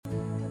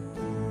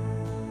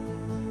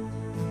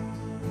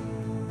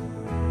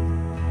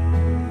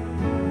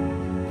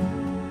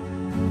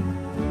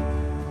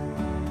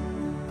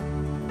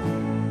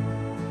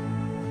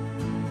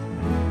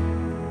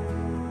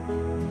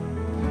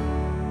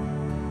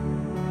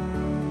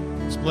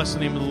Bless the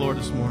name of the Lord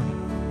this morning.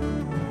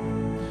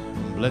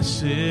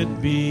 Blessed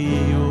be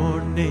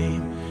your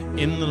name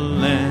in the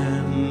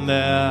land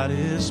that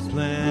is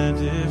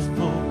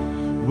plentiful,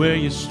 where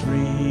your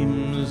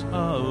streams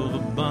of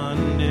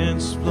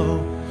abundance flow.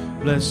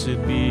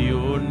 Blessed be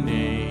your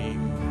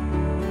name.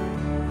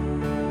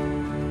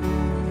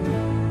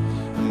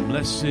 And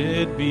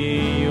blessed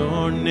be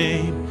your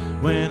name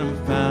when I'm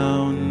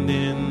found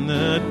in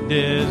the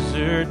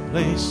desert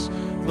place.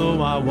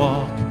 Though I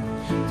walk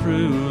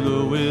through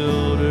the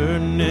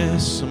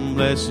wilderness, and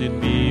blessed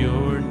be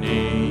your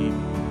name.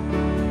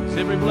 It's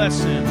every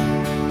blessing,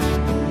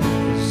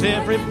 it's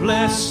every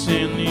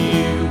blessing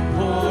you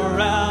pour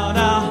out,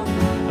 I'll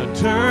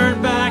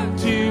turn back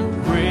to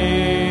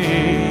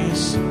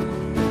praise.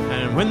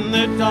 And when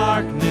the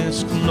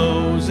darkness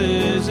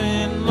closes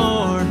in,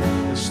 Lord,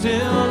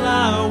 still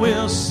I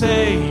will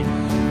say,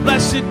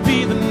 blessed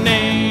be the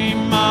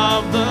name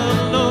of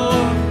the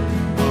Lord.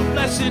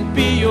 Blessed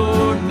be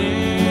your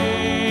name.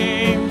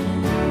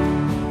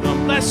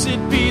 Blessed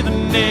be the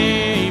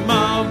name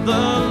of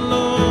the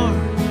Lord.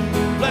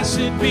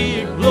 Blessed be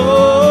your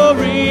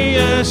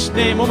glorious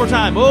name. One more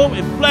time. Oh,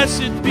 and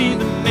blessed be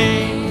the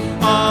name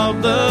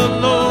of the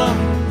Lord.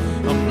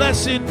 Oh,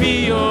 blessed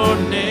be your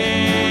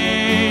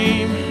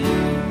name.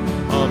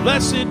 Oh,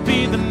 blessed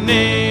be the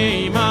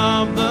name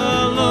of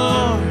the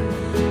Lord.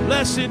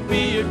 Blessed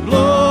be your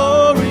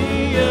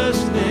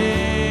glorious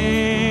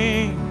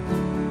name.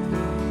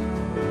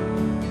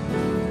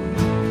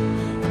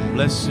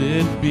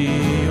 Blessed be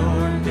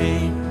your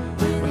name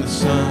when the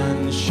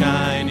sun's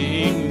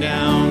shining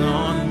down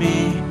on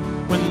me,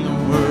 when the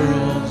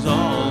world's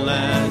all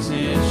as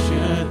it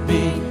should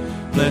be.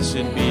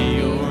 Blessed be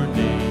your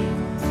name.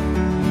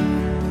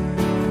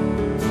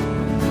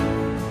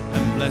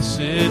 And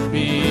blessed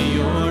be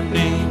your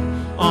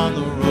name on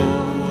the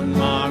road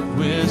marked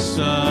with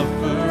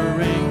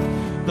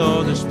suffering,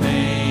 though there's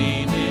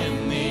pain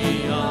in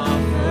the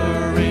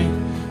offering.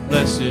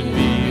 Blessed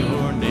be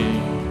your name.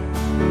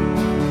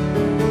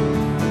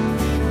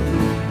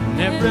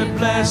 Every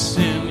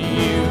blessing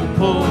you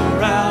pour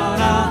out,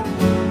 I'll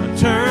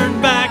turn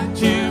back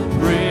to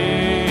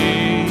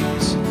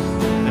praise.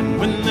 And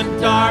when the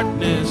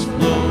darkness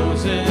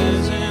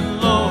closes in,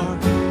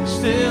 Lord,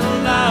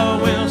 still I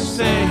will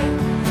say,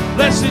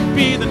 blessed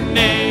be the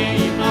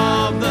name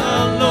of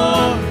the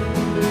Lord.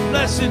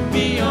 Blessed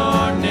be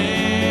your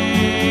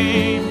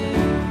name.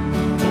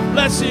 Oh,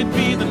 blessed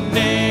be the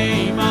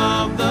name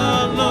of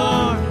the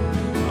Lord.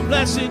 Oh,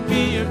 blessed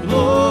be your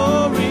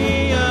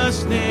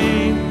glorious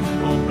name.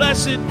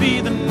 Blessed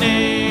be the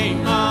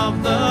name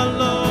of the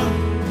Lord.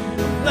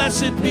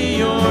 Blessed be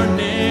your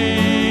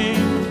name.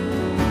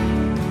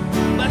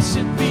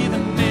 Blessed be the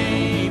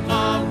name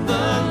of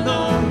the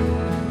Lord.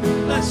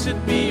 Blessed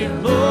be your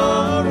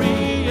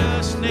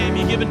glorious name.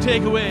 You give and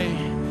take away.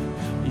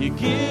 You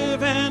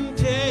give and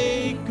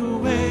take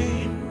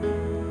away.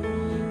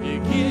 You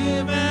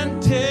give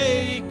and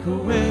take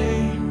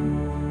away.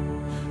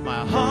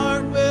 My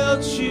heart will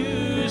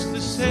choose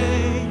to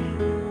say,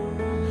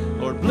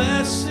 Lord,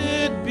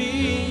 blessed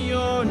be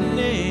your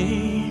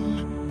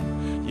name.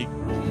 You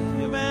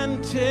give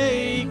and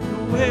take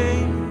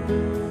away.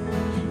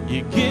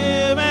 You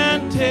give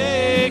and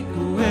take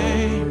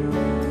away.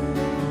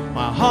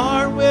 My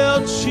heart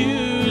will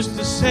choose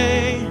to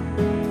say,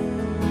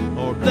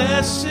 Lord,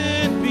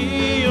 blessed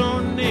be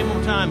your name. One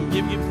more time.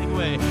 Give, take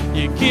away.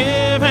 You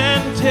give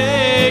and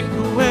take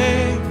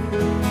away.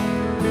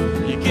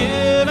 You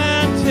give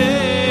and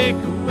take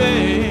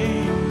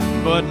away.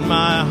 But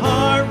my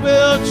heart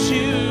will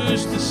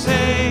choose to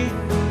say,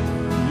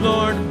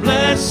 Lord,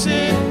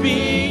 blessed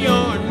be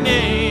your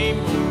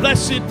name.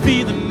 Blessed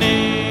be the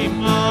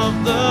name of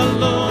the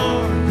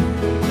Lord.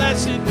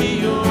 Blessed be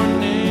your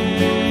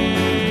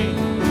name.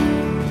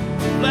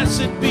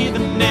 Blessed be the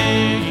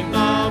name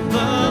of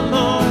the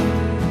Lord.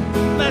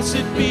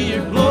 Blessed be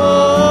your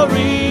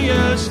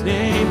glorious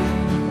name.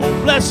 Oh,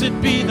 blessed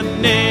be the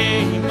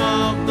name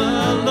of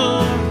the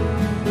Lord.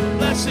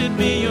 Blessed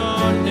be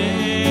your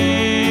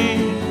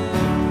name.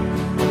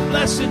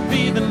 Blessed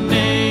be the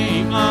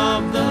name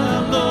of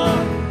the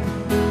Lord.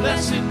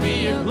 Blessed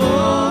be your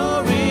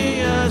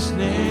glorious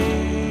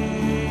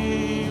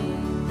name.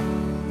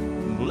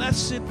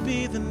 Blessed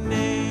be the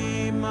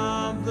name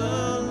of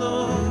the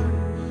Lord.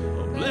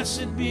 Oh,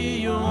 blessed be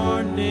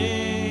your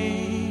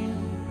name.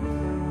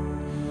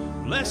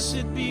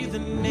 Blessed be the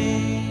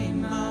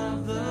name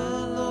of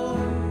the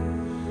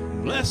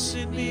Lord.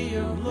 Blessed be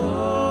your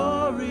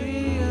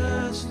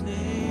glorious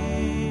name.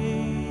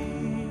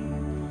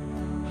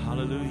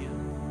 Hallelujah.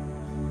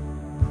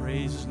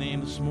 Praise his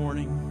name this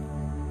morning.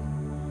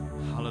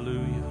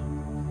 Hallelujah.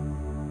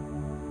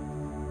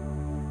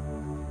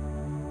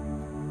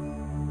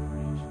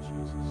 Praise you,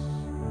 Jesus.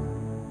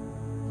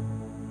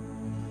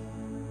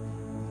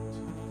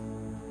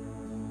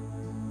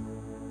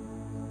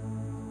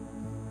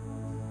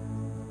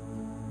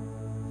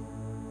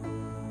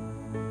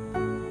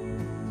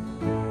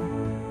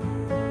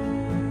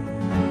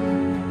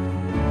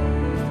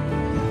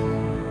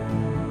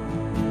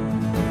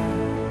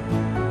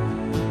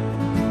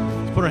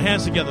 put our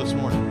hands together this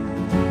morning.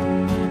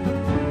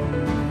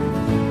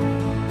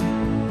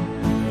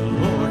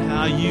 Lord,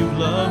 how you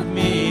love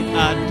me,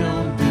 I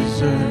don't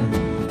deserve.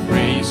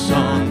 Grace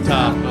on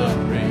top of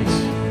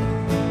grace.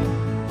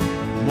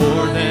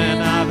 More than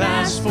I've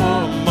asked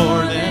for,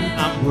 more than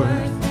I'm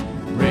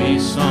worth.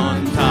 Grace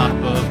on top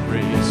of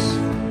grace.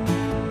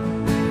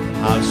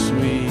 How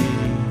sweet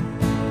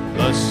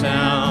the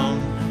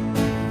sound,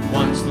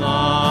 once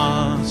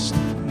lost,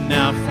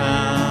 now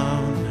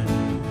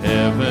found.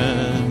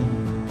 Heaven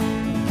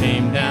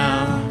came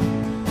down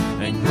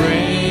and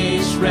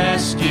grace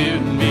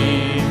rescued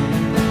me.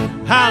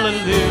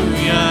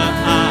 Hallelujah,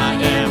 I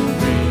am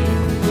free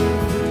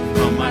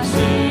from my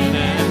sin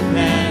and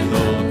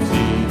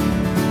penalty.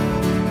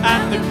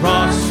 At the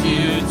cross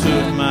you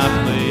took my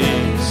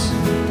place.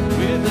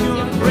 With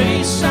your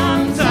grace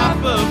on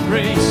top of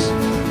grace.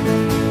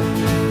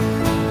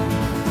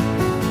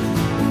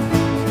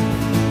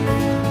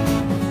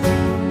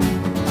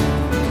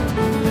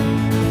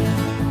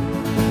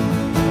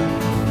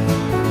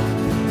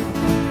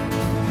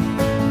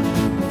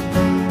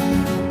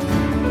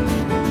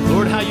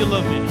 Lord, how you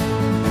love me.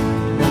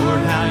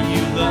 Lord, how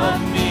you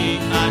love me,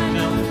 I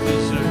don't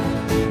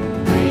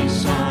deserve.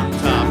 Grace on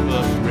top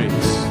of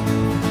grace.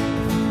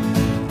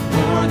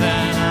 More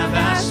than I've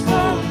asked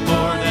for,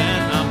 more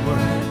than I'm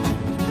worth.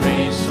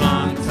 Grace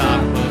on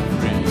top of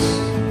grace.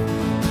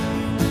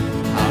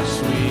 How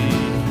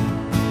sweet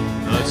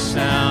the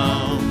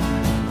sound,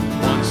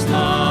 once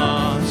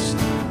lost,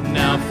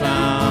 now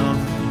found.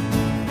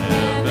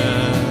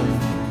 Heaven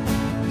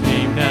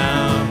came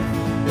down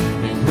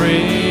and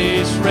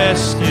grace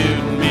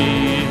rescued me.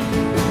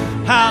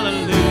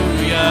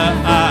 Hallelujah,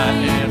 I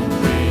am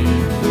free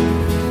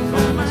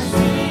from my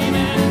sin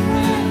and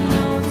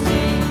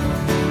penalty.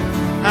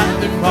 At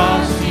the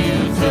cross you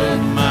took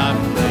my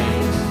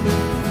place.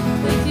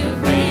 With your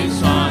grace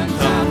on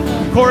top.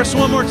 Chorus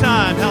one more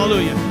time.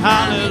 Hallelujah.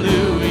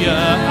 Hallelujah,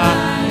 I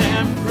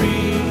am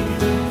free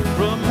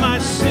from my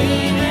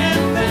sin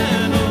and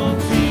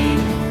penalty.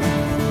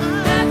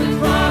 At the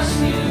cross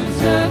you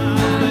took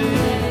my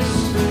place.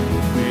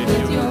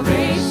 With your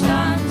grace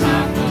on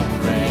top of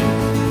grace.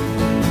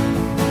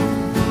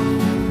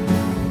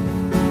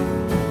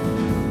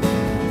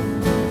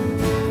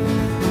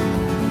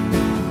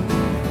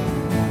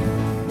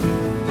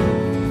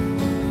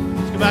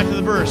 Let's go back to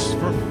the verse.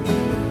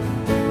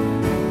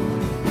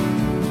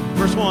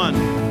 Verse 1.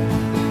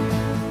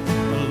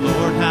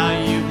 Lord, how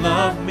you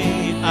love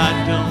me,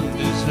 I don't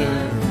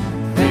deserve.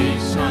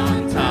 Grace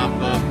on top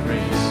of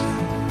grace.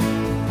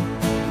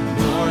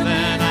 More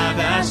than I've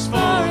asked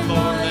for,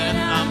 more than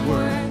I'm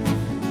worth.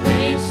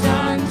 Grace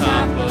on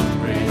top of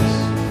grace.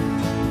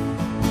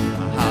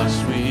 How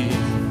sweet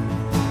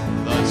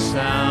the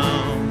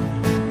sound,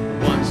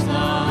 once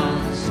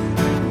lost,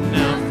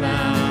 now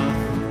found.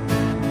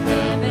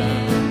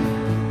 Heaven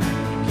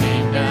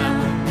came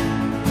down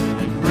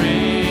and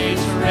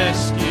grace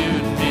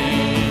rescued me.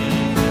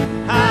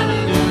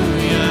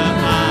 Hallelujah,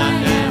 I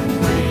am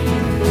free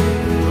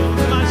from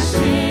my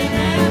sin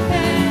and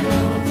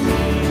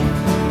penalty.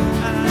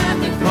 At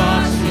the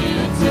cross you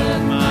took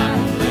my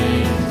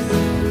place.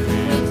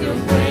 With your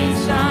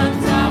grace on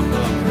top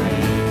of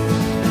grace.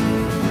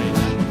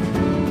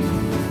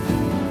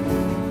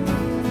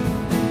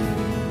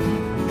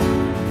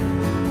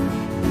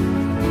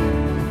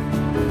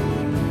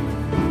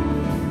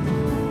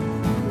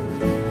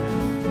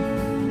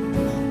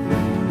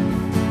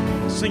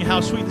 Sing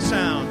how sweet the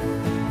sound.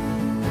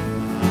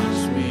 How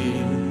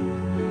sweet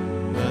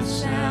the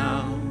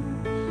sound,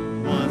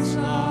 once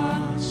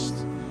lost,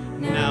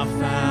 now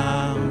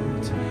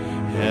found.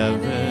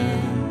 Heaven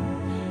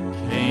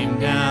came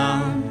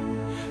down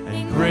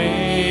and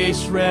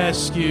grace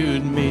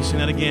rescued me. Sing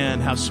that again.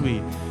 How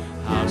sweet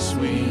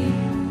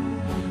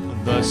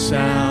the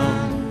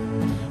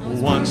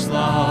sound, once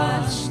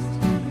lost,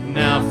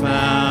 now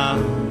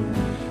found.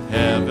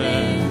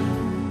 Heaven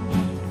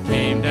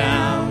came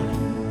down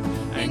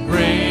and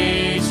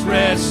grace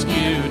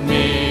rescued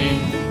me.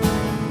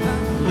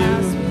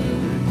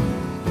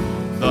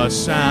 The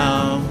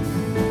sound,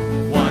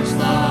 once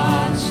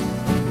lost,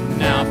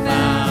 now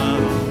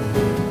found.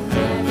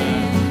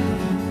 Heaven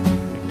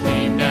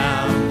came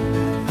down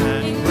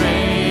and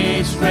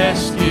grace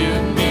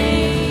rescued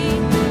me.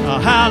 Oh,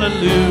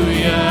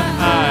 hallelujah,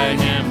 I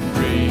am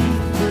free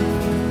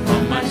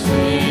from my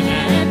sin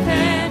and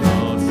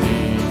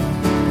penalty.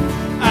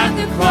 At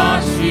the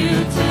cross you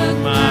took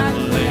my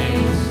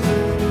place.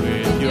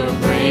 With your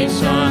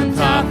grace on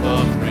top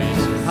of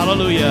grace.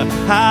 Hallelujah,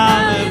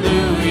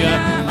 hallelujah,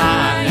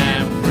 I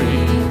am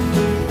free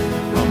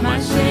from my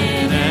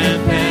sin and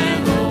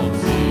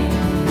penalty.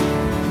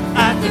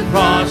 At the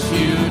cross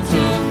you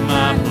took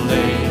my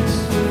place.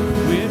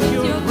 With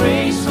your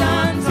grace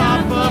on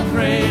top of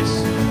grace.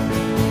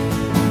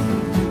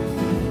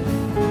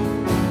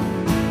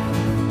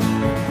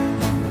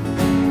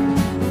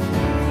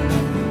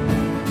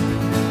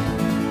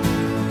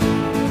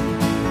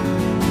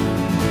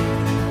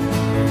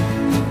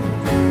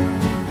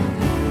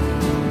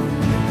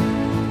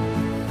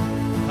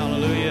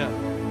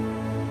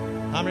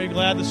 How many are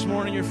glad this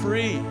morning you're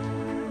free?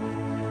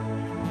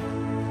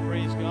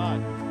 Praise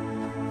God.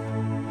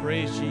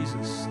 Praise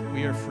Jesus.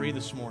 We are free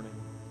this morning.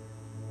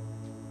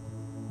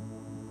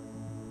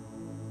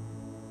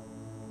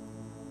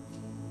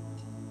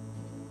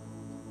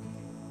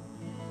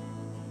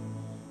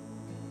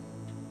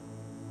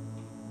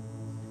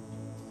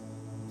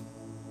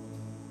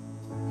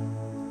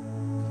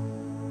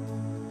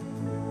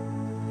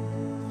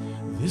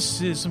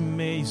 This is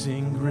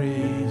amazing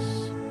grace.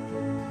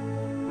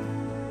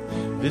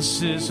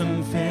 This is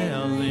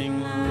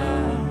unfailing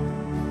love.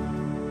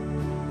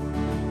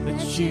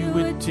 That you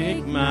would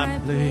take my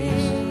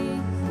place.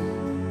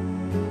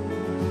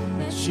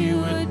 That you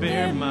would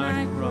bear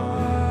my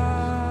cross.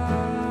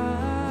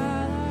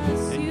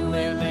 That you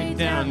would lay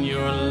down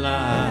your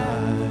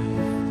life.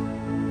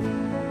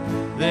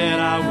 That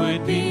I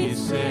would be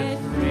set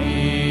free.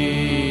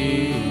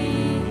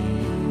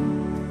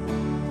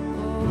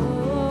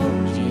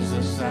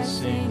 I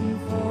sing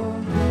for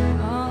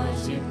all that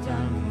you've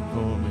done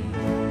for me.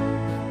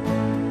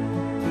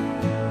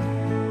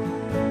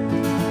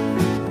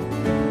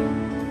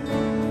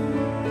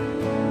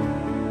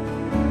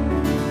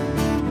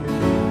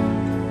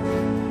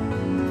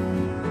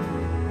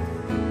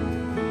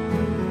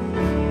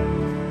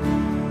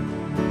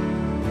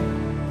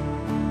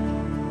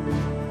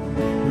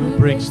 Who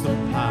breaks the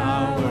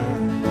power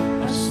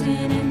of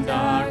sin and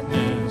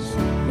darkness,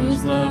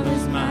 whose love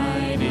is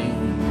mighty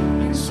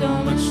and so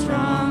much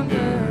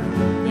stronger,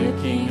 the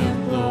King of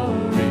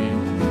glory,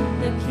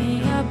 the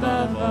King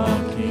above all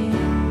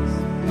kings,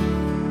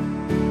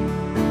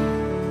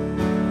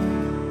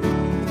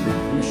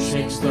 who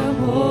shakes the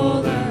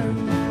whole earth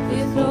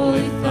with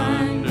holy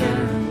thunder,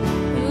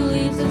 who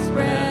leaves us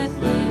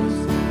breathless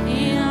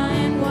in awe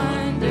and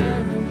wonder,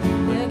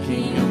 the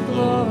King of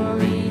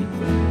glory,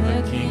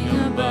 the King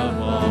above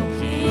all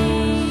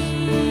kings.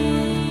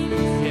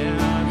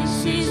 Yeah, this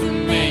is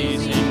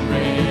amazing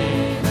grace.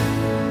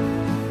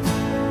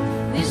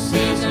 This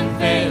is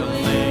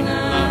unfailing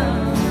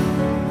love,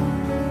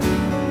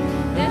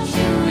 that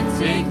you would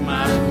take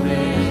my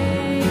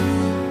place,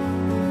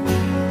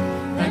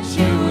 that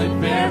you would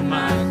bear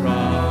my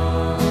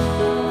cross,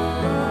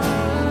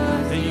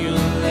 that you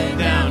lay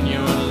down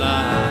your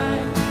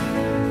life,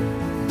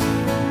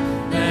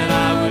 that I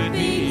would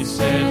be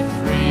set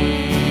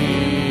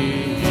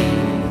free.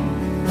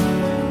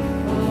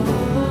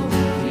 Oh,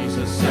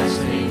 Jesus, I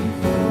sing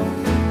for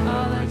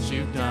all that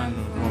you've done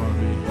for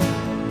me.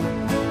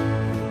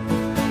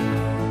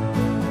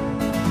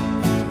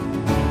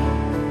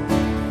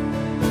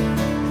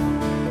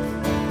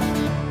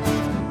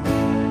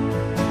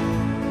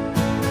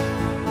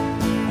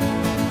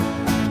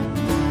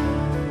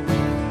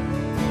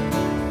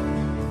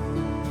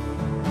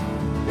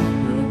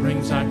 Who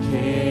brings our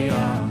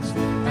chaos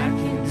back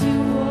into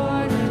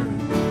order?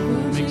 Who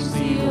makes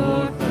the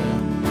orphan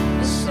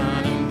a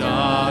son and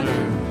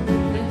daughter?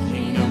 The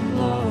King of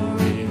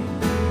glory,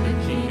 the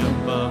King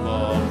above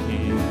all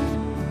kings.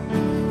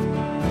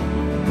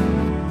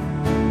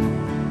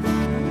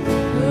 Who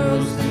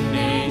rules the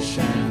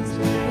nations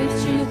with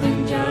truth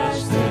and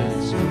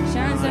justice,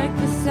 shines like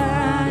the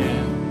sun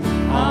in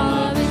all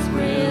of his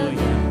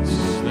brilliance.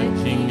 The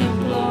King of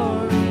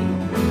glory,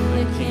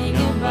 the King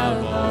above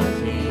all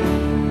kings.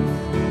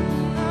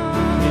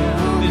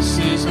 Yeah, this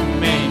is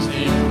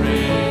amazing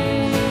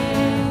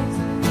grace.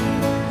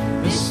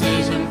 This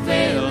is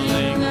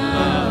unfailing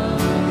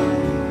love,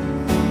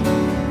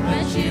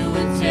 that you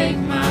would take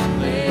my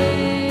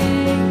place,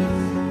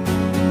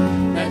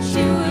 that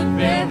you would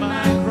bear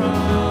my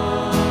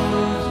cross,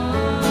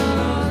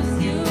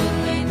 you would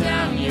lay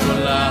down your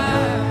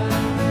life,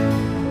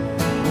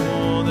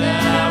 oh,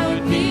 that I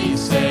would be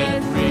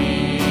set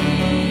free.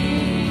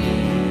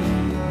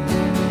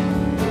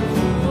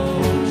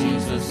 Oh,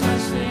 Jesus, I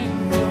sing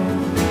for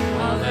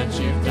all that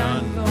you've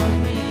done for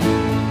me.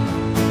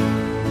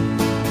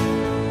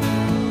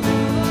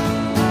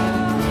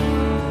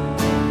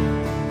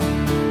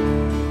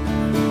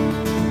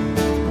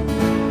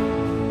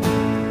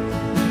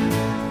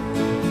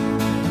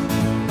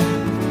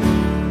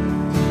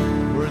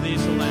 Worthy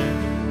is the Lamb.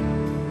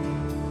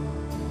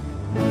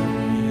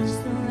 Worthy is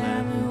the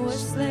Lamb who was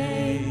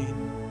slain.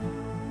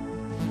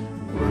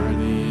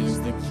 Worthy is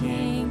the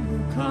King who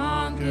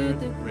conquered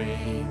the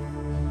grave.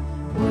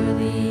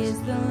 Worthy is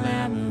the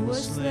Lamb who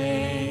was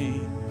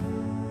slain.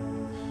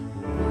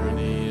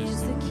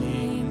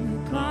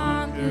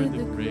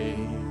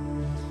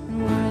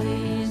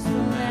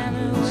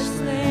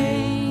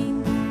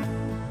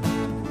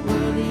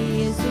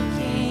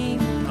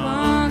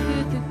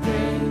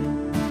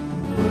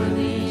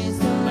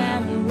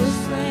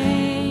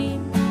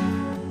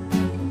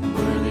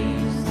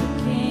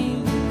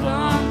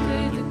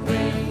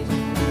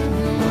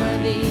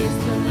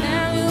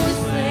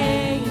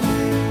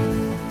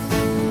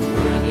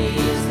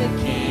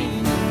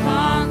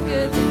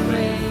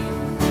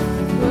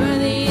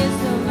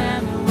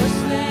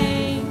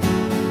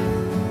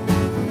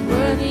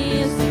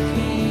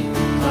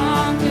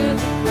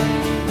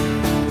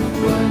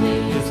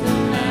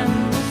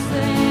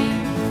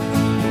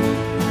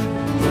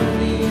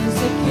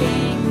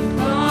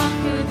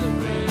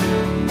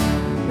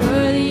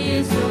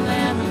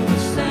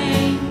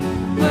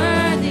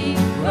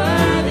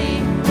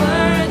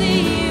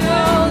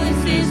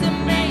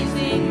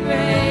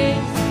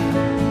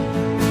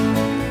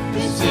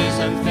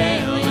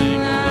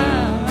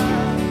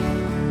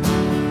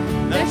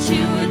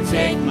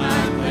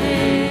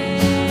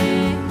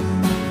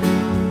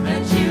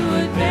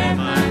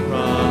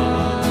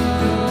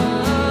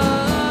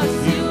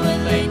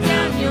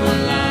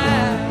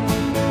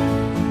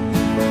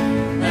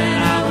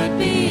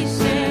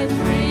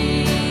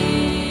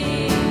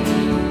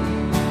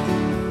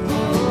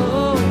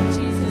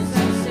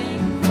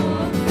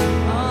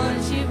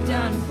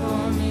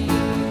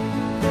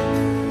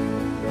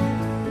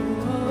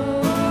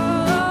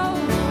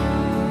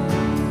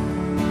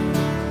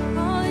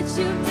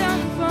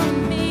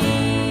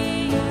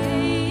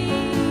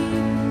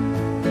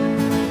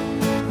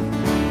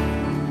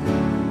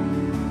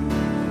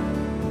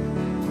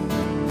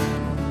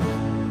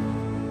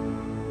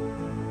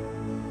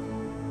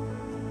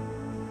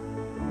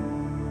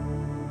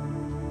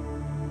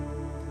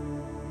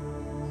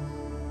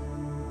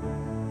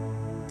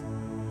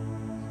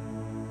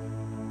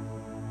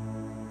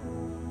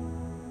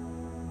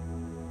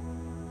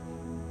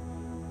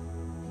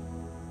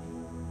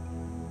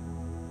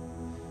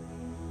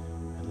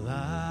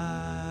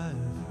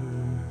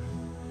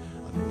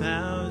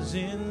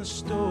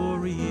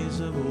 stories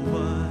of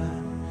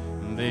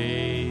what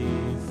they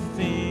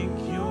think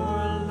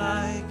you're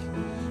like,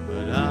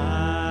 but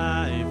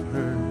I've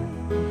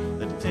heard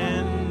the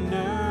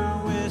tender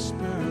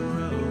whisper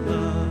of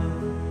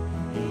love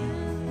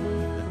in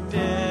the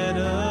dead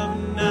of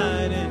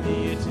night, and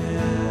you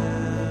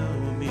tell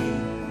me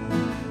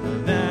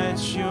that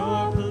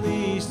you're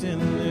pleased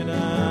and that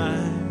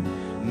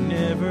I'm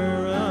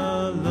never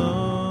alone.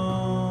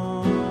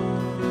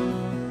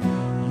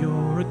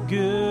 You're a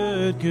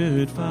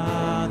good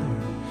Father.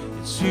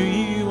 It's who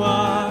you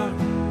are.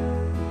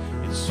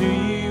 It's who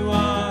you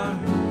are.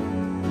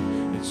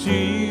 It's who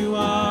you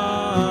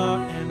are.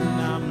 And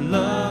I'm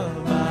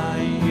loved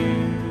by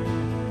you.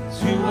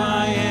 It's who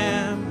I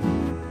am.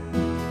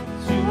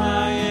 It's who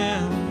I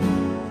am.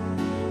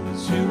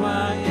 It's who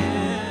I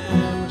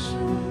am.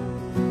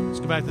 Let's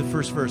go back to the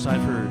first verse.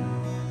 I've heard.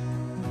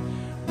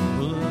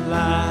 Well,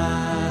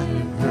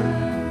 I've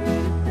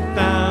heard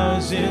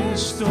 1,000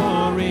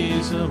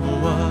 stories of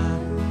what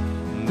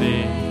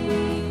they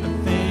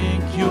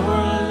think you're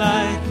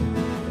like,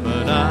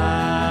 but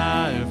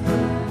I've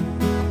heard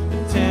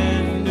the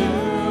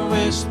tender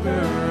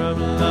whisper of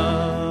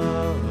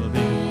love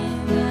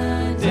in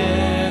the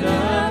dead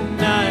of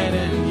night,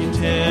 and you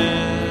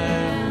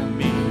tell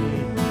me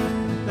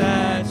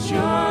that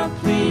you're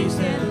pleased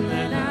and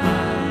that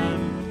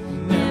I'm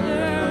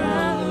never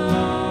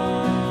alone.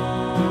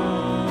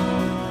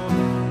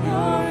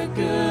 You're a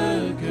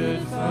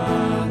good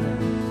Father.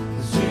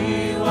 It's who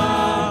you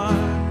are.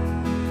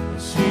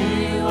 It's who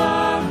you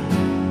are.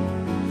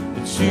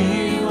 It's who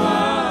you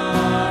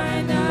are,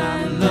 and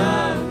I'm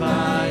loved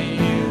by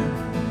you.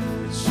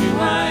 It's who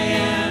I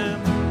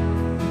am.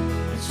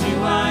 It's who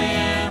I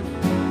am.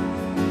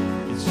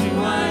 It's who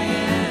I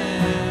am.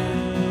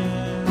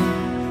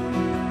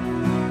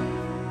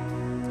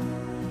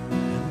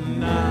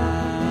 And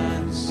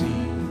I've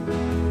seen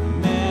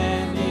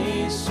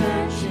many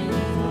searching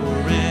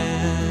for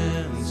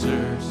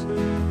answers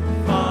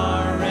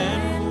far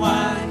and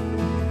wide,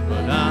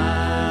 but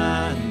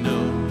I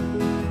know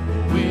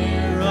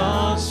we're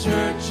all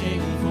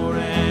searching for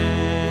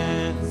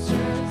answers.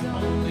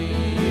 Only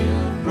you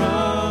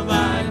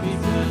provide,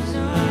 because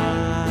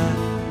I'm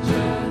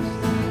just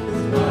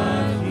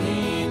what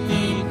we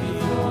need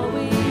before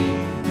we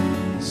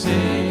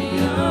say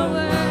your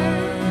word.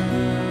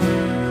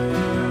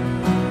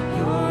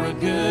 You're a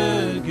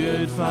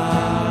good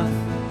Father.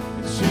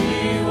 It's who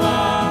you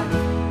are.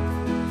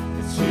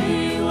 It's who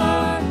you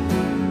are.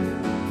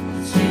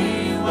 It's who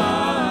you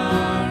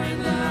are,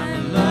 and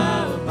I'm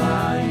loved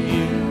by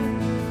you.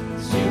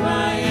 It's who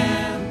I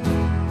am.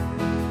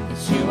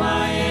 It's who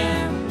I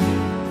am.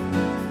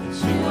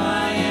 It's who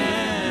I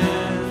am.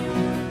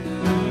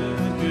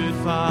 Good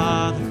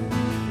Father.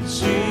 It's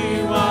who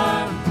you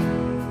are.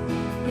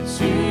 It's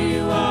who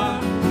you are.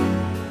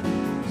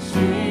 It's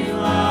who you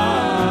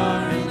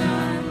are, and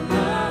I'm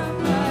loved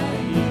by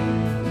you.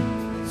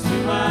 It's who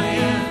I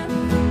am.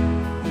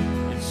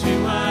 It's who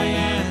I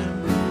am.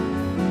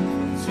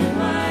 It's who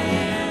I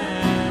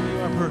am. You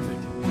are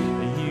perfect.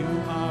 You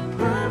are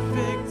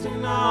perfect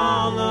in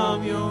all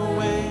of your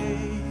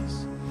ways.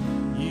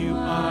 You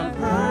are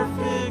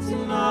perfect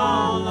in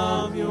all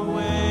of your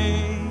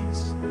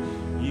ways.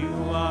 You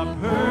are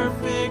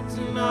perfect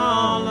in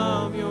all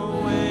of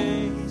your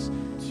ways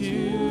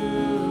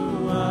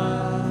to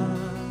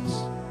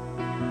us.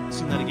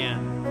 Sing that again.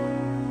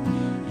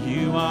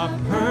 You are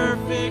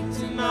perfect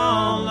in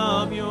all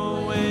of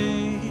your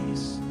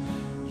ways.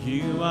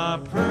 You are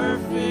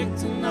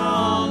perfect in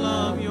all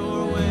of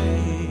your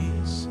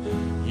ways.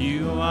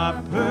 You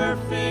are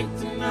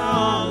perfect in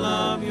all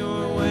of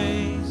your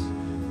ways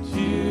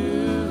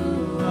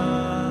to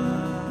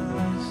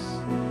us.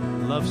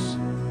 Love's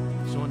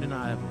so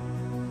undeniable.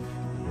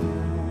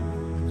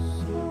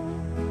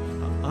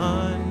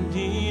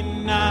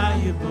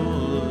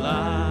 Undeniable,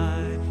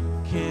 I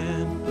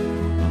can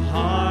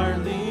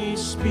hardly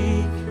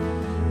speak.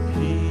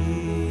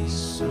 Peace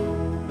so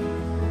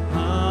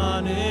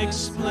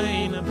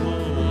unexplainable,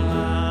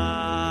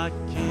 I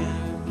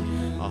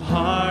can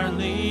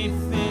hardly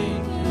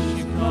think as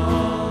you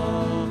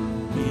call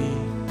me.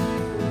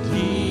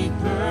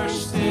 Deeper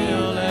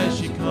still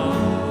as you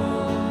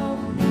call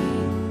me.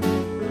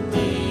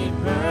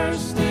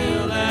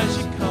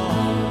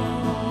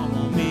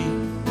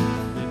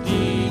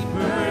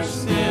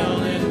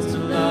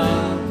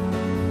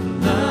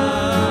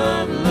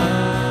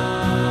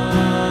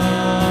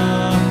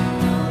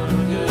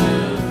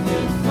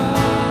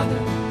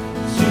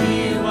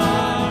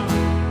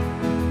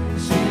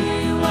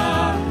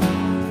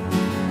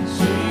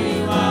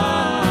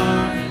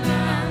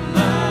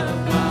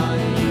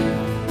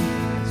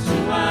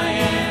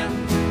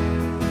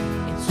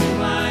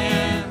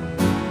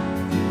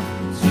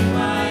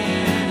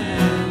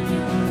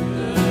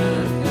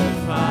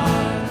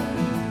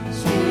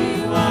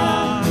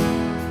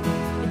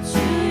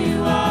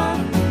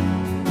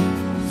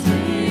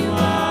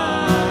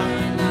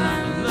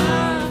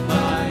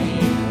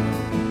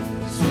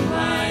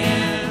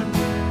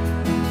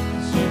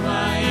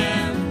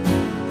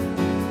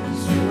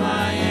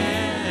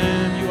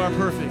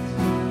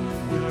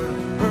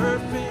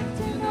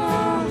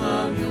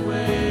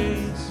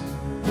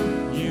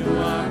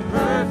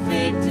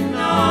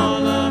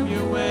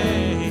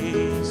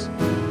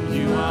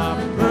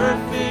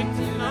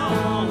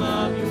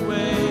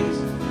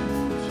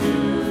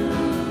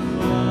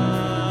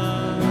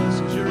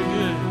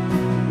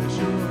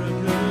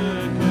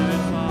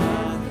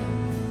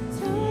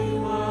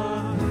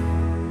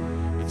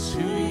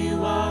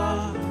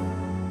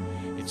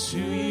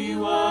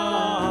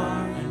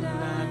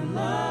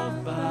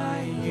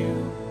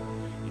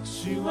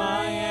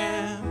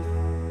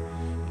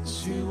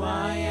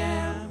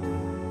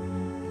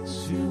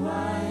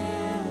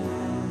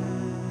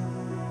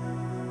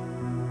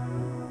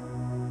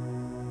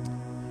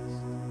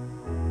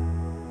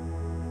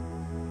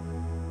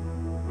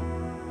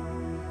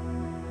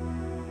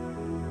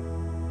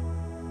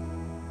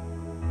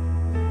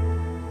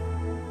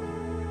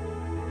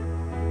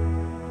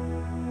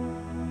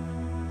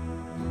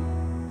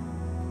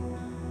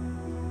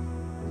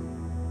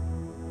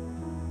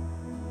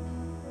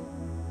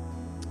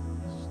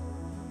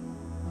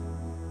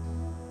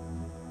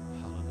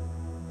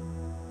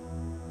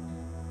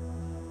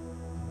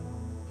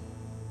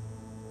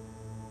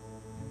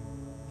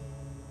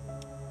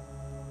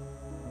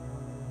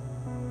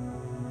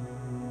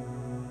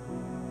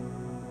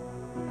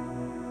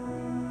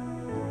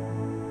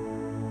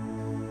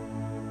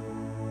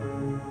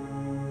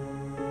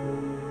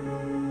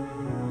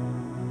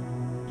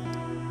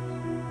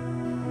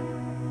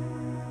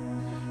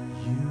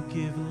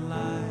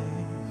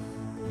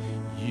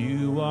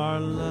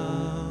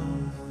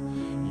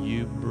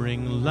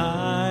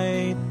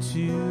 light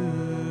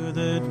to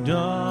the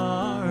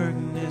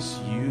darkness.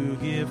 You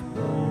give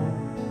hope.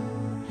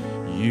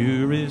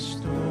 You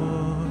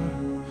restore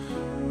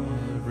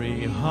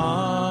every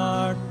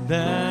heart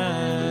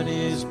that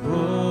is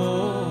broken.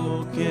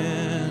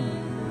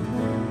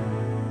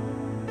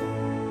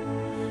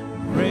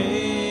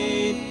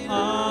 Great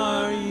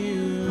are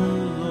you,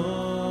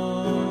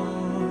 Lord.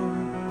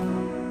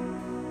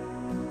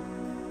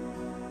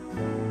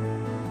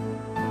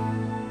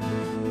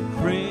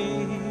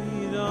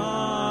 Great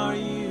are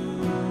you,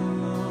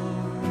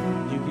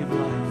 Lord. You give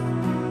life.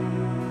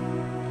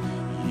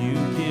 You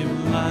give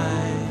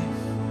life.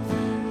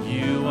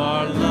 You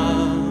are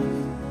love.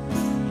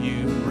 You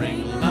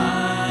bring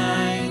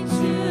light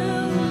to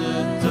the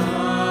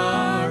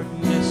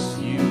darkness.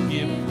 You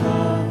give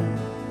hope.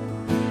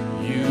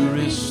 You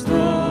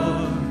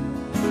restore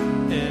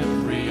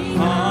every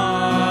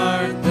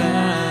heart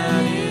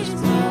that is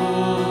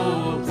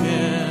broken.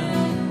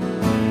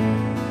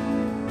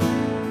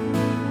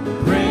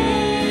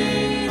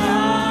 Great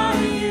are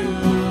you,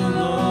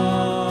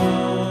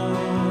 Lord.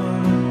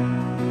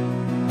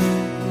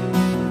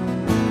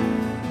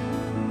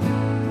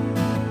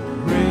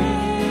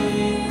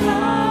 Great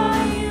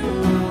are you,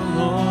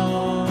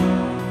 Lord.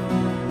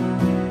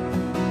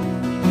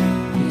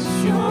 It's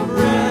your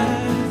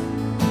breath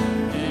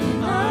in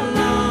our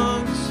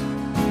lungs,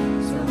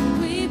 so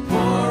we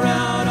pour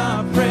out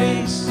our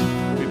praise.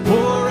 We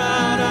pour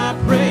out our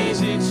praise.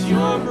 It's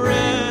your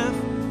breath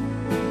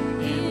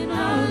in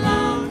our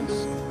lungs,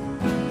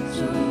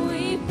 so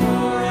we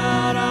pour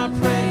out our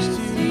praise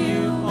to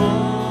you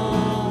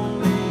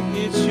only.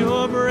 It's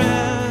your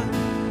breath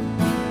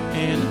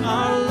in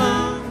our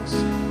lungs,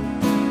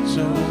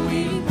 so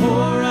we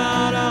pour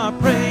out our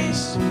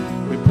praise.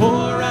 We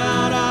pour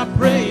out our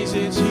praise.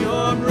 It's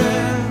your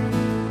breath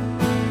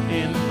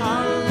in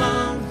our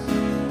lungs,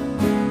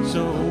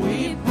 so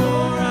we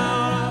pour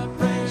out our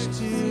praise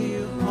to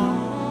you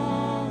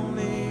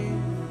only.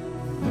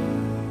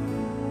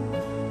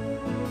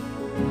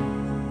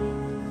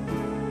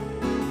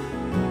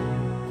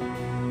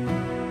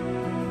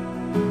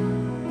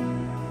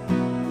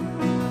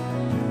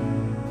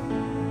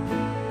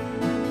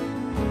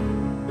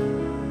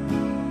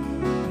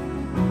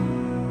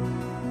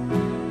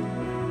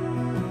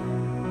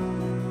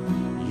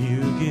 You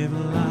give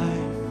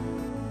life.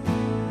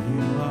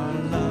 You are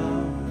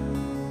love.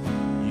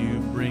 You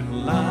bring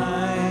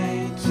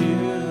light to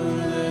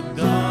the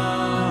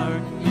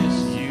darkness.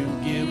 You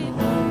give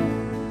hope.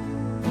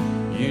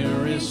 You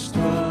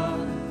restore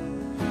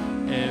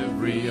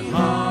every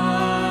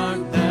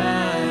heart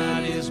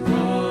that is broken.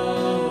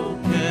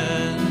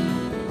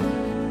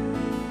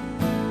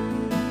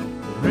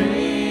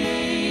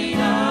 Great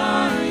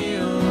are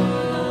you,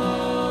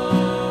 Lord.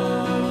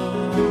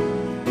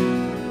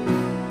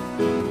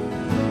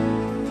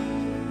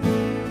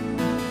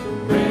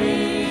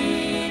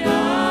 Great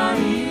are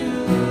you,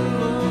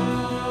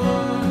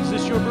 Lord. Is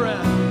this your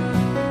breath?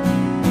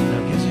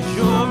 Is it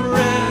your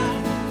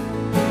breath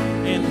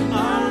in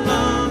our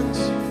lungs?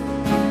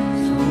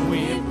 So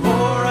we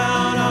pour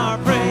out our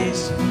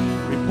praise.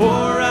 We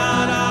pour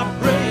out our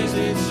praise.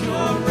 It's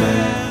your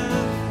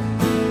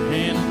breath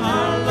in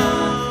our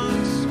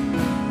lungs.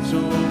 So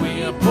we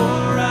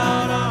pour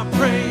out our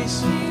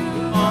praise.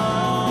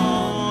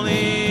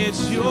 Only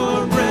it's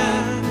your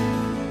breath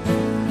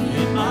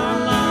in our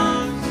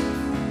lungs.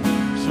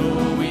 So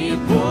we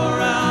pour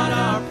out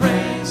our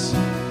praise.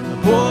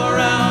 Pour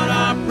out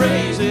our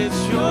praise.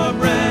 It's your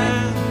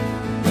breath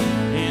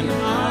in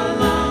our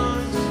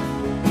lungs.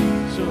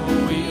 So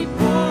we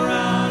pour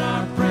out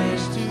our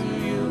praise to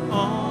you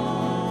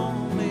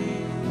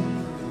only.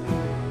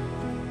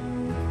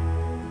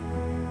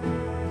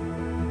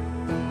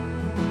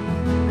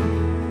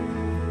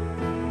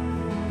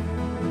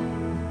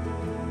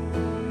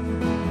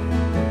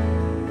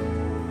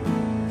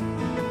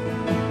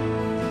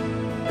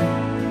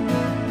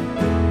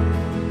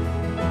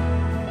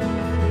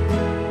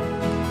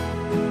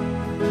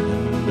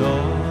 And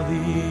all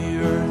the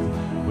earth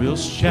will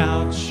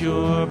shout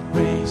your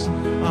praise.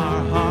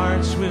 Our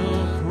hearts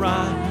will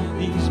cry.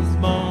 These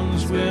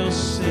bones will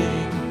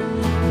sing.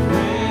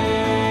 Great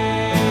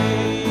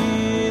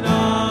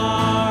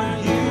are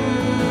you,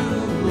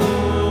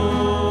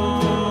 Lord.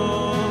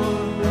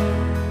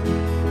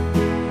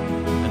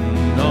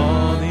 And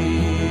all the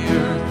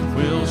earth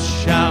will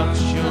shout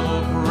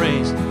your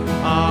praise.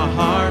 Our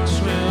hearts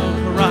will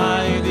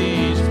cry.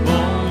 These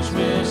bones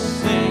will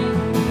sing.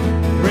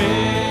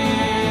 Great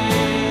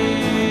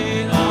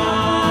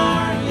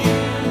are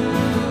you,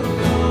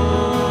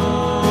 Lord.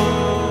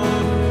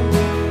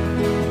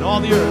 And all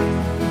the earth,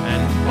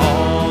 and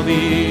all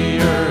the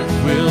earth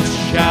will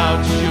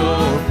shout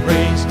your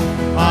praise.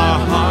 Our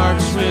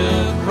hearts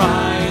will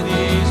cry.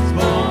 These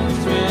bones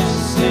will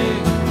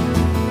sing.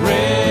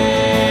 Great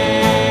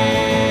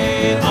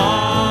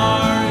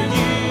are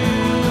you,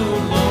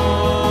 Lord.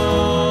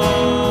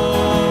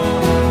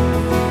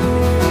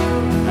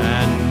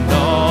 And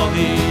all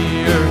the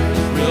earth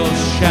will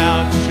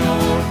shout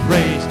your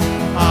praise.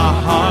 Our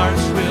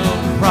hearts will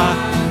cry.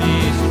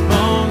 These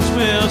bones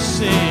will sing.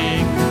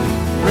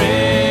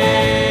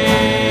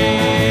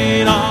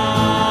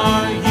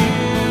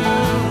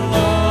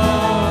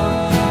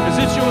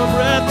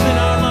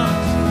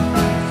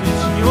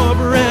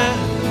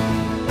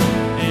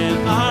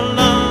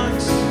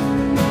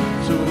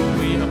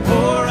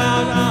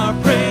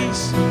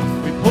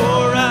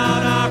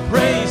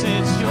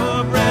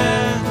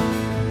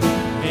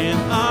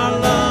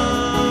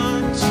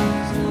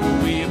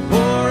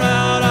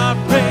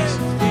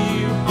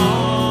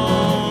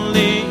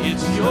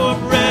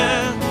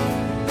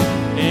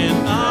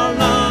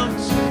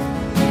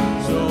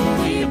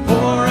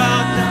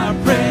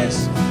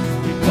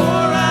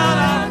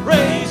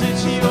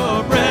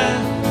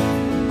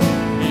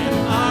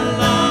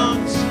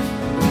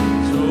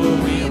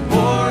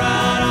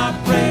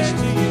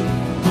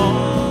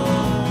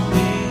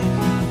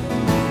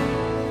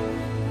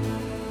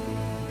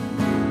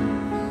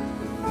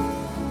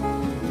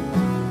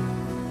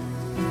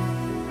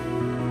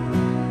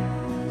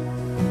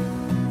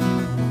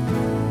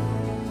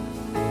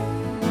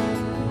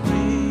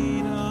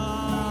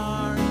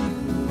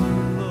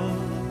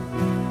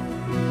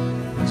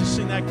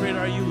 Great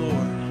are you,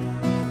 Lord.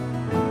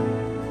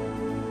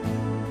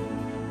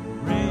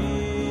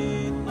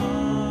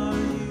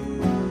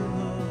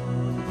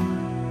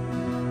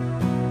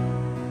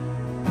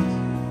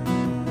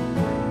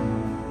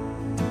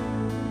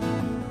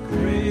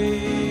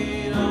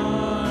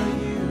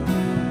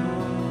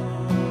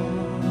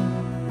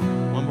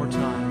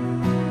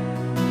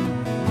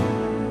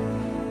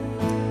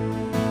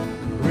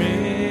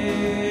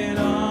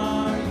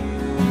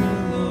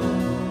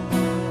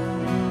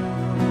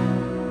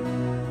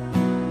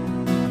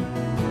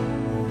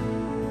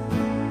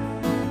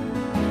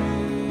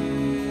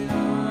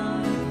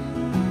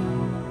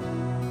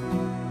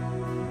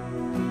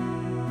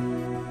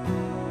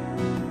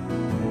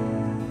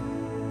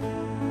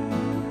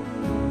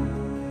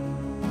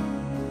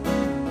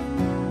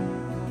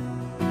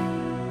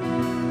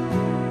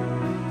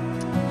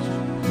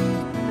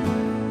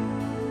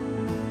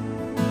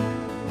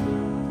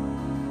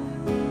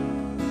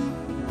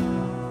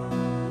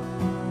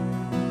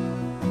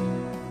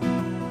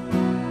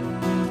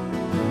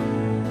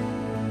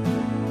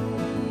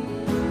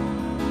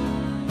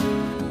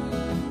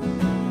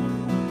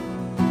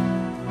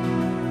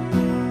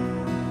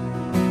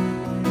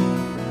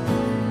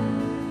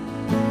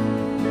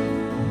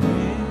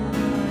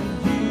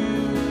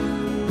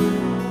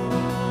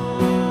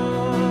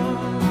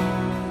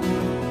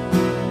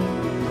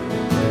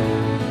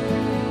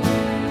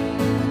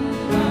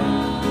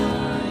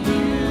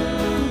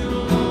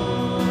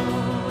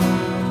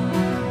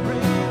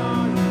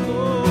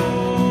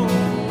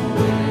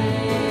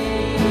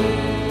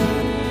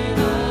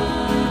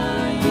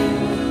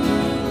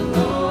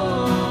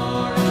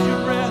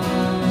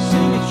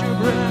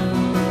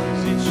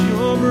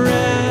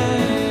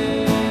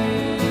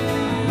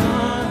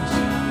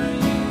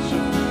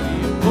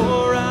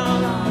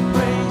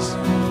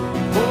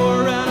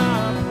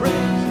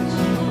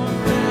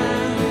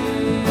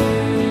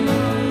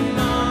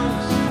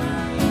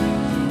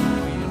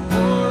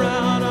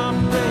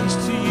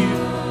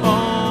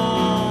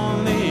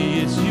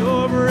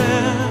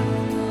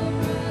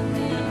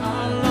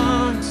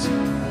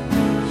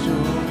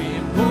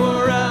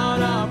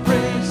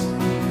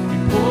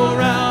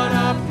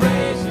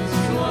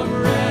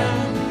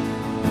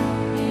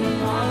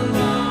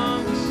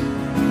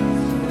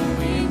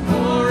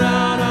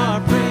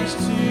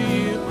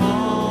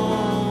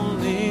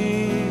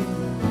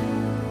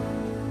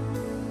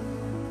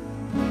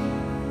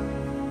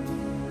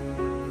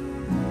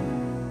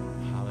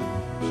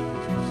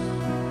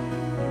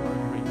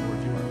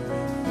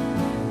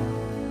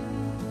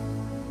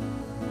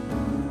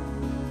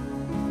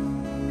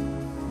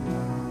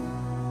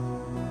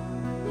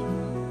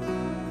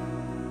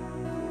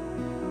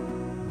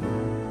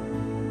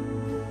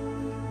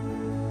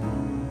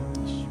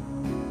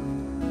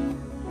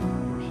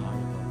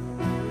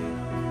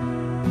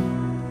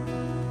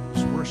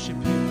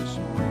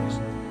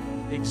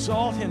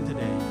 Exalt him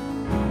today.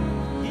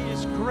 He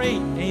is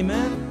great.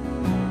 Amen.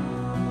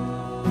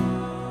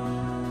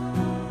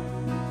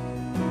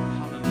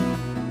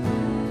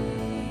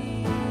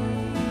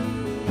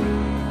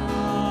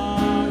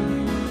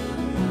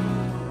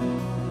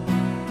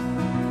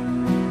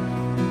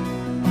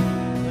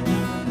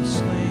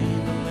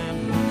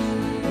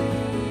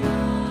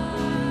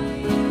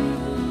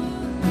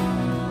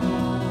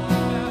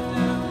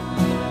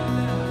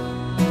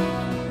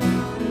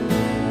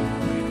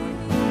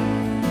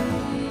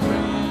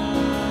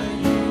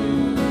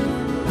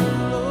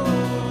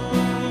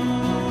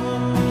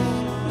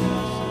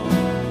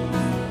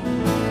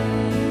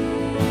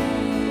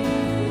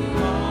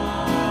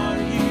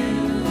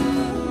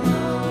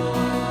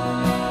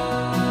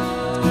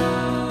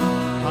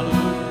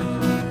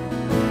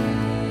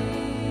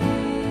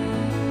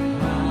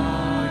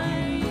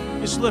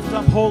 Lift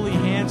up holy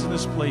hands in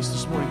this place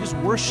this morning. Just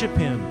worship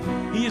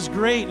him. He is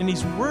great and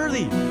he's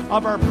worthy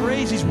of our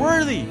praise. He's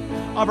worthy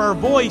of our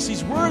voice.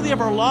 He's worthy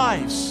of our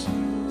lives.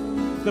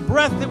 The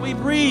breath that we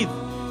breathe,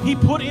 he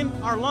put in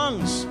our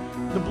lungs.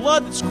 The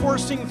blood that's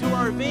coursing through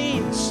our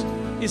veins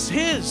is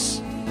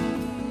his.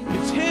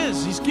 It's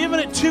his. He's given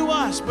it to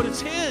us, but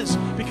it's his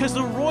because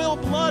the royal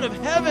blood of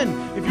heaven,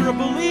 if you're a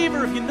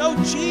believer, if you know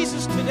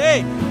Jesus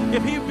today,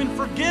 if you've been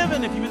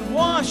forgiven, if you've been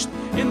washed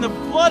in the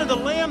blood of the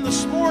Lamb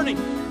this morning,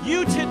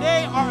 you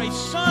today are a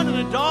son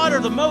and a daughter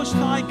of the Most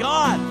High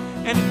God.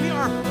 And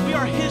we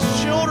are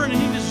his children,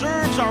 and he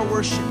deserves our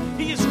worship.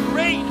 He is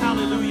great.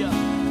 Hallelujah.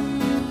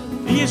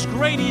 He is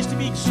great. He is to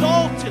be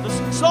exalted. Let's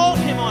exalt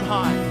him on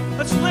high.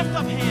 Let's lift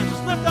up hands.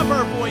 Let's lift up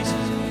our voices.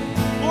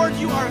 Lord,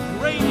 you are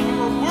great and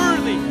you are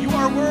worthy. You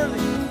are worthy.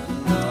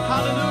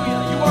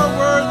 Hallelujah. You are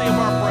worthy of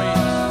our praise.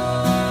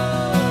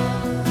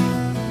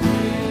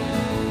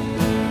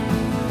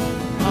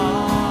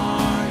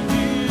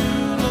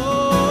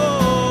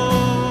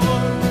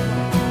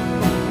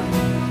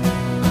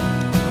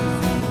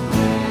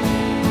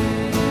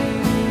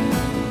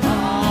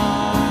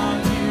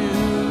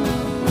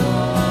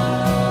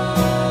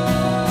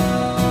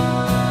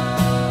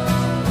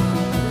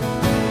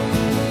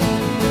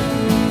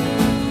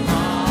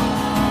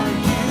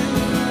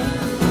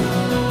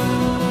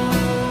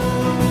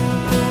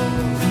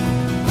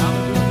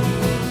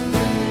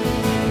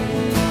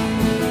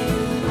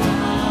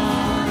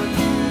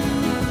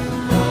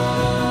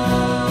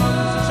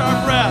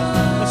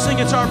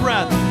 it's our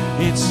breath.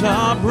 It's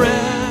our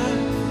breath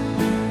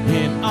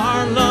in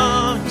our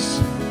lungs.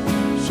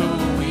 So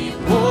we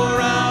pour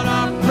out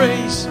our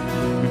praise.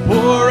 We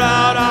pour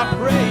out our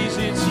praise.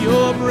 It's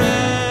your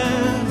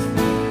breath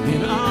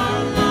in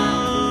our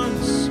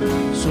lungs.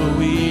 So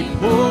we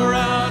pour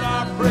out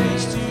our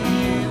praise to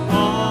you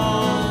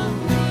all.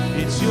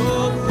 It's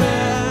your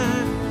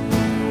breath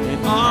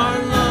in our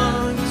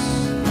lungs.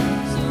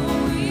 So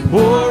we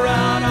pour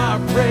out our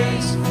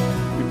praise.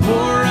 We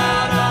pour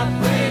out our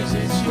praise.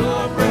 It's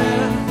your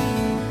breath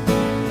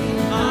in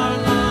our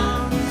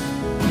lungs.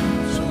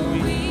 So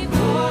we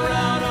pour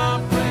out our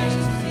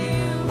praise to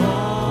you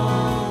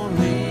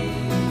only.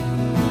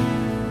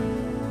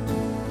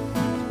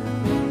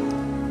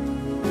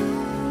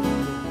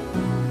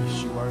 Yes,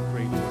 you are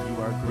great, Lord. You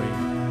are great.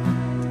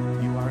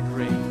 You are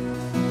great.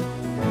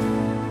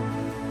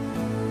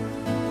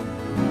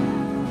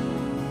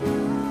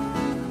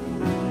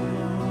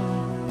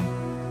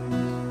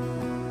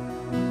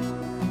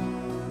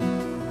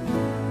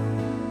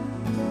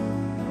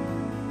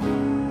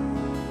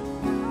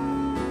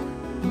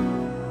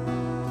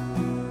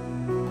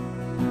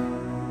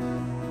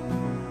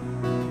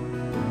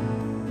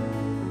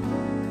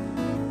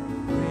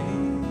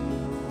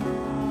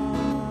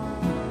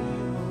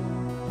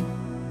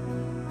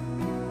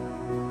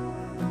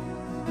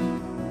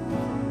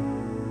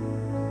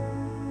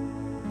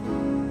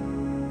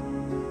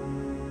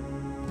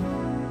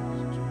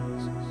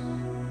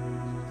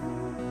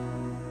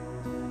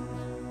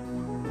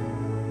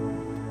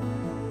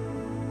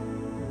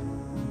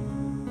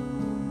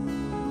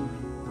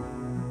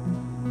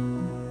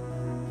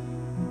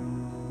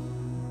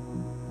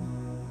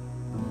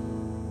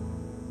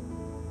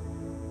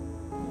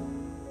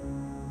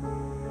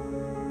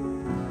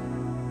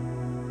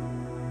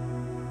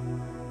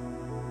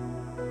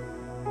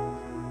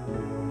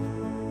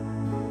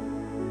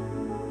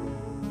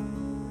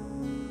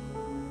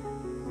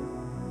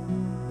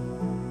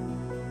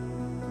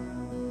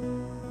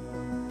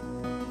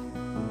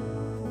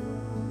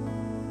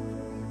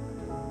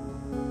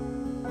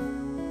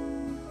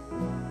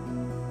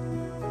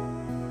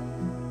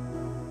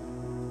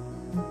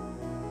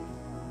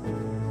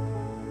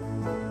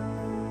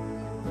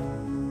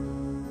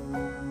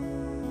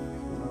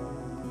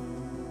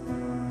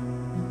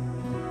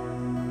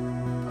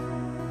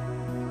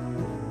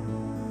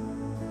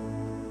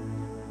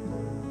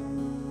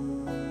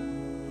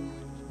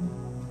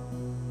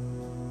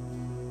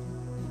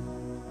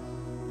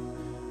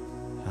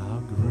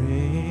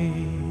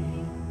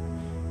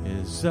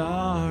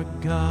 Our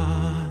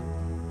God,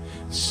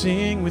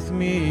 sing with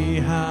me,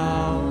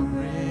 how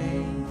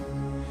great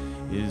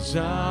is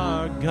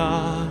our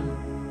God,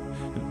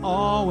 and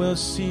all will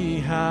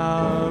see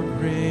how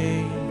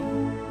great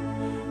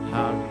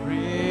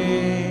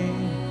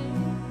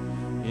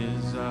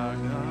is our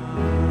God.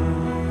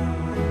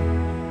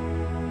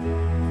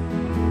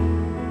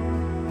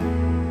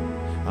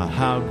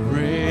 How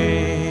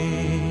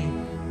great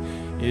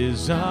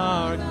is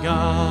our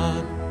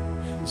God.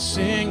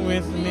 Sing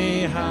with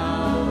me,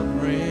 how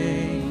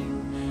great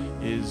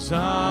is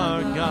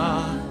our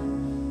God,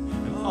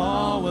 and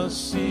all will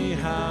see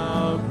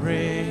how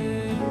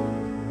great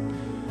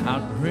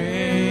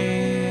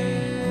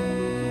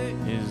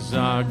is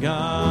our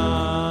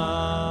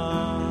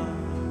God.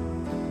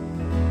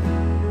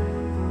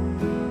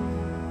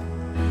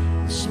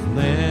 The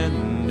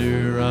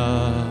splendor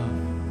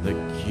of the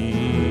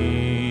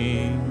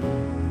King,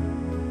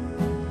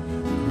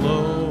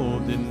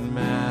 clothed in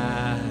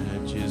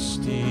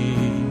majesty.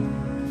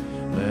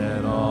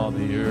 Let all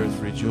the earth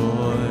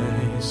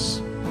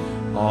rejoice,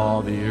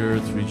 all the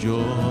earth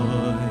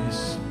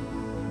rejoice.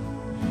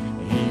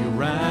 He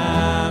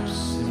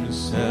wraps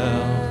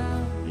himself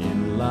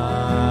in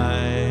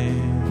light,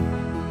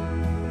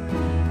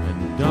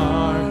 and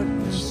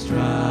darkness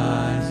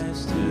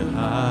tries to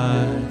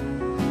hide,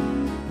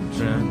 and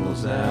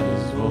trembles at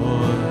his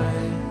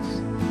voice,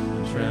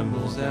 and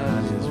trembles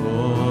at his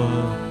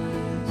voice.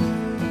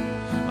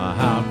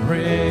 How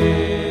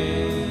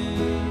great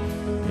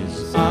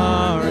is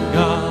our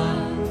God.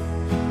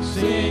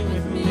 Sing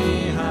with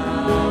me,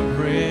 how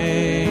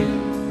great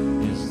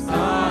is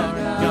our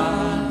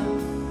God.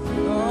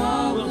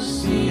 All will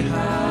see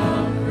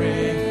how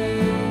great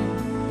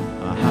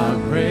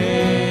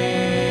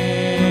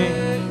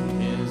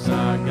is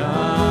our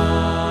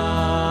God.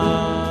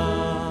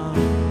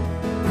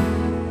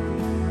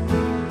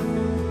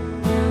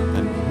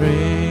 And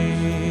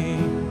great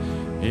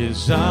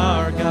is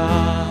our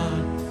God.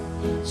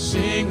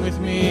 Sing with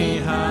me,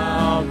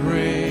 how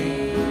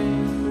great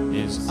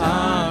is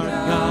our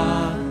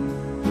God.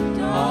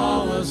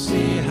 All will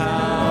see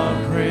how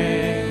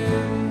great,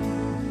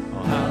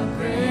 oh, how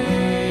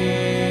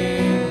great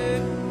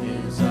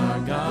is our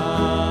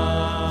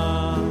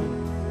God.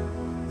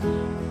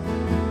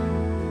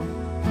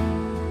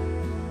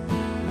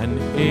 And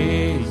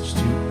age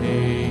to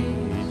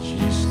age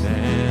he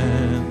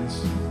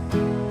stands,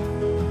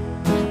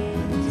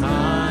 and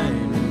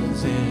time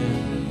is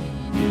in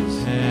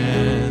his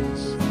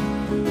hands.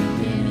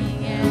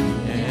 Beginning and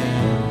the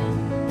end,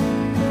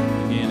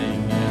 beginning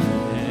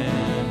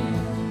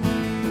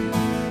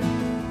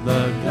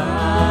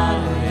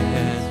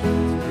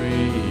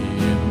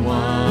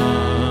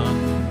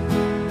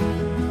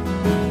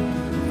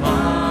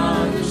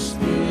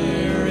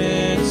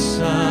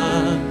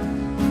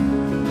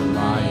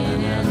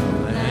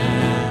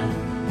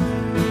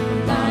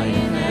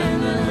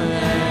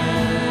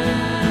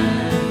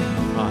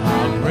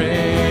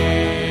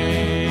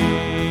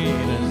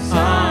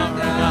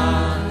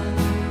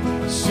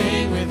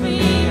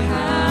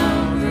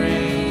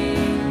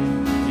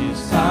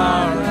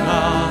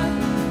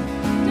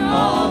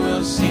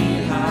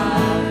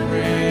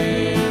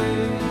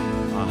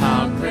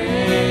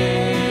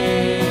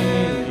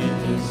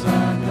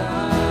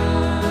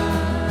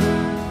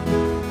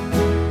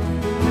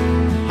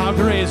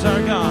great is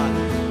our God.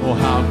 Oh,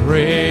 how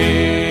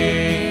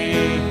great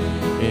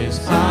is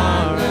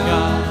our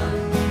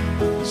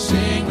God.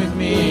 Sing with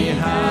me,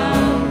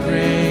 how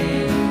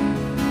great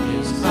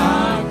is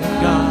our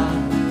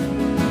God.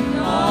 And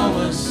all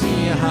will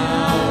see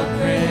how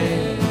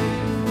great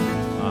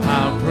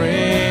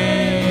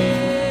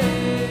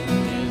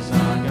is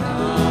our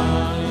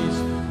God.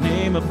 His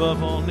name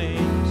above all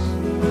names.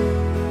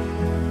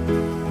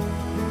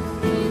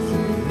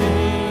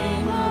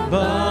 Name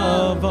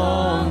above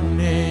all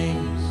names.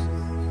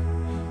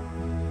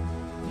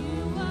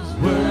 He's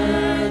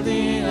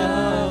worthy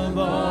of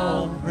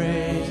all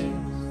praise.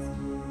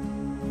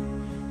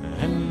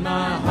 And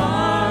my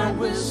heart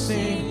will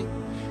sing,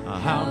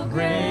 how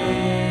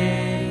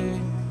great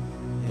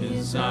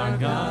is our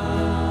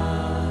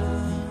God.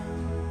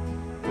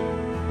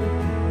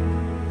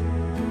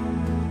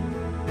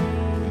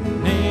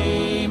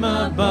 Name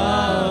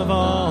above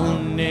all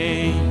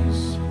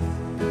names,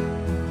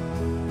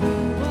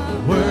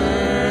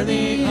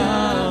 worthy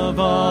of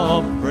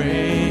all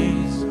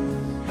praise,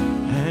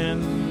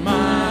 and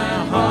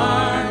my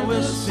heart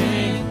will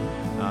sing,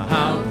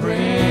 how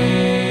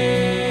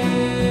great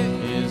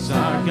is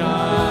our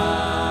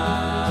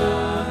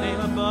God. Name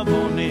above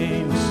all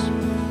names.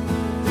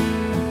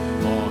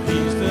 Oh,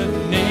 he's the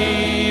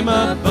name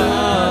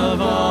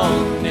above all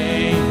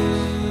names.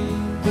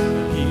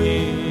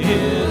 He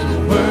is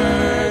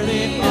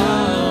worthy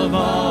of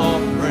all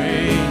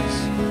praise,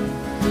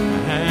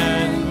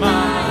 and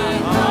my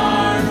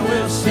heart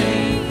will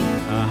sing,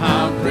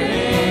 how great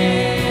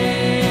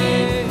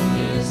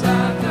is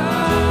our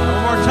God.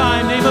 One more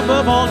time, name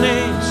above all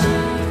names.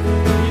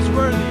 He's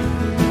worthy.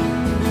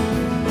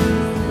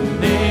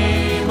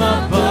 Name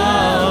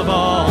above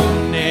all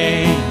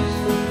names.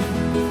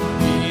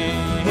 He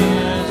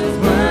is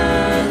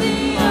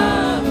worthy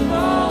of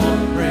all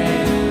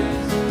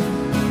praise,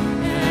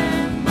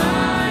 and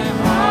my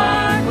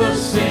heart will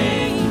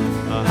sing,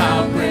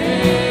 how great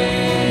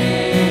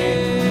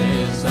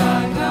is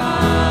our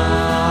God.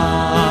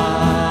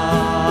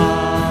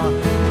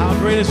 How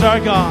great is our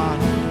God.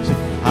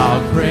 How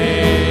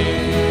great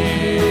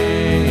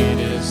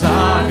is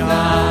our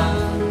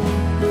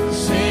God.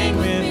 Sing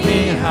with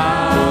me,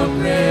 how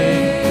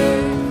great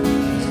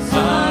is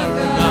our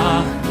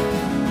God.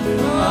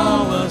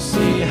 All will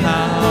see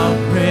how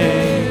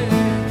great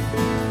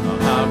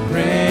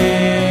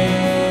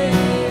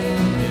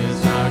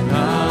is our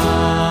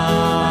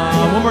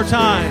God. One more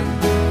time.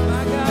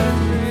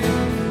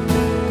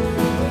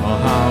 Oh,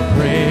 how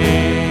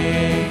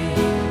great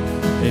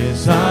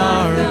is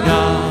our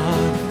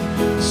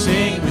God.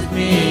 Sing with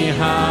me,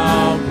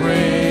 how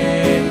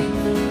great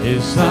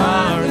is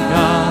our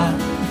God.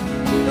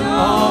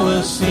 All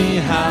will see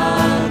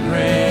how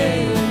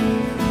great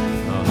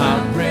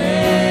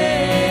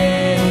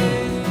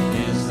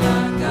is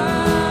our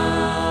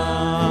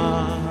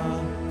God.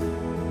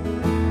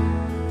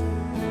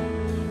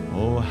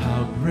 Oh,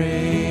 how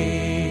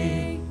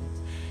great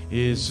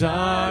is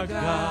our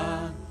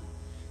God.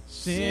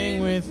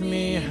 Sing with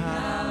me,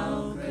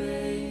 how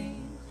great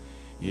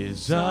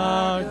is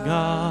our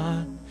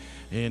God.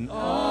 And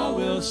all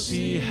will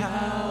see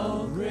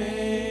how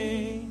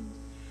great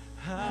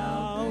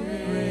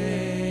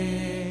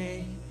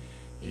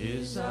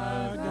is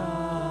our God.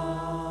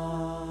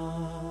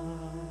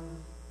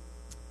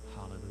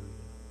 Hallelujah.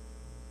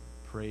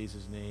 Praise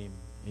his name.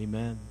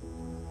 Amen.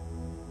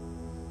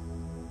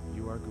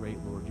 You are great,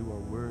 Lord. You are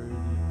worthy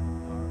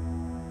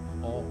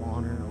of all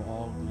honor,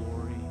 all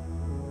glory,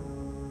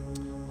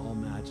 all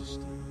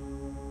majesty.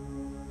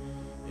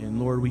 And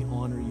Lord, we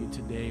honor you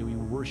today. We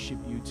worship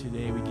you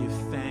today. We give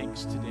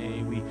thanks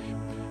today. We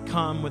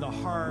come with a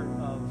heart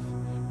of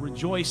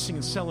rejoicing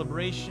and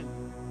celebration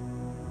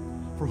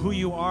for who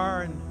you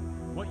are and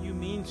what you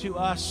mean to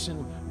us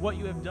and what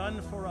you have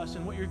done for us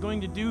and what you're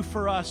going to do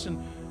for us,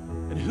 and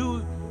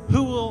who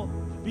will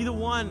be the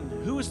one,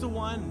 who is the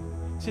one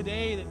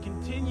today that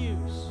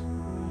continues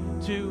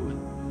to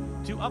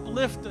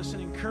uplift us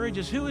and encourage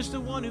us. Who is the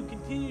one who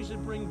continues to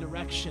bring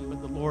direction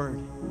but the Lord?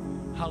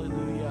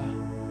 Hallelujah.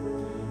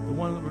 The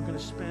one that we're going to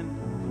spend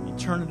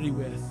eternity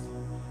with,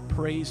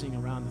 praising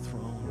around the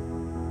throne.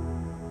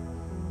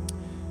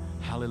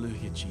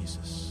 Hallelujah,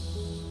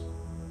 Jesus.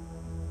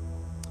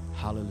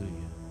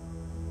 Hallelujah.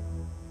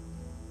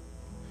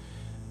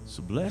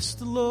 So bless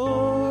the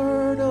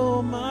Lord,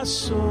 oh my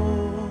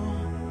soul.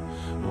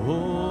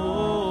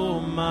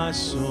 Oh my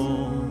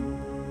soul.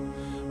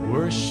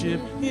 Worship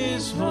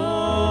his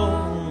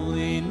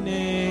holy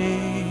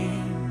name.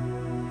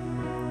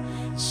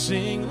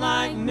 Sing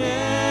like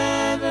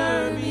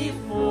never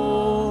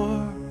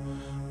before.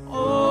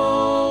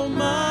 Oh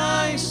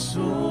my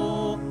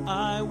soul,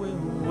 I will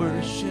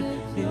worship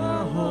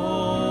your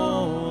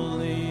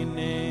holy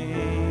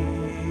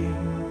name.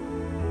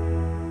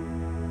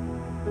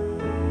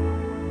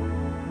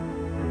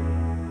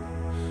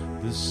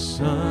 The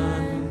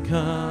sun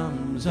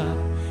comes up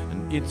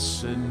and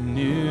it's a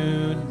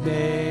new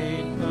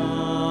day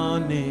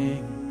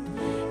dawning.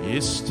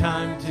 It's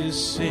time to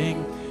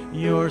sing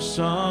your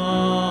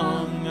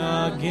song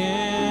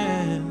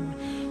again.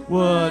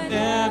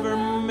 whatever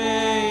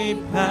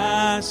may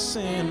pass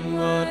and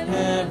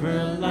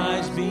whatever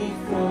lies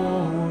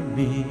before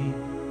me.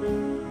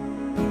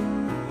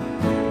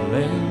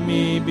 Let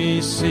me be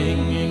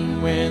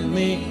singing when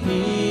the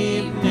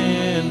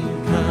evening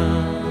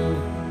comes.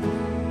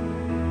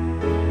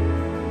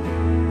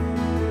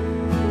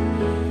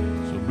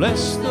 So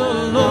bless the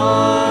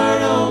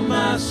Lord, oh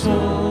my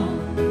soul,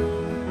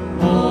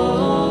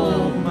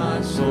 oh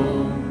my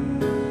soul,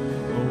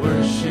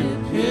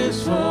 worship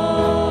His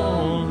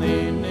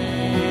holy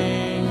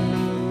name.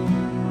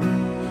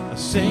 I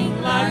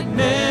sing like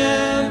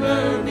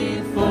never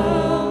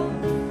before,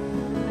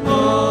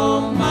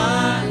 oh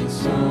my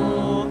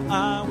soul,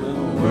 I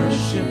will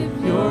worship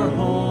your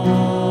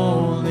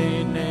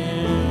holy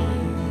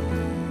name.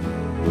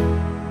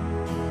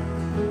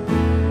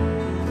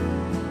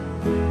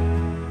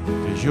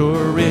 'Cause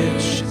you're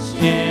rich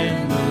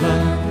in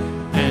love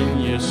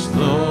and you're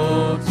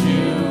slow to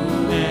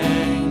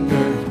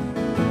anger.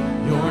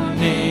 Your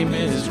name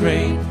is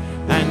great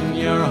and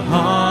your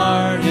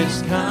heart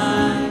is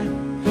kind.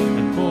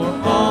 And for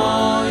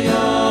all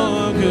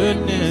your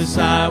goodness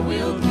I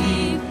will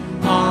keep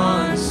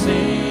on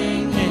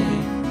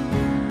singing.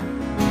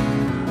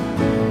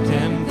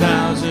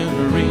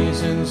 10,000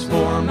 reasons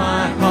for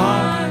my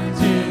heart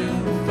to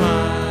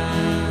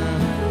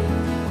find.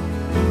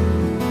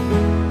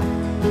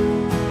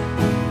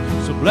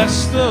 So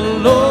bless the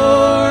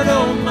Lord,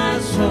 oh my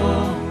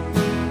soul,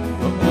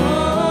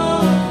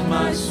 oh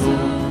my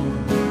soul,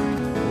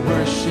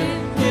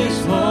 worship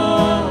His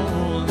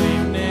holy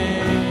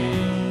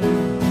name.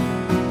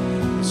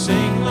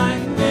 Sing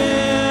like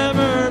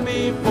never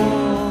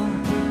before,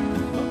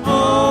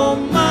 oh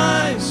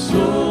my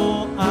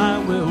soul, I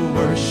will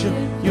worship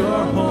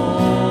your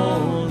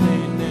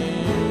holy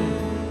name.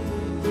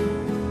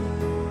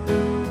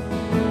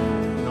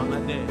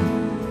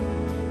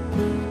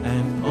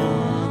 And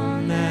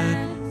on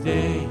that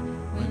day,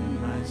 when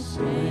my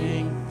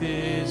strength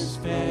is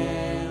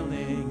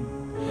failing,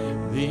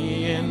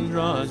 the end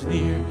draws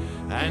near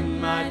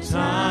and my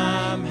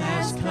time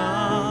has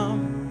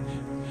come,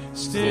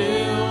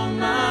 still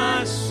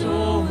my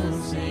soul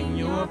will sing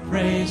your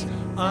praise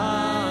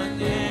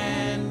unending.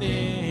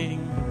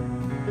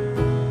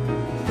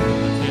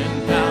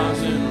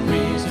 10,000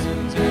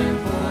 reasons and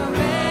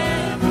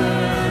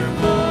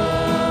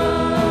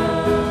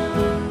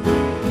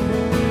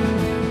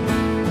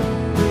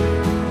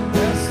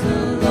bless the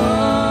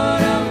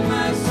Lord of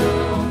my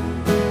soul,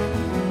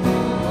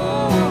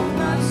 oh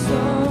my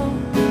soul,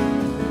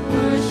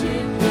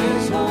 worship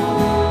His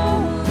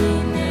holy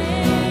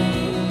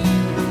name.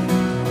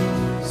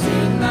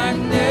 Sing like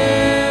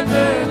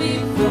never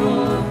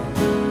before,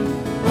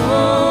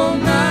 oh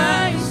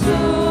my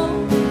soul,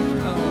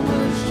 I will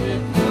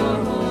worship your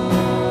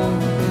holy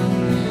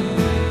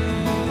name.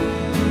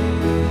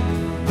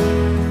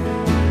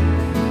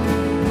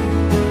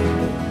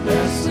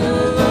 Bless the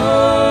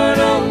Lord,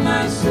 oh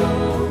my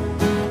soul,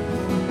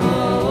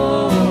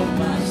 oh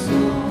my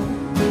soul,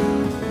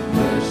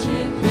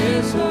 worship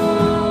His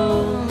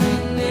holy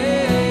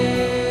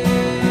name.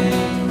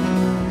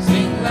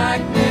 Sing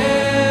like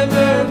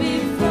never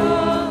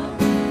before,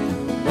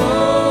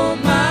 oh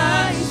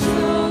my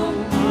soul,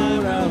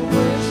 Lord, I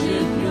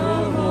worship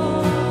your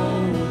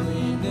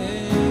holy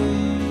name.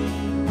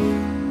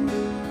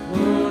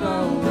 Lord, I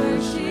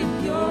worship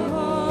your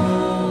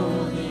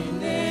holy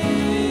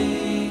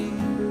name.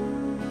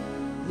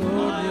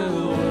 Lord, I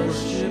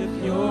worship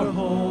your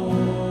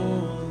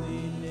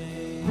holy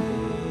name.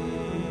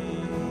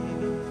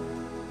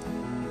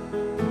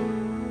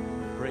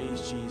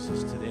 Praise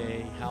Jesus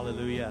today.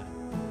 Hallelujah.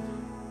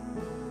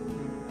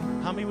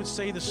 How many would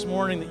say this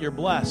morning that you're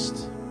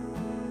blessed?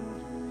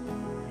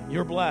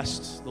 You're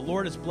blessed. The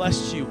Lord has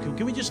blessed you.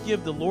 Can we just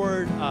give the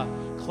Lord a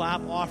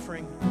clap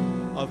offering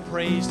of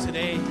praise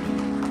today?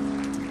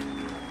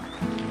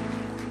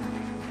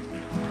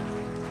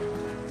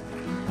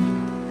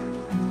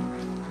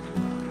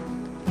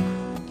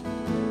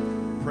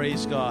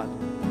 Praise God.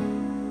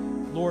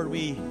 Lord,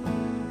 we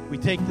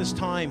take this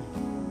time,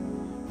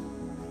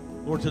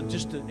 Lord,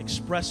 to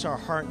express our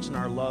hearts and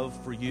our love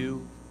for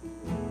you.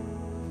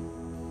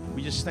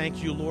 We just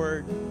thank you,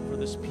 Lord, for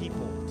this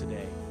people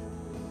today,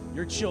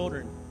 your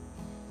children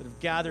that have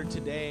gathered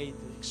today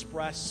to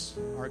express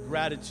our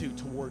gratitude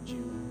towards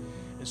you.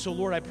 And so,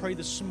 Lord, I pray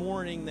this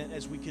morning that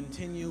as we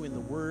continue in the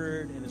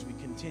Word and as we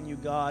continue,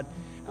 God,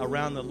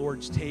 around the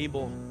Lord's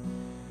table,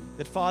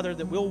 that, Father,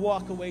 that we'll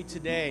walk away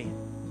today.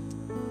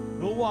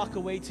 We'll walk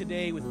away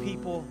today with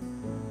people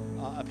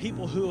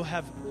who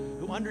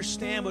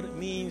understand what it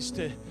means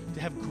to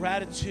have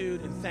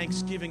gratitude and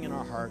thanksgiving in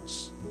our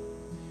hearts.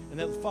 And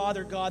that,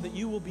 Father God, that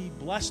you will be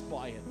blessed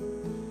by it.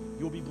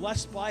 You'll be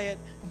blessed by it.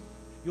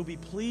 You'll be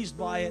pleased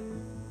by it.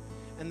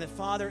 And that,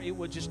 Father, it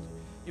will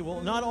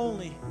not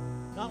only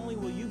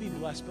will you be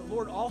blessed, but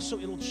Lord, also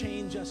it'll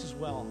change us as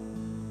well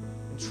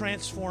and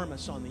transform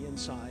us on the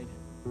inside.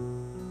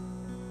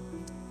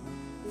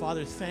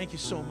 Father, thank you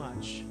so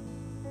much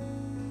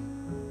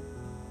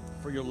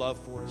for your love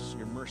for us,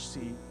 your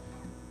mercy,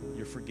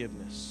 your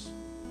forgiveness.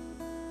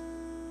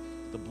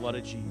 the blood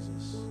of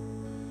Jesus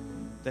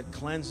that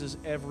cleanses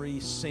every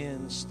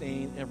sin,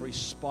 stain, every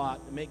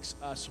spot, makes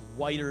us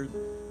whiter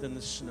than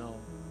the snow.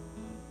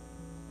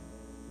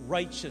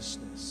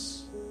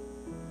 Righteousness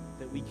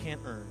that we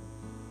can't earn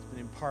has been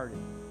imparted,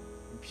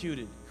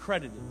 imputed,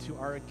 credited to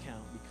our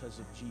account because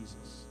of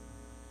Jesus.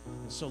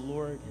 And so,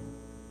 Lord,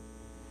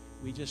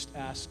 we just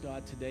ask,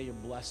 God, today your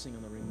blessing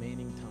on the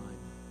remaining time.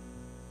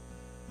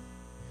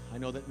 I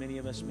know that many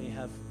of us may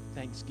have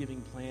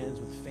Thanksgiving plans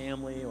with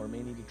family or may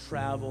need to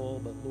travel,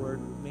 but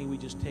Lord, may we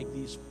just take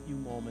these few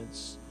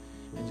moments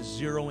and just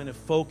zero in and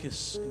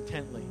focus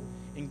intently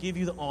and give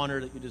you the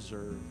honor that you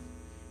deserve.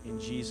 In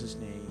Jesus'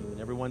 name.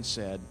 And everyone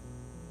said,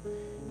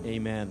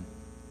 amen.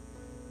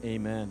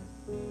 Amen.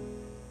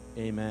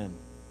 Amen.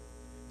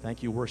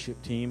 Thank you,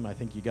 worship team. I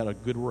think you got a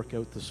good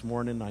workout this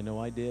morning. I know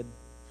I did.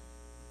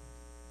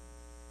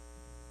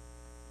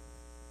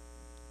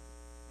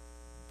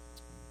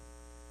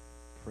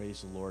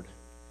 Praise the Lord.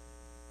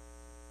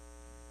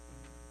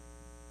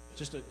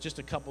 Just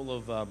a couple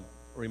of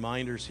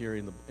reminders here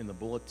in the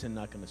bulletin.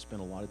 Not going to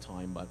spend a lot of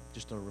time, but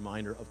just a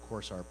reminder. Of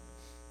course, our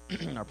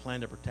our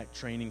Plan to Protect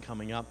training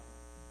coming up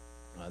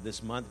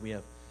this month. We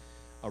have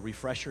a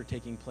refresher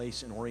taking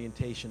place in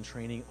orientation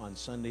training on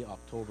Sunday,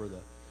 October the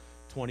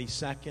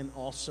 22nd.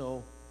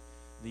 Also,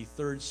 the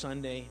third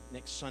Sunday,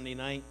 next Sunday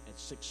night at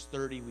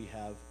 6:30, we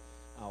have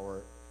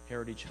our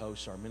Heritage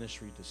House, our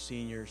ministry to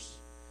seniors.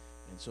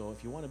 And so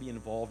if you want to be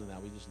involved in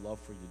that, we just love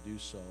for you to do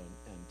so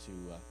and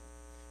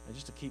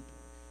just to keep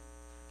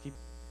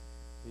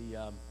the,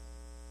 I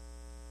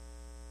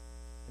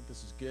think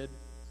this is good.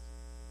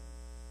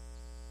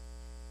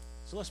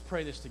 So let's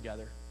pray this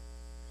together.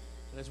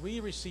 And as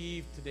we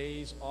receive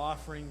today's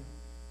offering,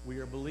 we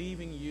are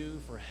believing you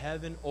for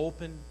heaven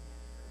open,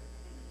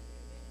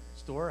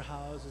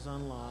 storehouses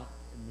unlocked,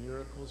 and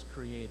miracles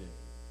created.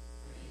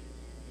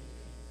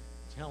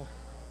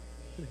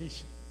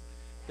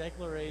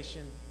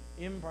 Declaration,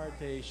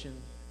 impartation,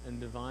 and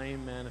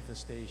divine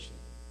manifestation.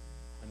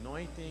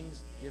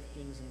 Anointings,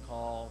 giftings, and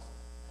calls,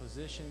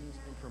 positions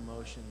and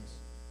promotions.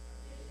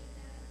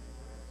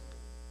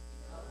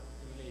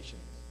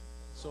 Nations,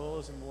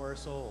 souls and more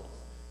souls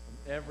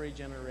from every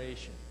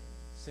generation,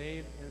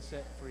 saved and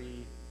set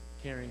free,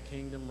 carrying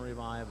kingdom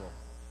revival.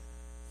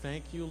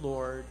 Thank you,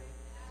 Lord.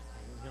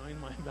 I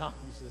join my value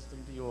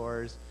system to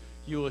yours.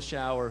 You will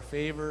shower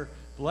favor,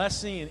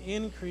 blessing, and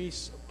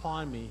increase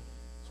upon me,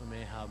 so I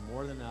may have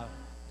more than enough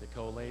to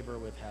co-labor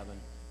with heaven,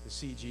 to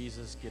see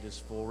Jesus get his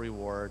full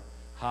reward.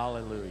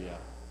 Hallelujah.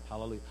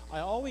 Hallelujah.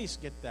 I always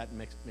get that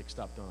mixed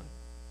up, don't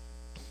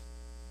I?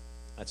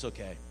 That's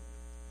okay.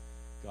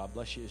 God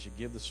bless you as you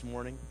give this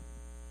morning.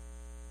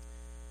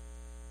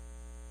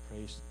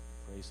 Praise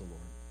the Lord.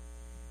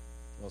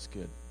 Well, that's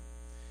good.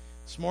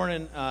 This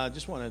morning,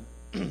 just want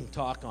to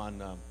talk on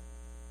the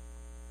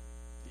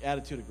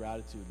attitude of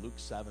gratitude, Luke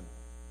 7.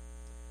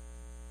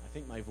 I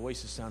think my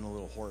voice is sounding a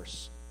little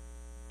hoarse.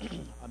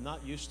 I'm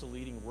not used to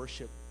leading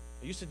worship.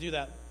 I used to do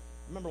that.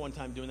 I remember one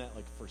time doing that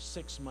like for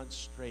 6 months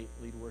straight,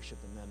 lead worship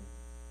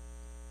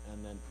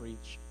and then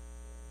preach.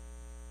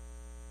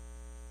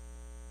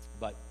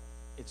 But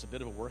it's a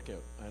bit of a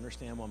workout. I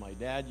understand why my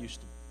dad we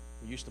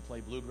used to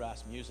play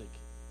bluegrass music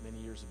many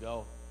years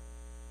ago.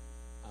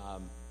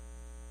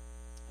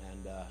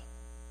 And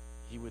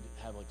he would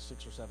have like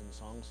 6 or 7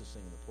 songs to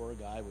sing. The poor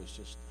guy was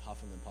just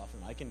huffing and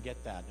puffing. I can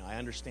get that. Now, I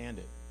understand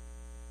it.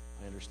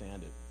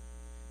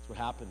 It's what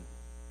happened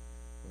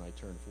when I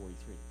turned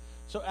 43.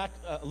 So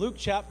Luke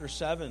chapter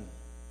 7.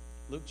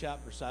 Luke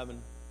chapter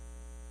 7.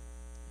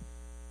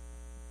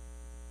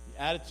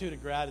 The attitude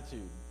of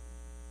gratitude.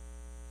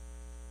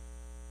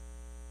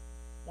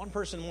 One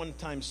person one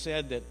time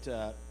said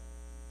that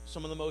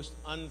some of the most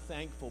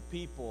unthankful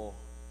people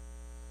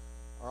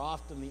are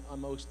often the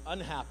most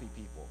unhappy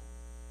people.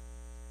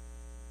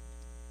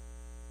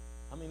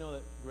 How many know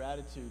that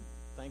gratitude,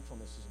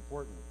 thankfulness is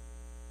important?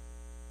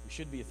 We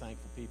should be a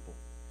thankful people.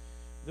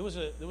 There was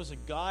a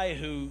guy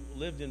who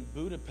lived in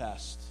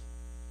Budapest,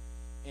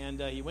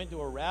 and he went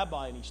to a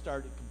rabbi and he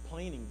started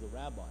complaining to the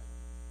rabbi.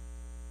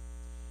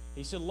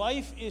 He said,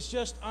 "Life is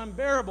just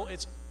unbearable.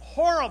 It's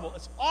horrible.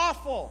 It's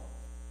awful.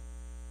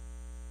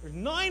 There's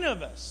 9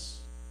 of us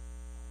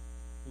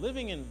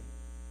living in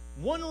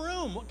one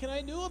room. What can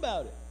I do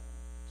about it?"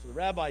 So the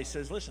rabbi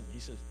says, "Listen," he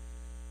says,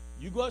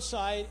 "you go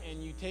outside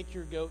and you take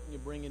your goat and you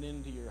bring it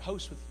into your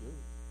house with you,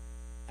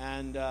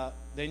 and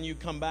then you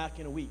come back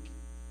in a week."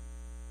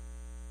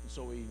 And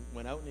so he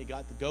went out and he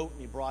got the goat and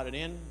he brought it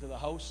in to the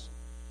house,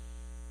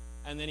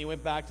 and then he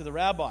went back to the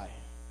rabbi,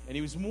 and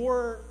he was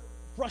more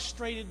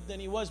frustrated than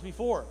he was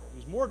before. He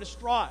was more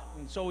distraught,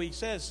 and so he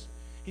said,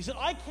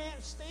 "I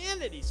can't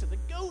stand it." He said, "The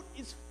goat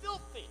is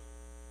filthy."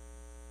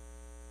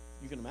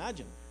 You can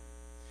imagine.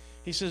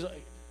 He says,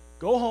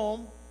 "Go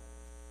home."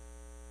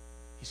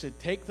 He said,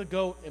 "Take the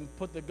goat and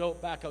put the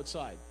goat back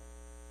outside.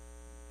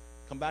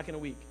 Come back in a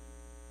week."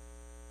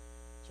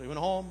 So he went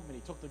home and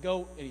he took the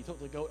goat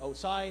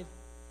outside,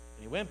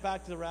 and he went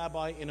back to the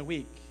rabbi in a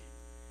week.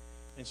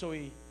 And so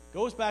he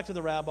goes back to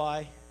the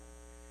rabbi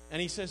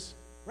and he says,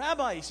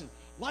 "Rabbi," he says,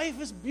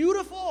 Life is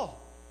beautiful.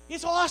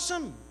 It's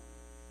awesome.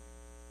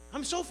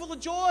 I'm so full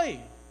of joy.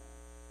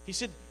 He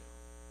said,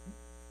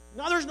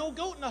 now there's no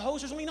goat in the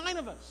house. There's only 9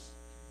 of us.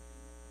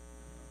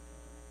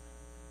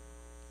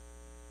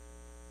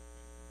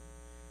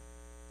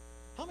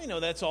 How many know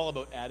that's all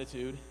about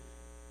attitude?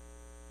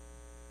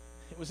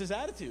 It was his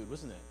attitude,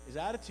 wasn't it? His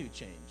attitude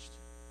changed.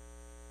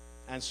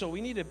 And so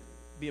we need to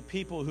be a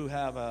people who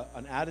have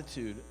an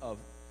attitude of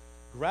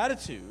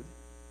gratitude,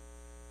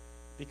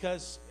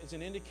 because it's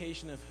an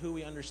indication of who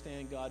we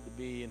understand God to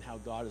be and how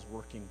God is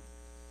working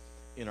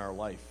in our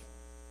life.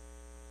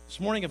 This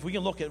morning, if we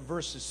can look at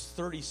verses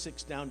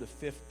 36 down to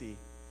 50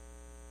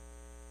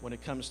 when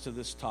it comes to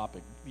this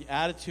topic, the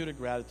attitude of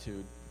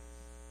gratitude.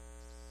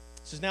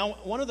 It says, now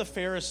one of the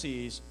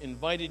Pharisees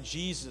invited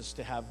Jesus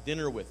to have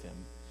dinner with him.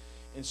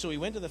 And so he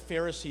went to the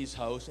Pharisee's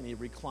house and he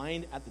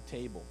reclined at the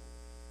table.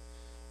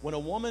 When a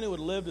woman who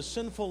had lived a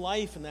sinful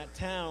life in that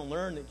town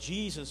learned that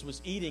Jesus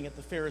was eating at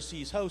the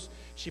Pharisee's house,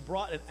 she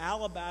brought an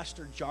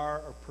alabaster jar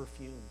of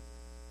perfume.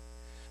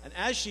 And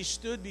as she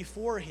stood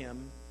before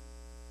him,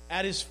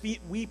 at his feet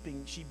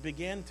weeping, she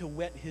began to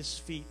wet his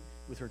feet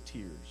with her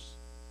tears.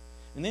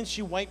 And then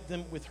she wiped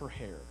them with her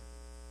hair,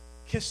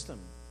 kissed them,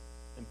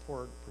 and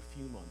poured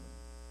perfume on them.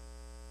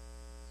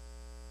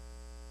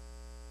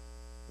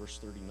 Verse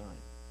 39.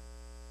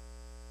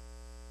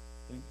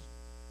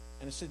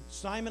 And it said,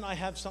 Simon, I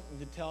have something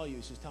to tell you.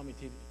 He says, tell me,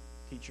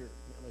 teacher.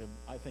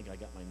 I think I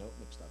got my note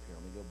mixed up here.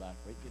 Let me go back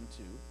right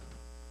into.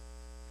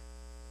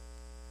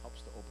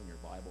 Helps to open your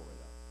Bible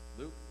right up.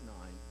 Luke 9.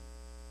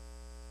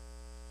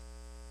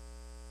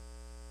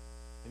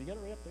 Have you got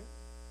it right up there?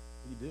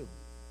 You do.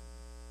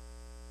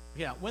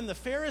 Yeah, when the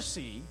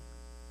Pharisee,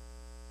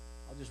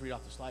 I'll just read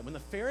off the slide. When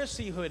the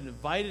Pharisee who had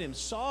invited him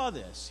saw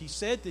this, he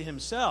said to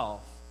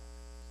himself,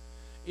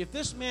 if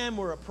this man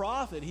were a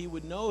prophet, he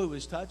would know who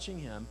was touching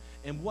him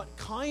and what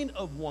kind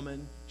of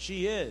woman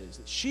she is,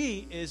 that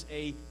she is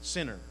a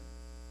sinner.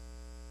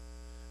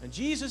 And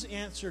Jesus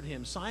answered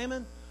him,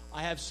 Simon,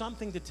 I have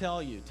something to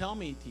tell you. Tell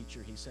me,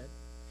 teacher, he said.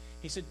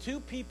 He said, 2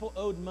 people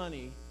owed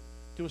money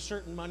to a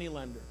certain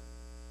moneylender,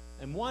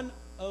 and one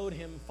owed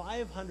him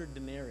 500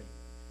 denarii,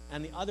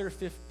 and the other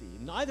 50.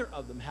 Neither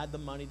of them had the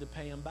money to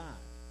pay him back.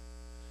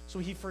 So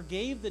he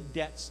forgave the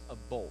debts of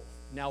both.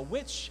 Now,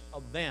 which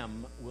of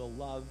them will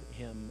love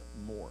him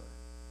more?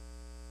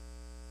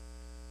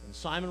 And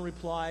Simon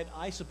replied,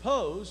 I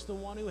suppose the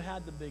one who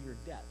had the bigger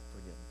debt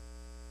forgiven.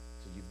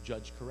 So you've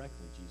judged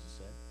correctly, Jesus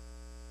said.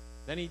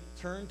 Then he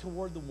turned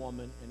toward the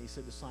woman and he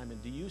said to Simon,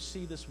 do you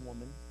see this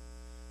woman?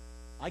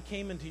 I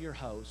came into your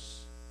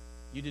house.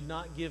 You did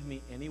not give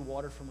me any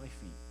water for my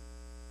feet,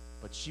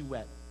 but she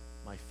wet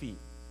my feet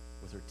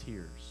with her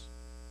tears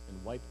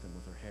and wiped them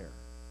with her hair.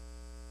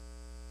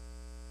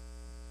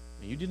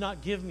 And you did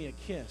not give me a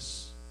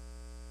kiss,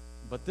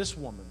 but this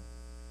woman,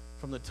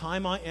 from the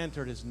time I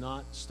entered, has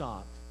not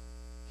stopped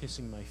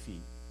kissing my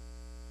feet.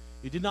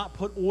 You did not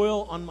put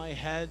oil on my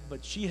head,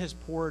 but she has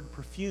poured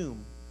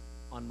perfume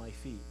on my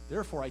feet.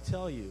 Therefore, I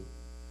tell you,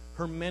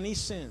 her many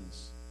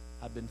sins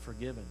have been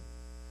forgiven,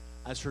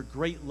 as her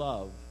great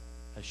love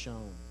has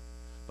shown.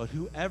 But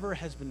whoever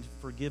has been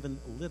forgiven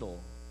little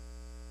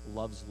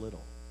loves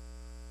little.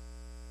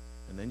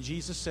 And then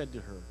Jesus said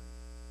to her,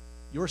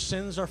 your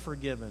sins are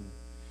forgiven.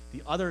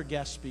 The other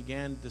guests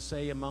began to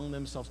say among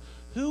themselves,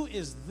 who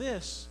is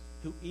this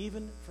who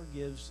even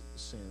forgives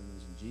sins?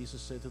 And Jesus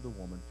said to the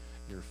woman,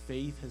 your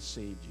faith has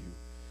saved you.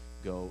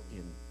 Go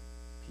in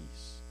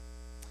peace.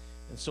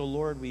 And so,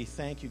 Lord, we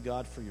thank you,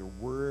 God, for your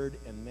word,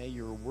 and may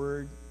your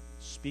word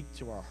speak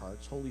to our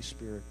hearts. Holy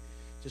Spirit,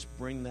 just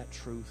bring that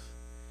truth.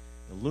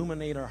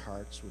 Illuminate our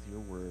hearts with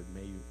your word.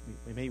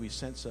 May we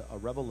sense a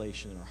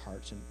revelation in our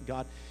hearts. And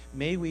God,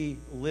 may we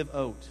live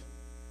out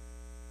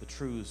the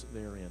truths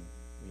therein.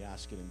 We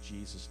ask it in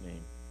Jesus'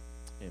 name.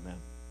 Amen.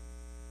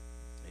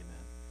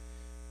 Amen.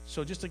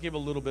 So just to give a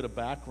little bit of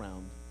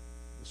background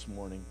this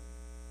morning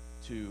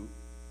to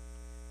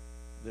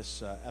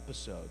this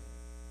episode.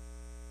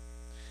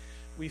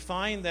 We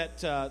find that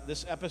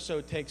this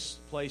episode takes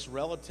place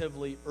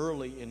relatively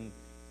early in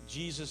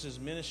Jesus'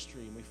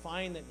 ministry. And we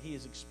find that he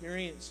is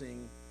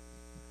experiencing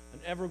an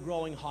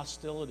ever-growing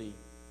hostility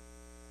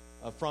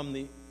from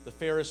the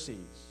Pharisees.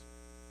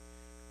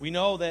 We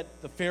know that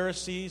the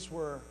Pharisees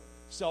were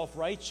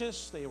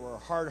self-righteous. They were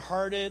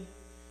hard-hearted.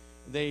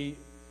 They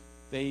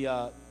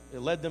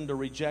led them to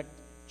reject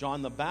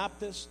John the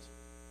Baptist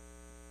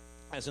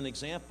as an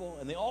example.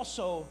 And they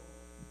also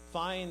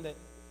find that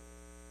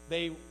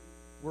they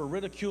were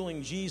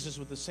ridiculing Jesus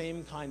with the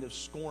same kind of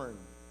scorn.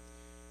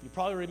 You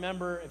probably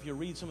remember, if you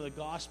read some of the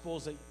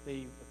Gospels, that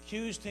they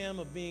accused him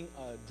of being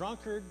a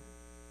drunkard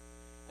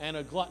and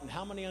a glutton.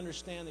 How many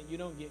understand that you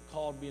don't get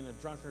called being a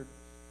drunkard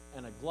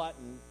and a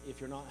glutton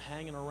if you're not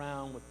hanging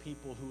around with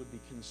people who would be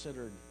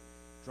considered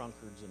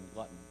drunkards and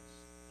gluttons?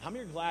 How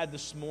many are glad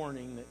this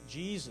morning that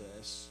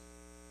Jesus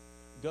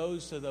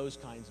goes to those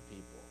kinds of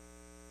people?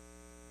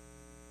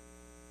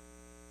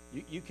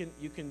 You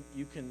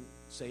can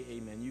say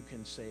amen. You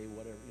can say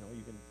whatever.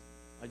 You can.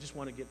 I just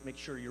want to make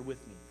sure you're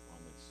with me on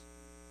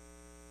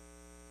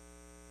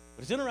this.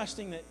 But it's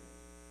interesting that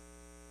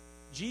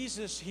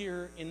Jesus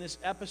here in this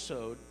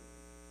episode,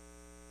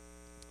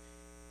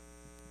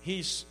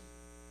 he's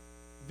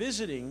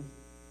visiting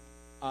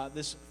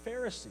this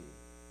Pharisee,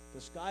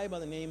 this guy by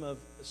the name of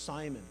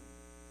Simon.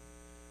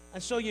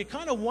 And so you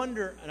kind of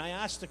wonder, and I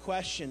asked the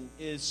question,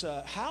 is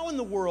how in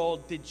the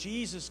world did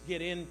Jesus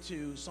get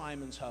into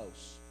Simon's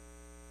house?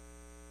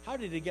 How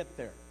did he get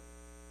there?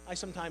 I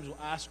sometimes will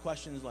ask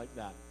questions like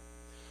that.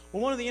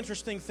 Well, one of the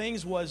interesting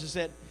things is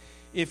that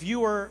if you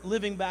were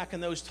living back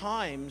in those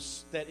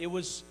times, that it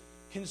was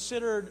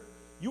considered,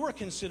 you were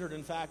considered,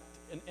 in fact,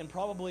 and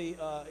probably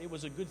it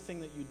was a good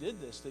thing that you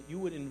did this, that you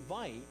would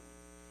invite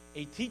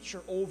a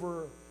teacher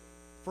over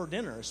for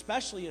dinner,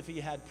 especially if he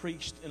had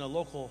preached in a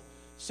local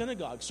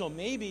synagogue. So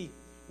maybe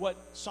what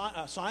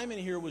Simon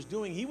here was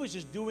doing, he was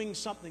just doing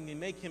something to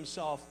make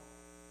himself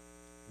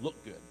look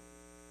good.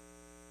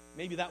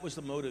 Maybe that was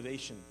the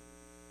motivation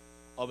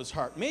of his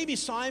heart. Maybe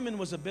Simon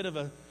was a bit of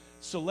a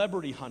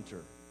celebrity hunter.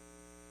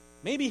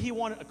 Maybe he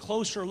wanted a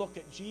closer look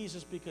at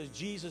Jesus because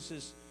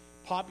Jesus'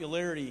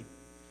 popularity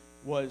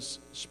was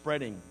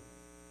spreading.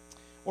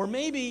 Or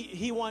maybe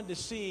he wanted to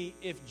see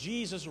if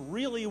Jesus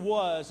really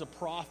was a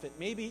prophet.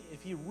 Maybe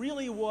if he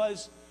really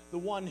was the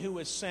one who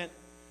was sent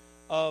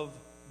of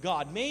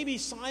God. Maybe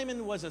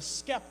Simon was a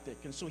skeptic,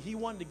 and so he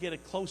wanted to get a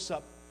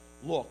close-up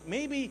look.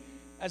 Maybe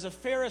as a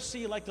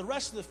Pharisee, like the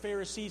rest of the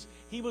Pharisees,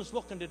 he was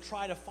looking to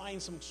try to find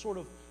some sort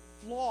of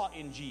flaw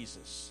in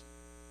Jesus.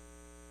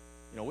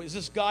 You know, is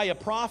this guy a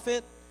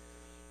prophet?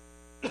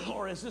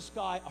 Or is this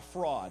guy a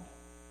fraud?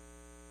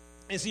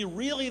 Is he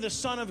really the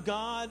Son of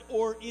God?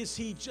 Or is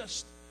he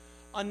just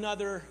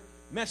another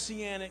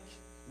messianic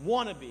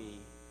wannabe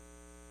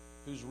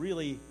who's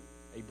really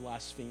a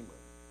blasphemer?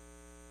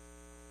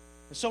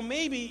 And so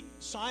maybe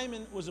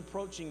Simon was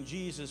approaching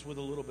Jesus with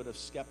a little bit of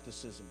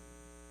skepticism.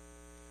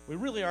 We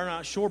really are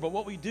not sure, but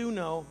what we do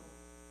know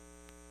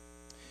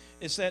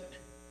is that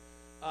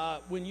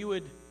when you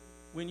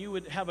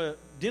would have a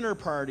dinner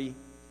party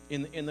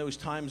in those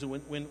times,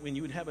 when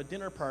you would have a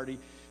dinner party,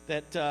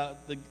 that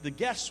the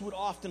guests would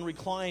often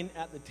recline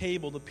at the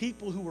table. The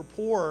people who were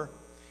poor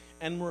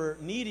and were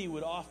needy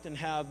would often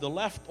have the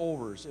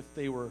leftovers if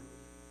they were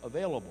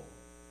available.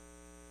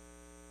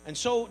 And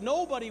so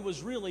nobody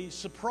was really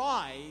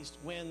surprised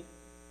when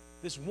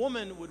this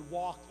woman would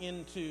walk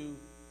into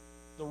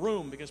the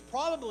room, because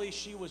probably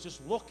she was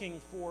just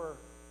looking for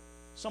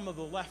some of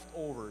the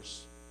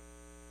leftovers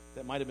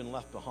that might have been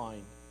left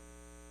behind.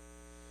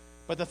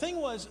 But the thing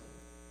was,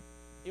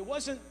 it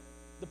wasn't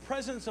the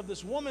presence of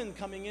this woman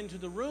coming into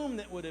the room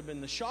that would have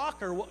been the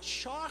shocker. What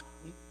shocked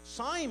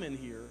Simon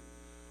here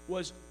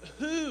was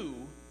who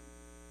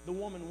the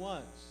woman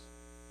was.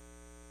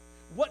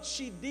 What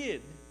she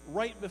did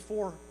right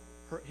before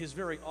his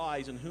very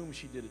eyes, and whom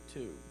she did it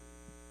to.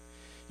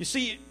 You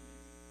see,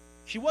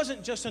 she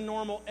wasn't just a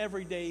normal,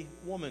 everyday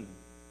woman.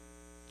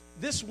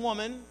 This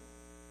woman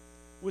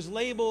was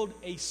labeled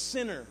a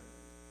sinner.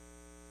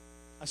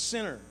 A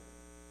sinner.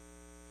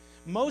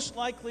 Most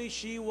likely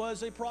she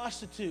was a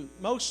prostitute.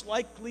 Most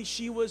likely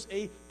she was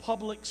a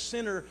public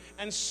sinner.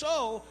 And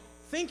so,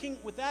 thinking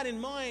with that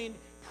in mind,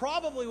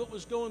 probably what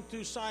was going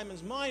through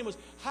Simon's mind was,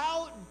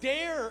 how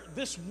dare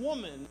this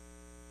woman,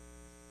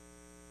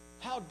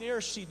 how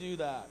dare she do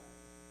that?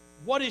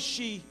 What is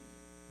she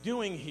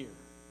doing here?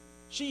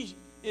 She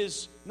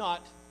is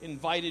not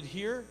invited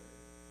here,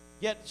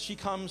 yet she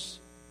comes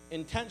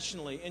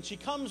intentionally. And she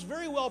comes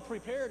very well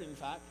prepared, in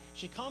fact.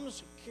 She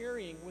comes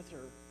carrying with her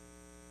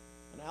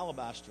an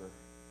alabaster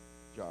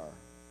jar,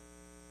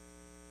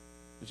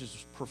 which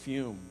is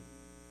perfume.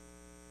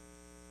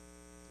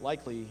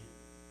 Likely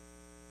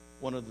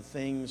one of the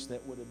things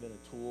that would have been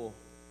a tool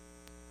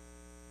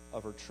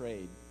of her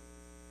trade.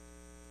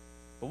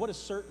 But what is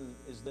certain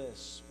is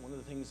this. One of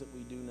the things that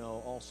we do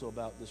know also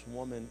about this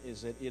woman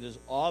is that it is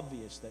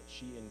obvious that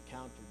she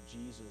encountered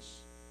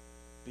Jesus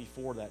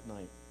before that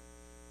night.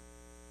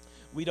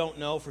 We don't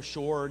know for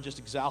sure just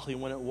exactly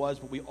when it was,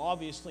 but we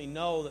obviously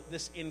know that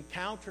this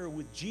encounter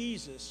with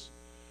Jesus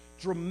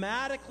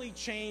dramatically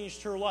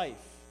changed her life.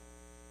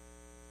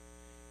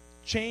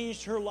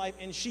 Changed her life.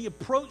 And she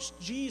approached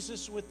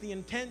Jesus with the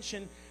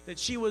intention that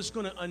she was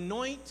going to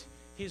anoint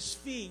his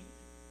feet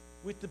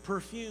with the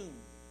perfume.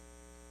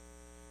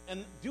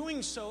 And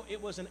doing so,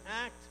 it was an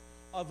act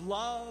of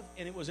love,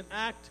 and it was an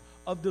act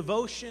of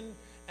devotion.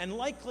 And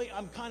likely,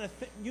 I'm kind of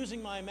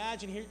using my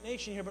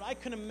imagination here, but I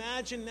can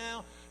imagine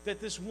now that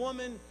this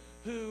woman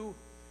who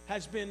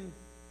has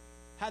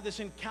had this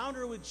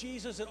encounter with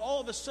Jesus, that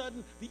all of a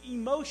sudden the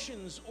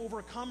emotions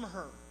overcome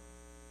her.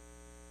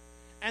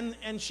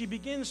 And she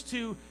begins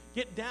to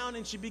get down,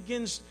 and she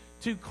begins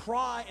to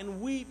cry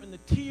and weep, and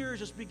the tears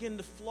just begin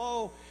to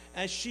flow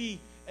as she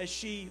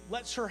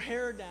lets her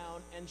hair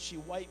down and she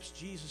wipes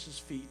Jesus'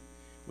 feet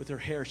with her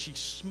hair. She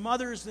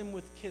smothers them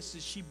with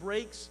kisses. She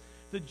breaks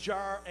the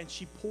jar and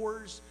she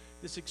pours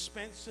this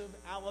expensive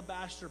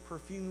alabaster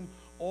perfume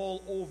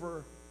all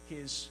over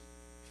his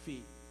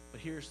feet.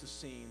 But here's the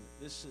scene.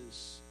 This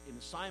is,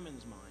 in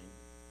Simon's mind,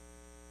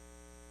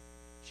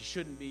 she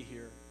shouldn't be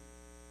here.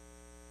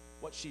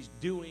 what she's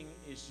doing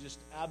is just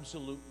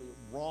absolutely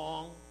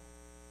wrong.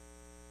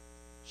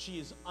 She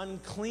is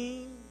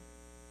unclean.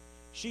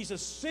 She's a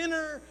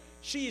sinner.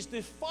 She is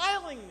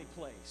defiling the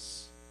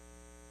place.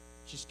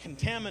 She's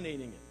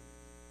contaminating it.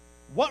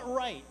 What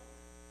right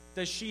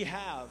does she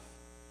have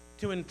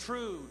to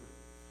intrude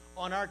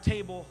on our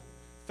table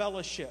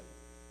fellowship?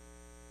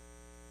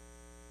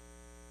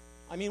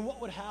 I mean,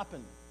 what would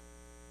happen?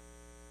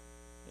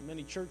 In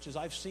many churches,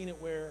 I've seen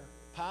it where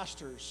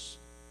pastors,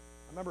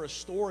 I remember a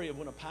story of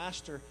when a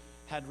pastor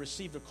had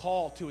received a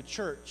call to a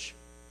church.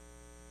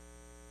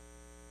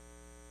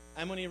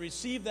 And when he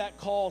received that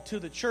call to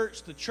the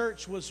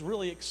church was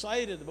really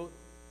excited about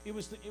it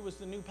was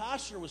the new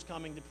pastor was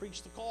coming to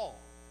preach the call.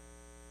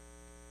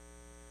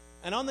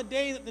 And on the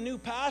day that the new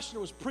pastor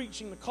was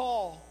preaching the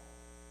call,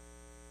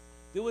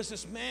 there was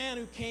this man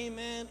who came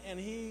in, and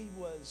he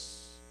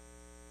was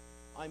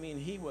a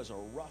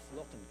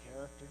rough-looking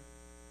character.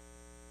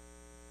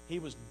 He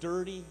was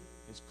dirty.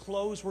 His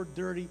clothes were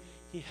dirty.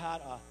 He had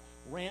a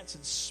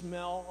rancid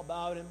smell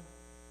about him.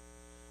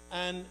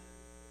 And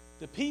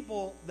the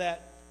people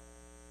that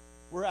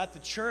were at the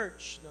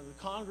church,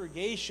 the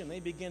congregation, they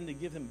began to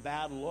give him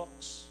bad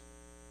looks.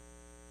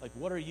 Like,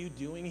 what are you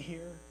doing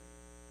here?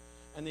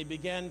 And they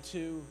began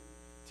to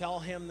tell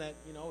him that,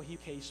 his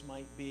case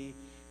might be,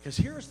 because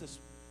here's this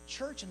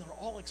church, and they're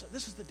all excited.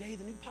 This is the day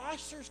the new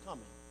pastor's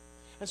coming.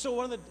 And so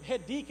one of the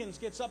head deacons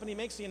gets up and he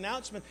makes the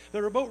announcement.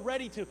 They're about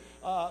ready to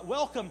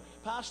welcome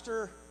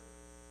Pastor,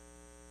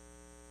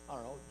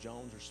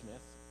 Jones or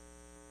Smith,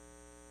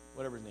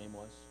 whatever his name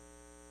was.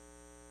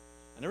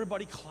 And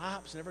everybody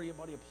claps and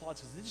everybody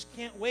applauds because they just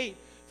can't wait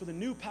for the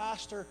new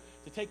pastor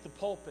to take the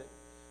pulpit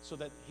so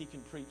that he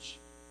can preach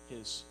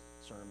his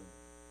sermon.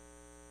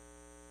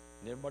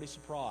 And everybody's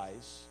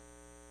surprised,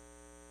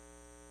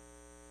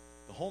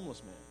 the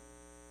homeless man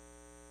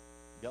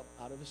got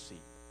out of his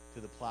seat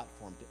to the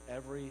platform to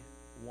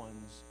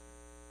everyone's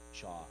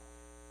shock.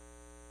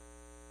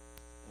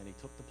 And he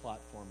took the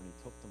platform and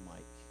he took the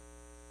mic.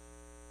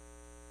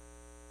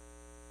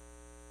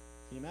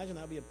 Can you imagine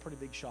that would be a pretty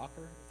big shocker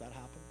if that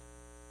happened?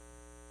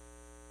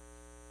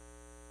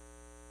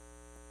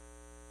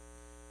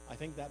 I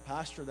think that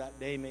pastor that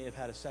day may have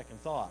had a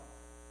second thought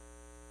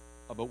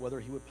about whether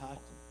he would pass them,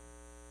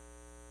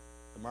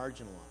 the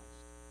marginalized,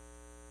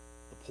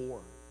 the poor,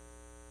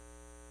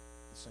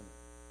 the sinner.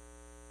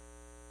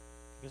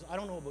 Because I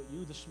don't know about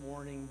you this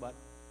morning, but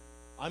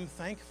I'm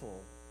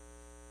thankful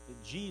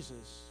that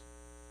Jesus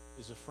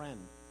is a friend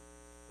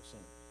of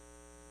sinners.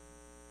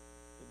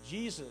 That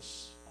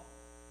Jesus,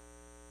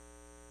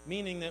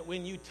 meaning that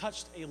when you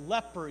touched a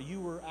leper, you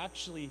were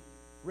actually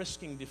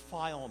risking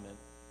defilement,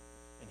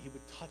 and he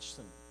would touch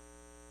them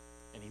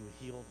and he would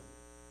heal them.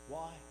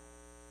 Why?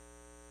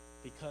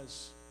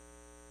 Because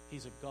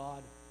he's a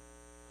God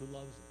who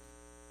loves them.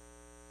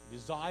 He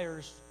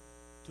desires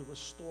to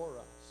restore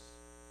us.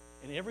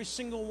 And every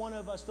single one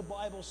of us, the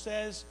Bible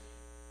says,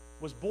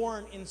 was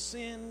born in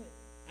sin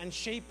and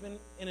shapen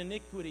in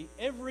iniquity.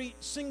 Every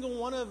single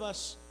one of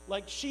us,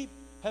 like sheep,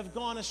 have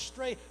gone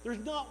astray.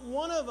 There's not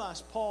one of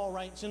us, Paul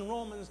writes in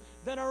Romans,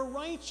 that are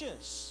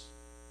righteous.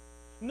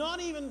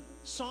 Not even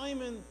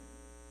Simon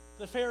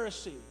the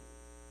Pharisee.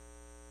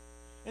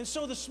 And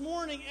so this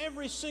morning,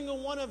 every single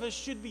one of us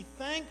should be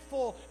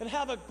thankful and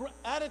have an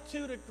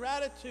attitude of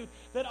gratitude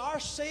that our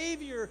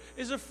Savior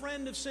is a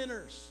friend of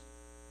sinners.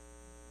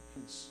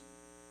 Those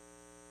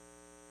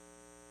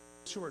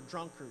who are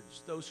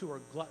drunkards, those who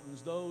are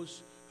gluttons,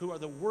 those who are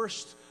the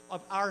worst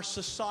of our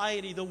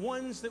society, the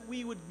ones that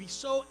we would be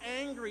so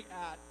angry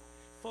at.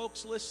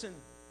 Folks, listen,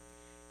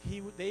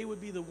 they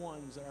would be the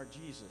ones that our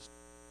Jesus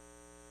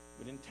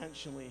would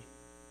intentionally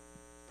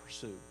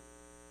pursue.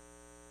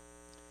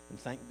 And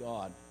thank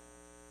God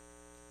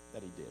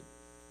that he did.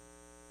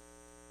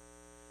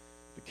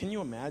 But can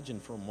you imagine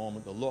for a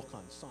moment the look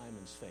on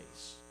Simon's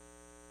face?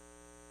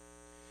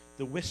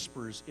 The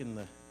whispers in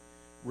the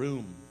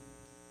room.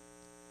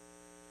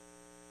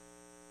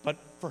 But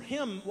for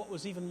him, what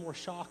was even more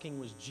shocking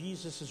was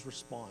Jesus'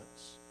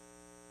 response.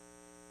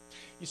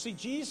 You see,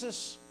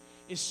 Jesus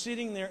is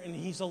sitting there and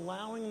he's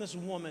allowing this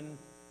woman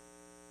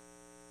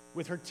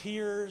with her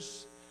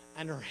tears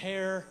and her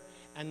hair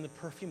and the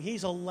perfume.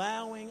 He's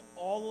allowing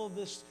all of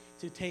this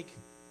to take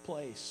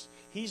place.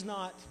 He's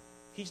not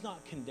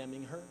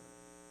condemning her.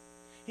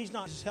 He's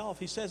not himself.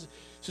 He says,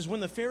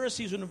 when the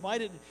Pharisees who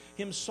invited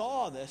him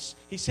saw this,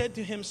 he said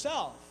to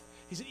himself,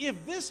 he said,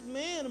 if this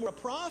man were a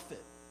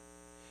prophet,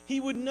 he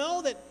would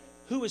know that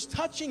who is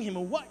touching him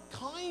and what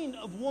kind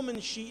of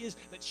woman she is,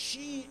 that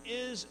she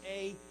is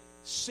a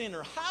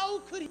sinner. How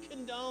could he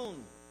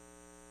condone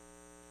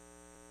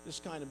this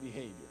kind of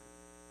behavior?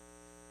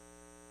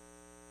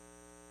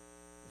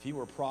 If he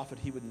were a prophet,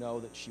 he would know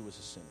that she was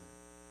a sinner.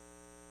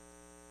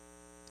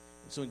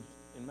 And so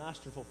in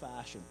masterful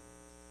fashion,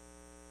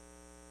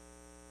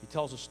 he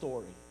tells a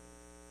story.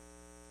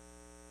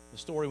 The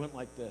story went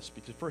like this,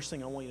 because the first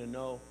thing I want you to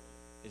know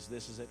is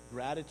this, is that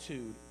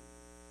gratitude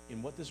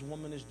in what this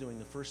woman is doing,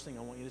 the first thing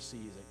I want you to see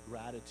is that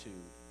gratitude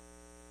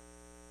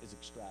is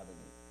extravagant.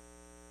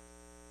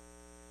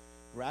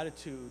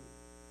 Gratitude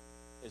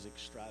is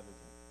extravagant.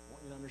 I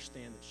want you to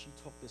understand that she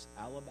took this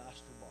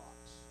alabaster box,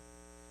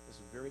 this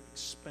very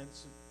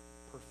expensive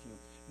perfume.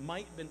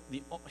 Might have been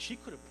she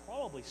could have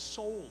probably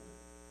sold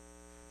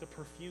the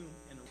perfume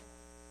in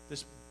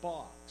this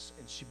box,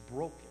 and she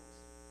broke it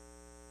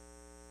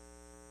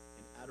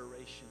in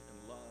adoration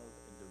and love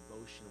and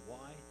devotion.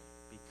 Why?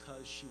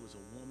 Because she was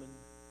a woman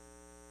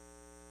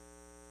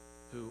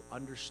who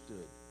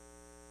understood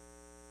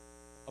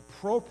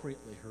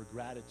appropriately her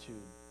gratitude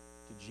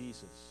to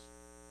Jesus.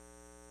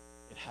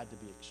 It had to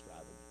be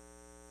extravagant.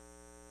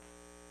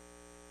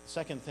 The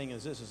second thing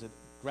is this, is that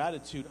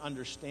gratitude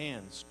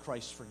understands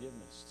Christ's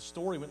forgiveness. The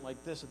story went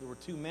like this, that there were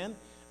two men.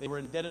 They were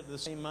indebted to the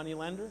same money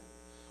lender.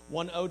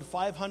 One owed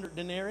 500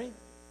 denarii,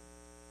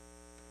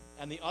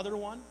 and the other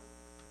one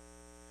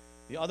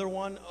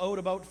owed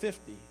about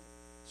 50.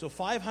 So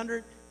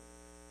 500,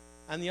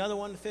 and the other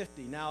one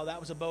 50. Now that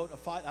was that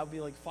would be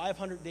like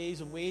 500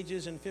 days of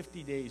wages and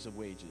 50 days of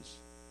wages.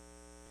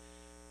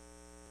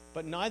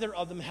 But neither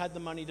of them had the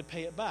money to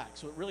pay it back.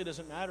 So it really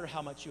doesn't matter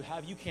how much you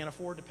have. You can't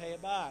afford to pay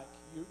it back.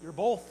 You're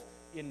both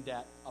in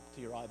debt up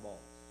to your eyeballs.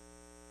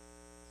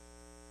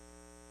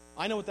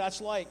 I know what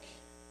that's like.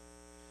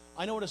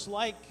 I know what it's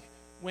like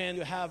when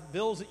you have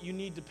bills that you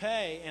need to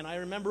pay. And I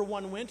remember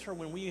one winter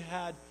when we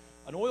had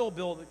an oil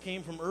bill that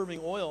came from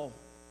Irving Oil.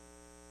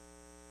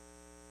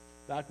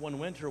 Back one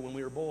winter when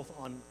we were both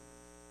on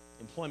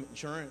employment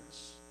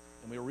insurance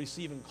and we were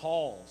receiving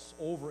calls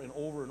over and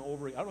over and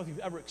over. I don't know if you've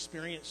ever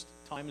experienced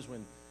times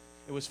when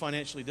it was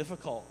financially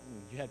difficult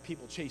and you had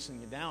people chasing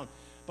you down.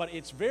 But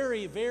it's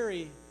very,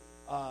 very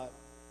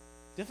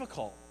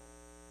difficult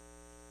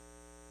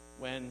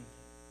when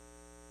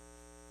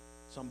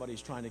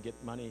somebody's trying to get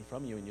money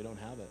from you and you don't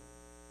have it.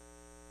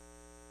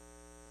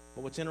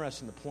 But what's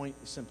interesting, the point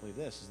is simply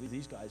this, is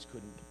these guys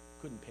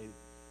couldn't pay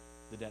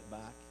the debt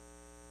back.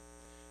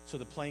 So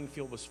the playing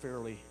field was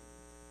fairly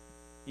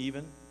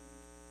even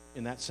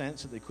in that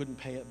sense that they couldn't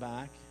pay it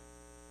back.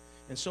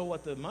 And so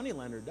what the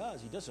moneylender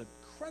does, he does an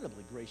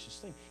incredibly gracious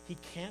thing. He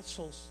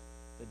cancels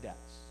the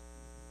debts.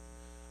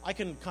 I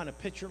can kind of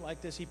picture it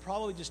like this. He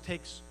probably just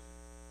takes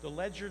the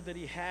ledger that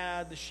he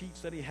had, the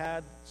sheets that he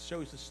had,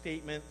 shows the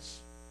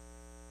statements,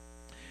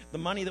 the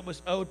money that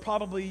was owed,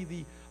 probably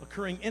the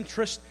occurring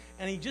interest,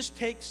 and he just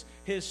takes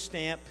his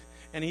stamp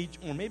and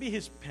or maybe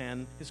his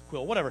pen, his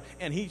quill, whatever,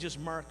 and he just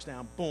marks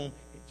down, boom,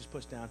 he just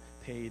puts down,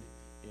 paid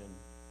in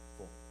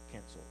full,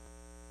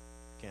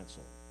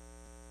 canceled.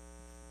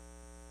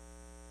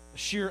 A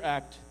sheer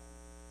act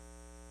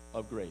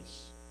of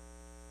grace.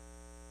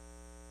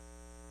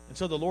 And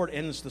so the Lord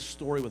ends the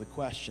story with a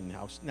question.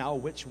 Now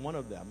which one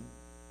of them,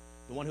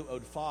 the one who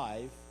owed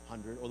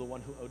 500 or the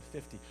one who owed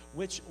 50,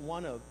 which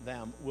one of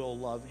them will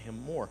love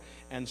him more?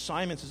 And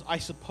Simon says, I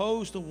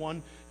suppose the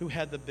one who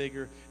had the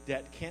bigger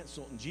debt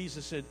canceled. And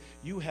Jesus said,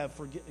 you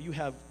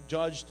have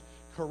judged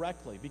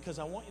correctly. Because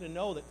I want you to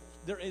know that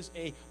there is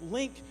a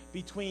link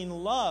between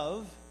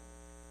love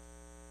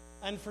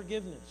and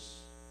forgiveness.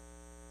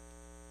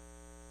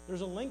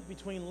 There's a link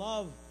between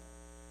love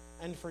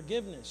and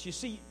forgiveness. You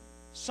see,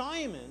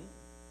 Simon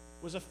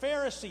was a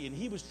Pharisee, and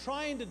he was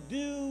trying to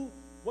do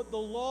what the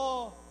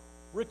law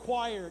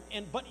required.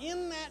 But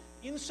in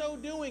so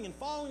doing and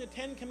following the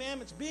Ten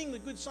Commandments, being the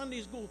good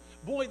Sunday school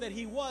boy that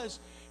he was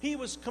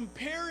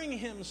comparing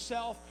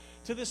himself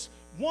to this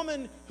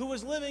woman who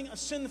was living a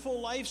sinful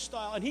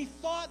lifestyle. And he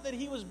thought that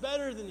he was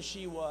better than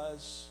she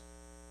was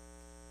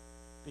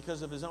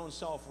because of his own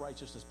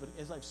self-righteousness. But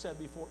as I've said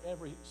before,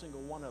 every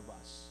single one of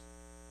us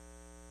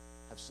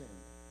have sinned.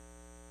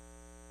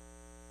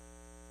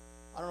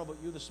 I don't know about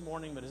you this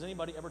morning, but has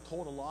anybody ever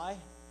told a lie?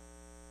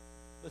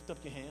 Lift up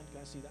your hand.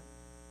 Can I see that?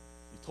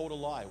 You told a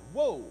lie.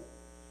 Whoa!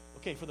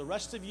 Okay, for the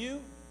rest of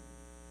you,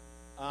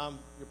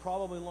 you're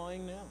probably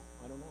lying now.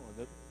 I don't know.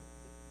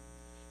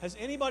 Has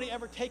anybody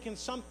ever taken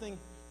something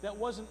that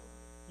wasn't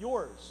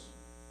yours?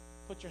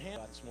 Put your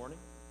hand out this morning.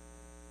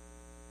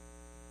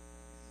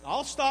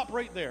 I'll stop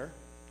right there.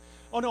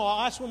 Oh, no,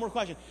 I'll ask one more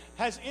question.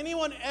 Has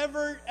anyone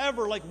ever,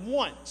 like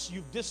once,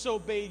 you've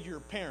disobeyed your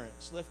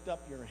parents? Lift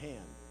up your hand.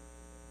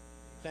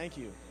 Thank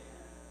you.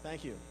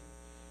 Thank you.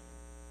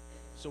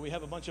 So we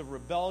have a bunch of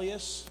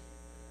rebellious,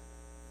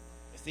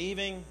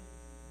 thieving,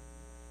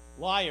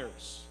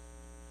 liars.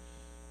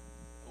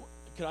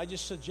 Could I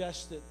just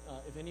suggest that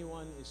if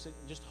anyone is sitting,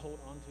 just hold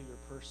on to your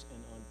purse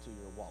and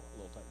onto your wallet a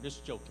little tighter.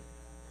 Just joking.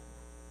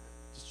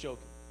 Just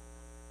joking.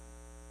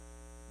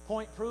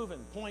 Point proven.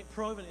 Point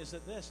proven is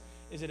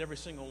that every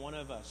single one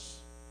of us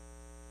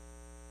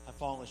have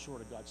fallen short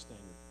of God's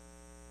standard.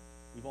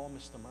 We've all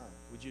missed the mark.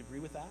 Would you agree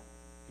with that?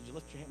 Could you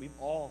lift your hand? We've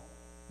all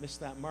missed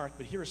that mark.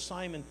 But here is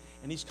Simon,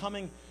 and he's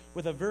coming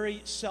with a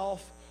very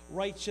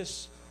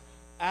self-righteous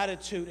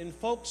attitude. And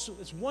folks,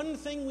 it's one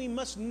thing we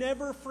must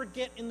never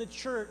forget in the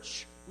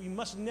church. We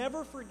must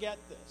never forget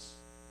this.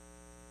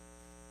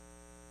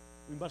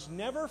 We must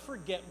never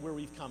forget where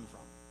we've come from.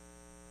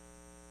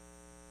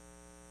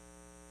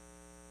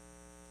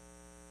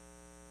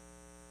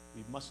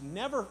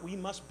 We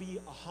must be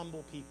a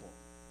humble people.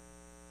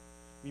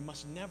 We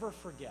must never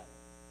forget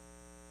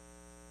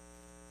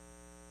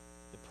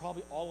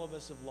probably all of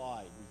us have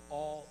lied. We've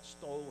all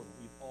stolen.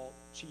 We've all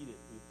cheated.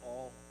 We've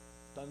all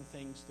done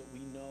things that we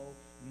know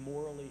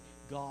morally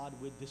God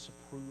would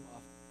disapprove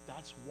of.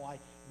 That's why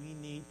we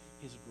need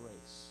His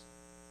grace.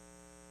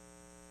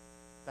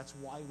 That's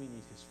why we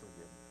need His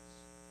forgiveness.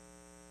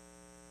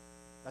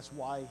 That's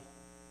why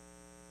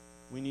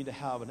we need to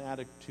have an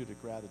attitude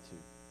of gratitude.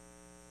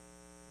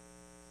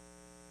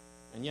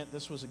 And yet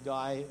this was a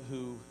guy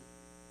who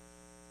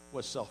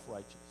was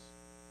self-righteous.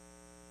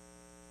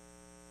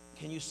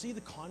 Can you see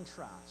the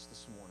contrast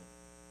this morning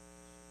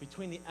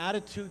between the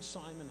attitude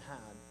Simon had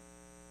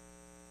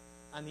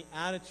and the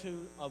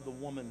attitude of the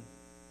woman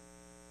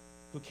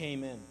who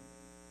came in?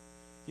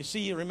 You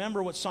see, you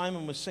remember what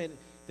Simon was saying,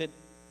 that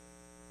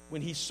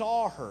when he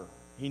saw her,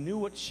 he knew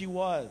what she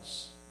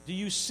was. Do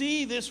you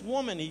see this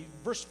woman?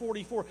 Verse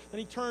 44, then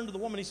he turned to the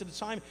woman, he said to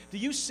Simon, do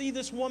you see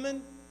this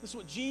woman? This is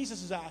what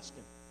Jesus is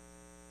asking.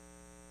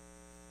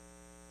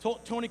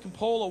 Tony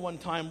Campolo one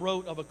time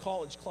wrote of a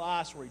college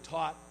class where he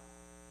taught,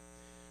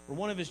 where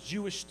one of his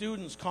Jewish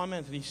students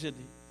commented, he said,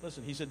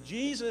 listen, he said,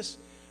 Jesus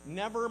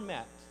never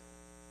met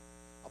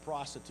a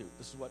prostitute.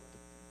 This is what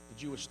the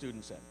Jewish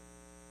student said.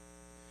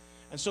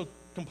 And so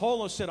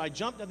Campolo said, I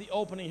jumped at the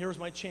opening, here's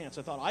my chance.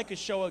 I thought I could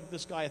show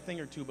this guy a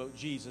thing or two about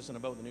Jesus and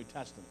about the New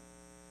Testament.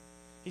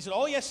 He said,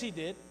 oh, yes, he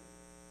did.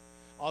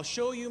 I'll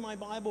show you my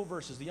Bible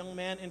verses. The young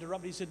man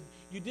interrupted. He said,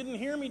 you didn't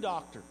hear me,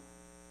 doctor.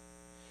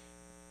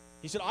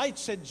 He said, I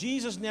said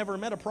Jesus never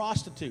met a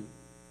prostitute.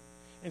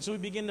 And so we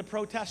began to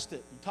protest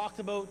it. He talked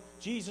about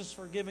Jesus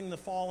forgiving the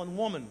fallen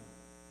woman.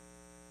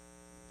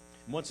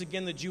 And once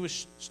again, the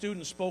Jewish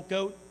student spoke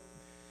out.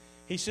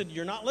 He said,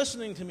 you're not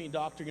listening to me,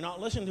 doctor. You're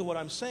not listening to what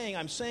I'm saying.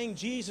 I'm saying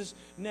Jesus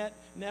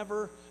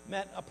never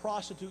met a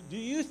prostitute. Do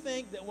you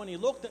think that when he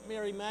looked at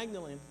Mary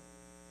Magdalene,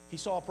 he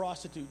saw a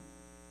prostitute?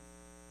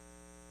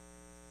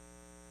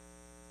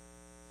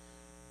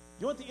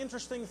 You know what the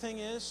interesting thing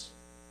is?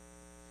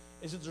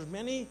 Is that there's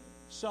many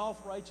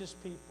self-righteous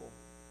people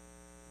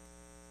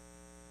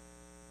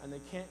and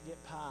they can't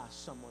get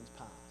past someone's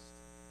past.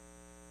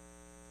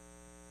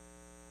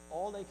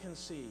 All they can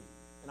see,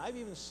 and I've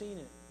even seen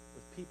it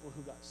with people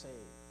who got saved,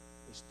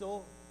 they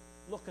still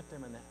look at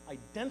them and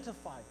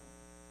identify them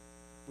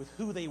with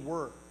who they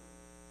were,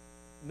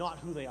 not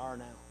who they are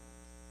now.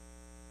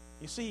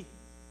 You see,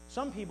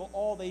 some people,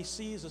 all they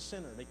see is a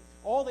sinner.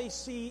 All they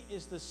see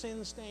is the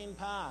sin-stained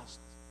past.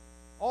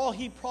 All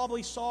he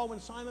probably saw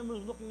when Simon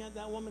was looking at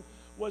that woman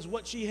was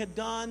what she had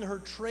done, her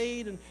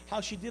trade, and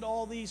how she did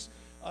all these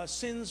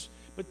sins.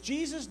 But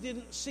Jesus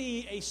didn't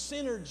see a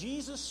sinner.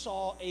 Jesus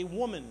saw a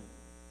woman.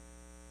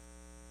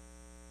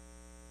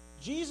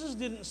 Jesus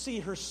didn't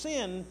see her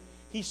sin.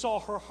 He saw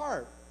her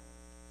heart.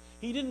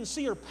 He didn't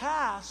see her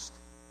past.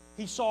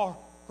 He saw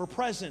her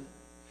present.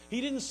 He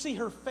didn't see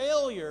her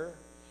failure.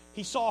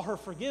 He saw her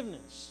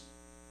forgiveness.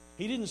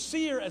 He didn't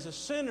see her as a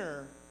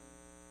sinner.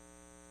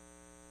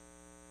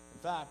 In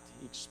fact,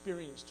 he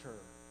experienced her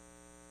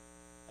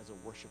as a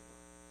worshiper.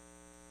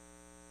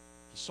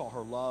 He saw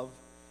her love.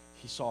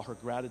 He saw her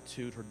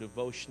gratitude, her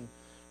devotion,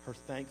 her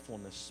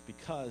thankfulness,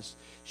 because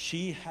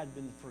she had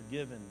been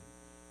forgiven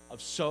of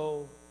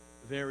so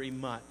very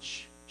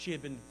much.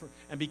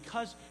 And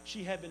because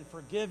she had been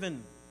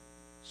forgiven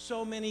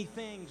so many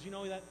things. You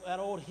know that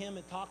old hymn,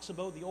 it talks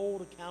about the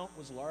old account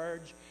was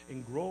large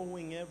and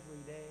growing every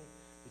day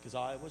because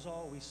I was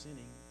always sinning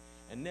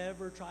and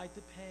never tried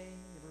to pay.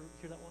 You ever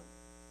hear that one?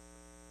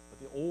 But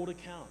the old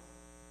account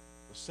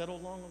was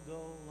settled long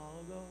ago,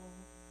 long ago,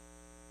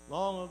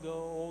 long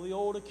ago. Oh, the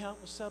old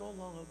account was settled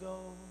long ago.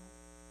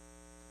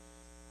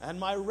 And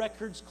my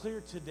record's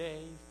clear today,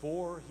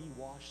 for he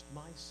washed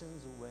my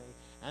sins away.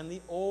 And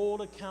the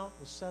old account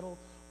was settled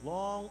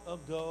long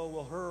ago.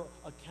 Well, her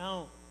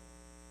account,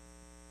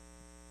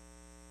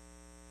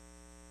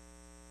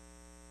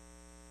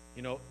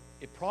 you know,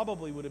 it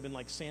probably would have been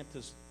like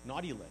Santa's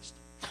naughty list,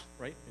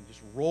 right? And just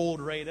rolled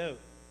right out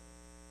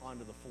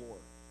onto the floor.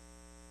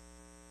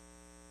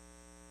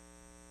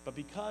 But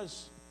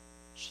because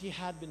she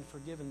had been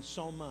forgiven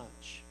so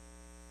much,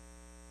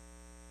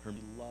 her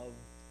love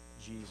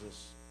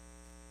Jesus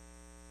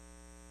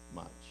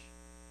much.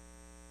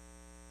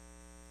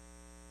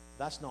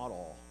 That's not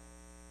all.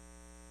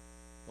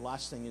 The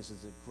last thing is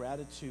that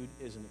gratitude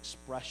is an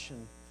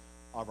expression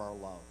of our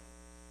love.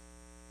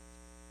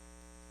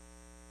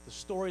 The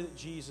story that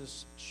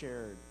Jesus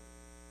shared,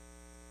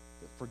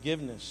 that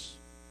forgiveness,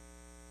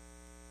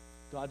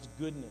 God's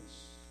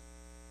goodness,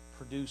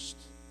 produced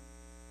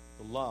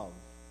the love.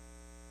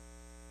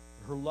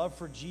 Her love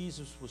for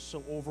Jesus was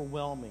so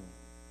overwhelming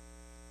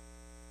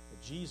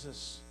that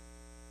Jesus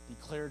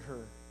declared her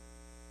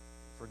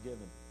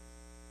forgiven.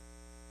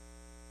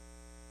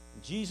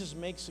 And Jesus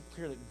makes it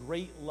clear that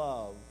great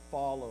love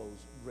follows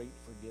great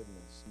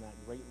forgiveness, and that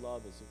great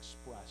love is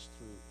expressed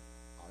through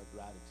our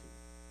gratitude.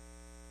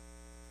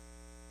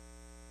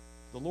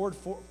 The Lord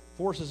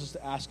forces us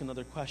to ask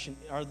another question.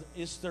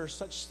 Is there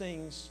such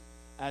things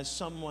as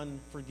someone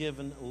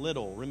forgiven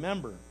little?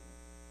 Remember,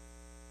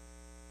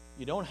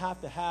 you don't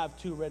have to have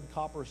two red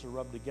coppers to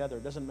rub together.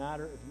 It doesn't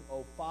matter if you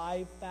owe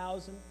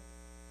 $5,000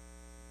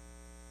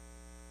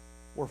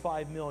 or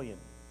 $5 million.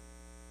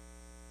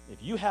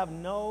 If you have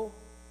no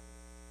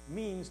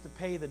means to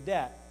pay the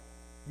debt,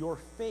 your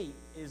fate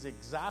is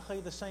exactly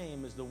the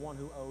same as the one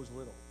who owes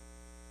little.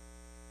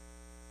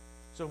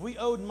 So if we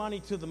owed money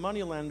to the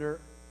moneylender,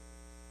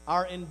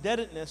 our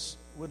indebtedness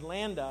would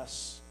land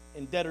us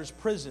in debtor's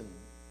prison,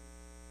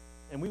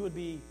 and we would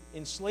be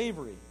in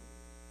slavery.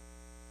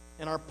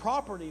 And our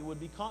property would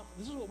be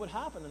this is what would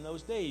happen in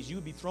those days. You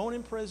would be thrown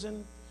in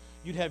prison,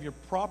 you'd have your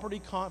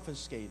property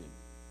confiscated.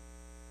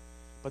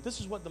 But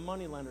this is what the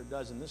moneylender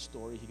does in this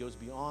story. He goes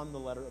beyond the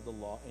letter of the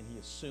law, and he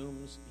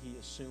assumes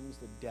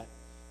the debt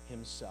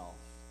himself.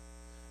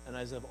 And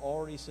as I've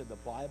already said, the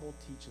Bible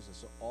teaches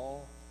us that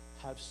all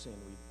have sinned.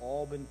 We've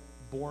all been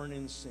born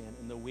in sin,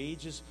 and the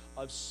wages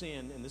of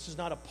sin, and this is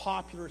not a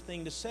popular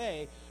thing to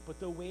say, but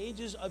the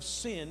wages of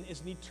sin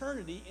is an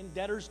eternity in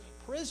debtor's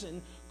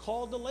prison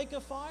called the lake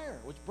of fire,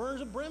 which burns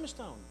with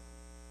brimstone.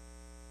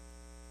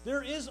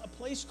 There is a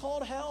place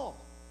called hell.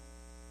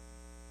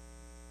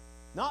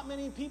 Not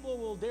many people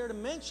will dare to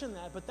mention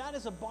that, but that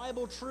is a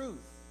Bible truth.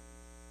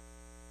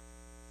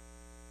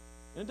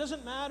 And it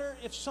doesn't matter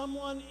if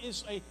someone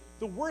is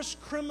the worst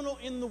criminal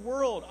in the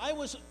world. I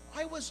was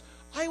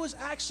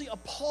actually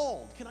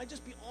appalled. Can I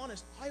just be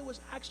honest? I was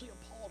actually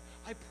appalled.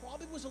 I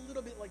probably was a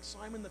little bit like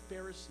Simon the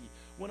Pharisee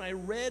when I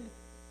read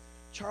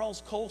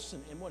Charles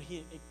Colson and what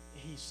he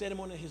said in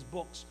one of his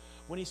books,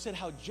 when he said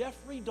how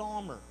Jeffrey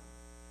Dahmer,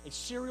 a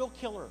serial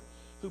killer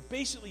who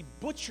basically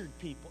butchered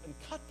people and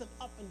cut them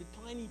up into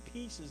tiny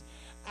pieces,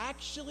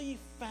 actually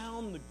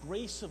found the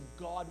grace of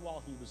God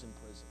while he was in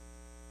prison.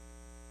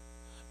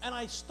 And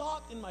I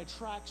stopped in my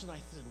tracks and I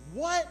said,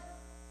 what?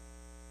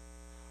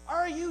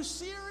 Are you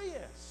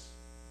serious?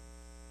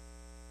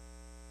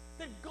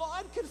 That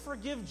God could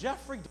forgive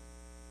Jeffrey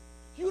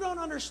Dahmer? You don't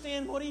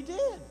understand what he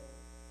did.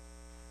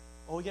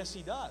 Oh, yes,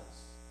 he does.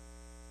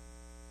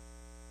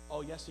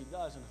 Oh, yes, he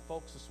does. And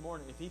folks, this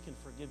morning, if he can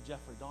forgive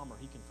Jeffrey Dahmer,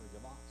 he can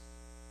forgive us.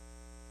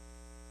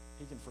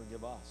 He can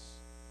forgive us.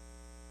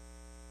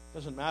 It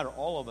doesn't matter.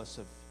 All of us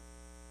have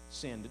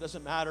sinned. It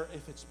doesn't matter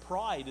if it's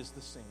pride is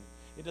the sin.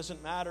 It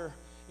doesn't matter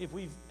if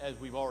as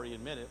we've already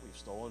admitted, we've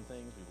stolen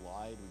things, we've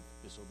lied,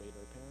 we've disobeyed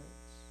our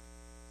parents.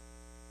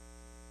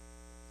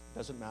 It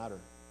doesn't matter.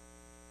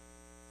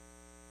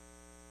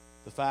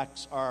 The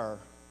facts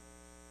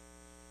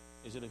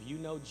is that if you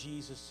know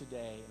Jesus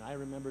today, and I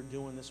remember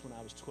doing this when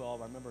I was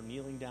 12, I remember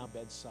kneeling down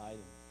bedside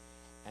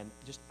and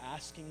just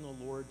asking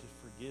the Lord to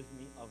forgive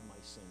me of my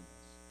sins.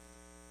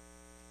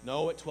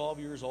 No, at 12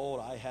 years old,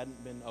 I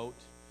hadn't been out,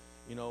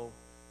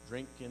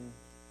 drinking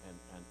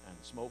and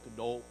smoking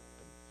dope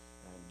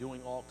and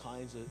doing all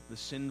kinds of the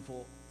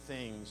sinful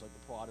things like the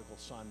prodigal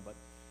son. But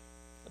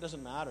it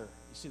doesn't matter.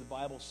 You see, the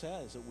Bible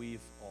says that we've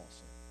all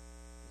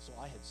sinned. So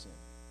I had sinned,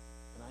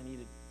 and I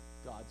needed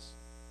God's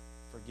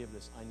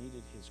forgiveness. I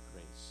needed his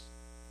grace.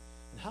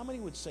 And how many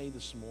would say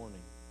this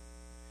morning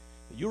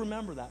that you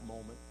remember that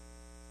moment?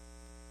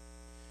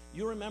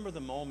 You remember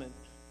the moment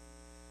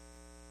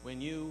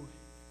when you,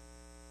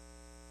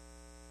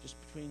 just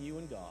between you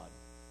and God,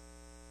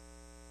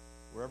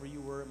 wherever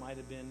you were, it might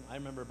have been, I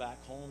remember back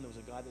home, there was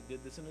a guy that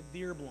did this in a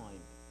deer blind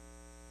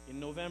in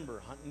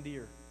November, hunting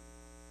deer.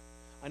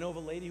 I know of a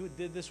lady who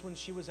did this when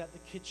she was at the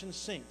kitchen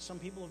sink. Some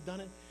people have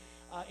done it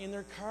in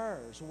their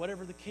cars, or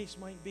whatever the case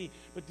might be.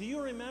 But do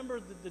you remember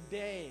the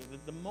day,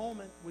 the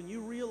moment when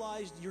you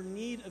realized your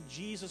need of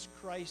Jesus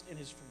Christ and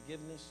his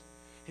forgiveness,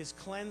 his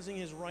cleansing,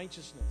 his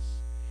righteousness,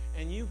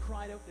 and you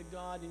cried out to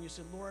God and you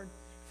said, Lord,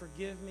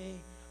 forgive me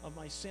of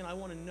my sin. I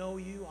want to know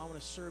you. I want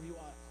to serve you.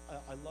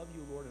 I love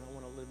you, Lord, and I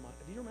want to live my...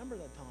 Do you remember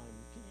that time?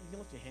 You can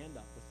lift your hand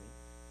up with me.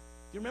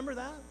 Do you remember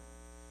that?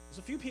 There's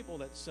a few people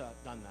that's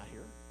done that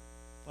here.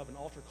 We'll have an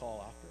altar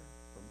call after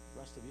from the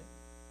rest of you.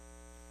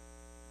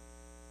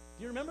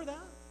 Do you remember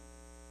that?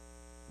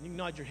 You can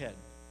nod your head.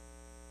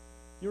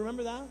 You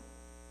remember that?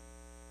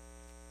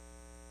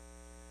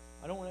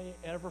 I don't want you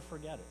to ever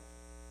forget it.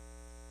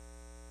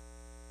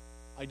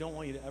 I don't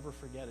want you to ever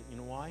forget it. You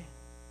know why?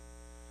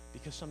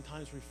 Because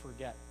sometimes we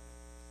forget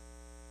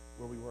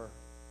where we were.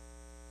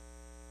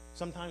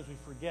 Sometimes we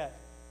forget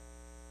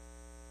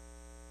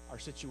our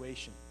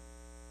situation.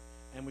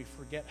 And we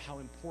forget how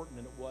important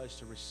it was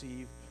to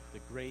receive the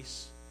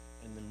grace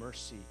and the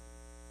mercy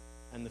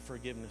and the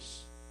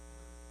forgiveness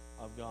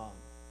of God.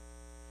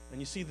 And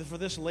you see, for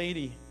this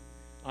lady,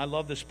 I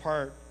love this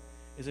part,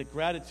 is that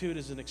gratitude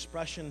is an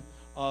expression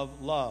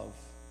of love.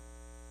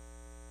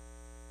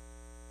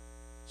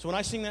 So when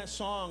I sing that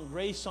song,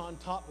 Grace on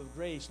Top of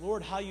Grace,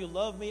 Lord, how you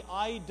love me,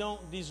 I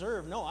don't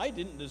deserve. No, I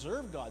didn't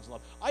deserve God's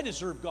love. I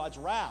deserved God's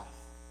wrath.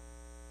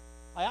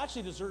 I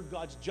actually deserved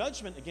God's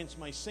judgment against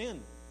my sin.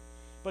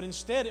 But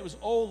instead it was,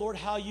 oh Lord,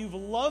 how you've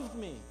loved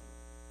me.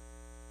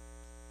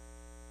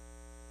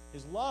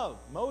 His love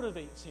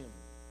motivates him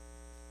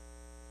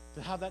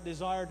to have that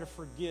desire to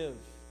forgive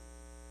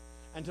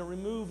and to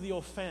remove the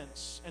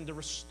offense and to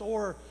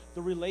restore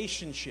the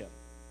relationship.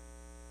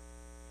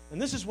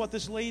 And this is what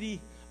this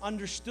lady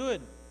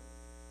understood.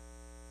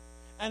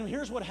 And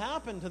here's what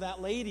happened to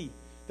that lady,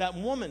 that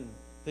woman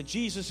that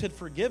Jesus had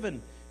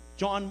forgiven.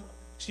 John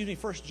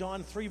 1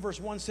 John 3 verse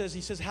 1 says,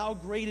 he says, how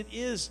great it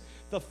is,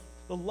 the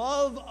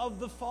love of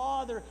the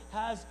Father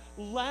has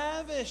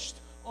lavished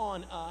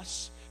on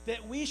us,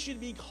 that we should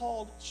be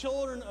called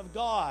children of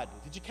God.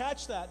 Did you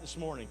catch that this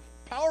morning?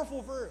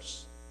 Powerful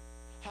verse.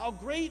 How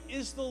great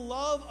is the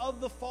love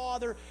of the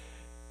Father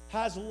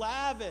has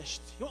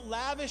lavished. You know what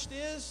lavished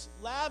is?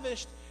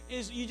 Lavished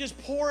is you just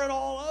pour it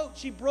all out.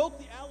 She broke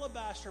the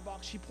alabaster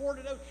box. She poured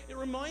it out. It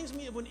reminds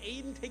me of when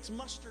Aiden takes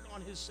mustard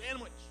on his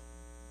sandwich.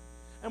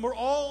 And we're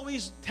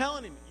always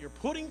telling him, you're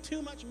putting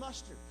too much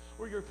mustard,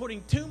 or you're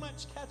putting too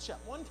much ketchup.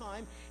 One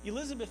time,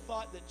 Elizabeth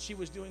thought that she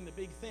was doing the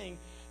big thing,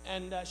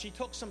 and she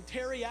took some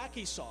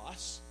teriyaki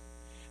sauce,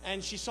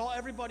 and she saw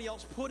everybody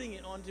else putting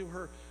it onto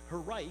her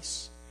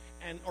rice,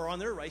 or on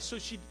their rice. So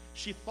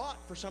she thought,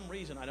 for some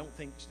reason, I don't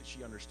think that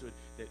she understood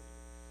that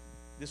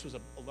this was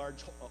a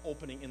large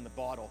opening in the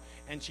bottle,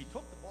 and she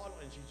took the bottle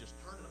and she just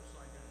turned it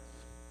upside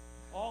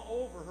down,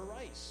 all over her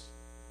rice.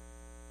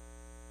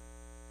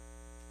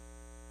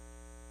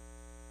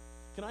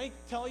 Can I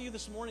tell you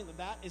this morning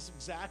that is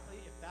exactly,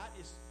 if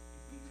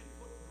we could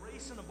put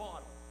grace in a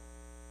bottle,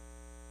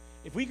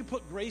 if we could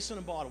put grace in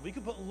a bottle, we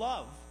could put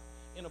love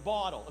in a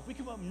bottle, if we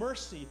could put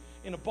mercy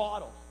in a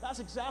bottle, that's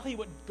exactly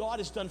what God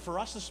has done for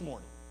us this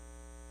morning.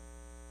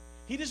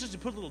 He just doesn't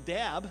put a little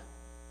dab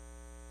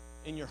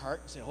in your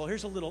heart and say, oh,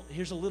 here's a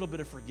little bit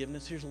of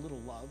forgiveness, here's a little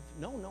love.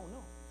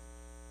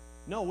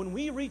 No, when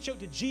we reach out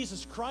to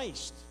Jesus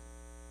Christ,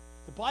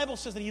 the Bible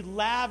says that he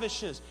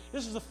lavishes.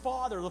 This is the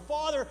Father. The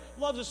Father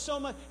loves us so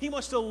much, he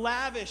wants to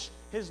lavish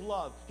his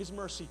love, his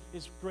mercy,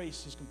 his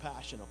grace, his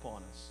compassion upon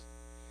us.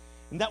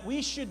 And that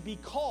we should be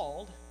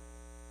called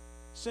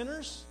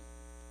sinners,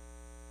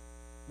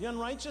 the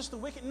unrighteous, the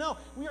wicked. No,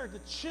 we are the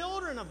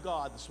children of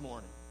God this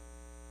morning.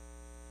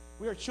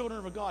 We are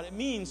children of God. It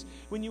means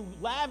when you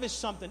lavish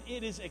something,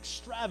 it is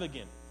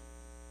extravagant.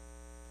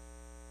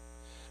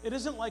 It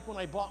isn't like when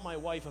I bought my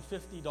wife a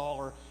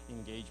 $50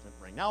 engagement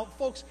ring. Now,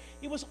 folks,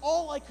 it was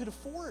all I could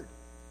afford.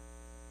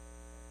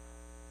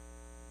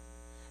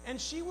 And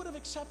she would have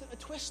accepted a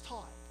twist tie.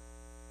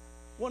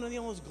 One of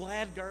those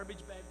Glad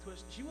garbage bag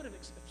twists. She would have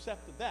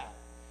accepted that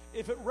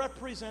if it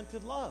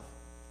represented love.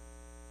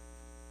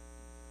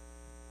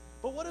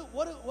 But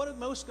what do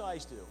most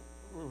guys do?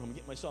 I'm going to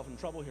get myself in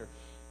trouble here.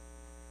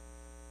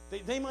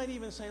 They might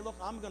even say, look,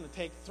 I'm going to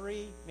take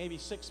 3, maybe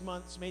 6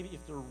 months, maybe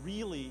if they're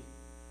really...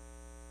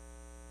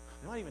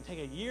 It might even take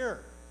a year.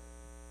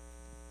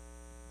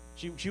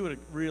 She would have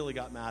really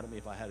got mad at me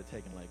if I had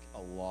taken like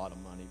a lot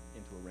of money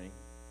into a ring.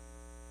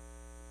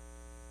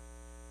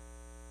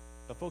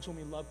 But folks, when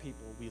we love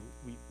people, we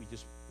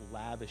just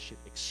lavish it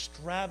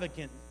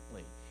extravagantly.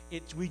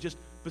 We just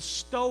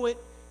bestow it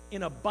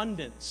in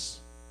abundance.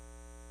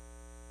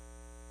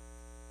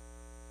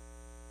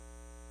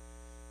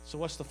 So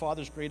what's the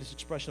Father's greatest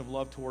expression of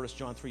love toward us?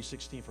 John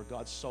 3:16, for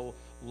God so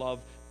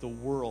loved the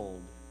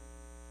world.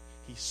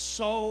 He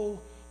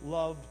so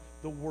loved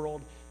the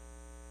world.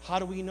 How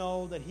do we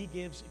know that he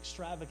gives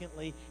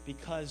extravagantly?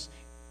 Because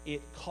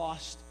it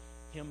cost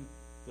him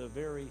the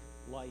very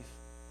life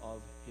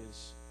of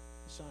his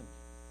Son.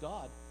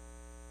 God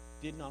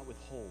did not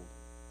withhold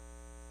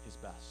his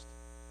best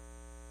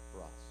for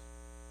us.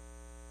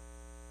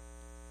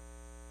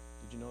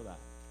 Did you know that?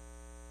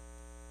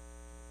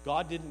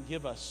 God didn't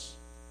give us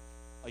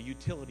a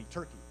utility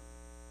turkey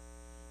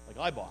like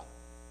I bought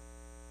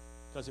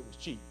because it was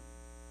cheap.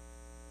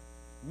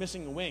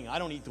 Missing the wing. I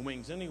don't eat the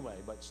wings anyway,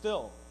 but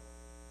still.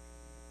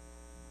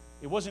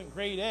 It wasn't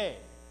grade A.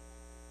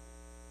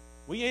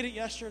 We ate it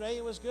yesterday.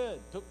 It was good.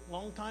 Took a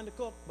long time to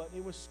cook, but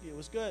it was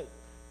good.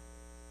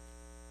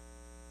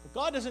 But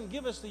God doesn't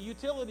give us the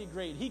utility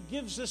grade. He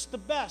gives us the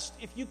best.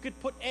 If you could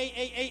put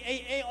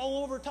A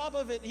all over top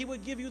of it, he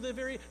would give you the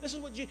very... This is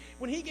what...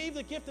 When he gave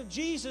the gift of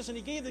Jesus and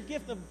he gave the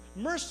gift of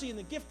mercy and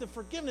the gift of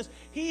forgiveness,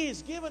 he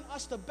has given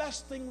us the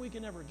best thing we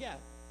can ever get.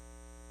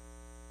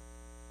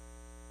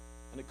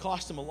 And it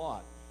cost him a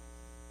lot.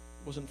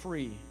 It wasn't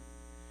free.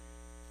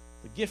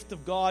 The gift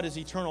of God is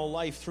eternal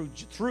life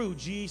through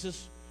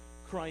Jesus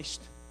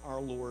Christ our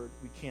Lord.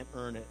 We can't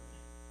earn it.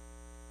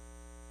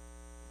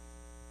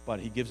 But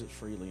he gives it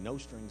freely, no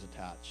strings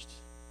attached.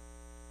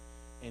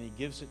 And he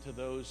gives it to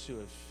those who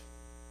have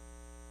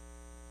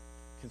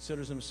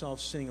considers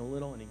themselves sinning a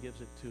little, and he gives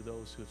it to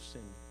those who have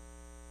sinned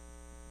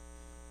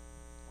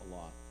a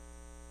lot.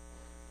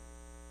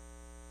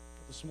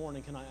 This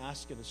morning, can I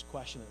ask you this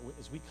question?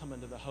 As we come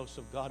into the house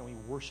of God and we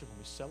worship and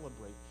we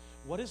celebrate,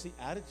 what is the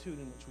attitude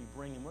in which we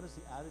bring, and what is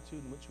the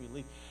attitude in which we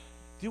leave?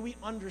 Do we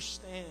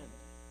understand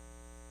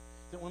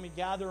that when we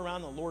gather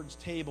around the Lord's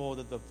table,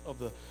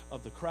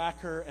 of the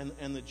cracker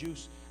and the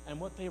juice, and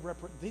what they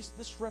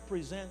this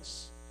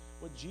represents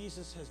what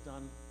Jesus has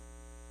done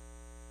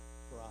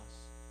for us?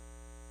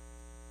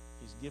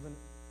 He's given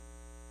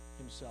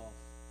himself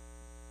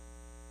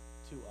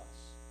to us.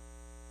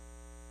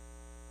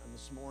 And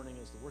this morning,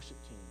 as the worship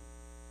team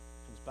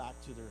comes back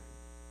to their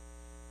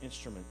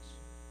instruments,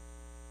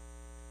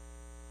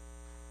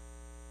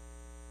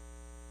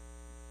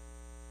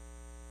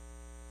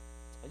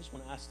 I just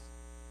want to ask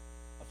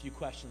a a few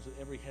questions with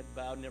every head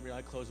bowed and every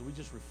eye closed. We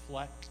just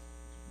reflect.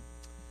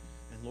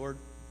 And Lord,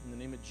 in the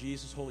name of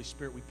Jesus, Holy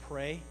Spirit, we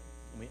pray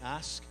and we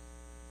ask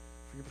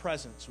for your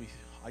presence.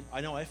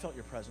 I know I felt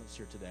your presence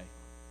here today.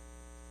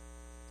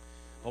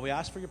 But we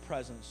ask for your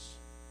presence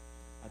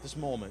at this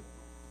moment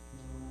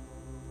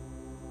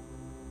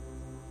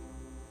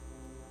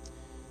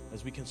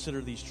as we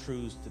consider these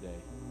truths today.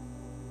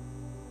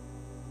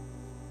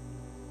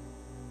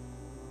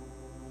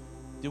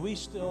 Do we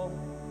still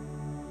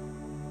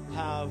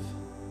have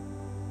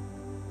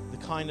the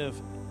kind of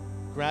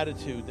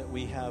gratitude that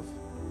we had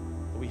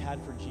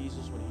for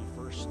Jesus when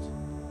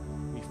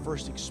we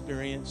first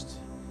experienced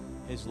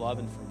his love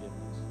and forgiveness?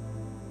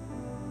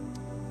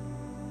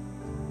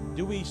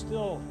 Do we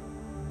still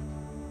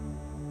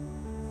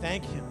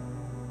thank him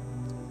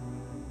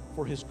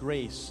for his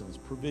grace and his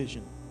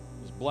provision,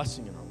 his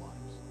blessing in our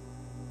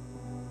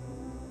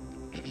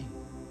lives?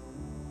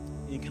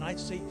 And can I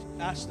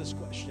ask this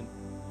question?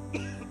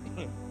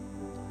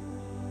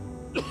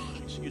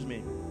 Excuse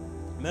me.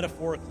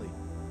 Metaphorically,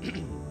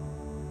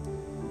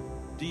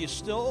 do you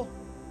still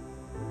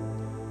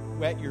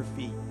wet your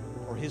feet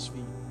or his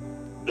feet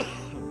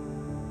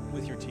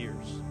with your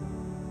tears?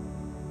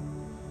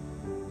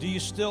 Do you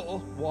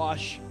still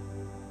wash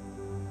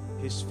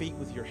his feet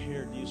with your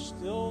hair? Do you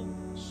still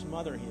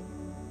smother him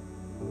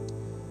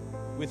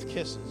with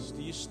kisses?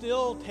 Do you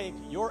still take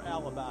your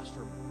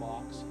alabaster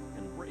box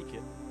and break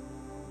it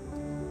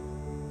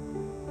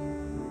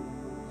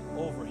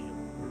over him?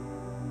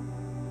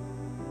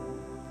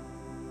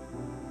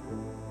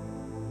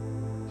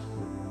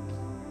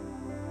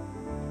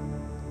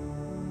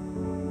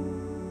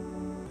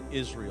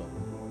 Israel,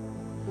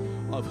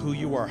 of who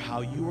you are,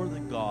 how you are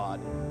the God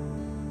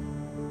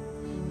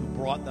who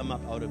brought them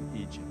up out of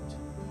Egypt.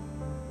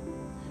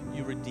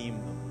 You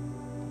redeemed them.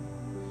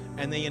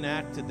 And they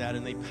enacted that,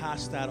 and they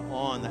passed that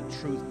on, that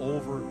truth,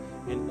 over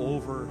and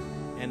over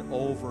and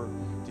over,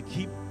 to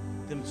keep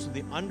them so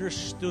they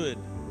understood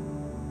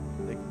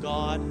that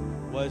God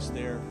was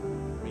their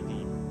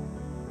Redeemer.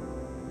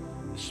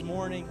 This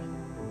morning,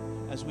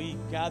 as we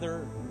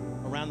gather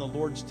around the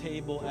Lord's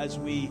table, as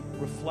we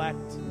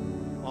reflect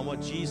on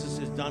what Jesus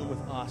has done with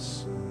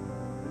us,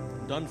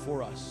 done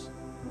for us,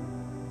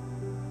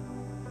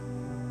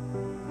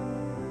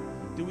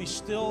 do we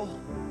still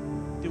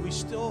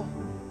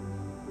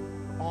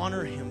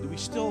honor him? Do we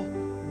still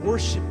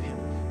worship him?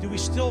 Do we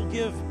still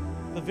give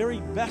the very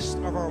best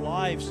of our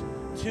lives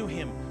to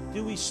him?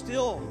 Do we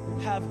still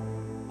have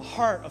a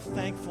heart of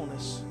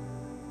thankfulness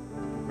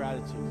and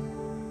gratitude?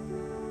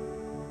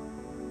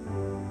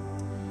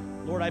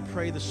 Lord, I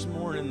pray this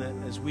morning that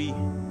as we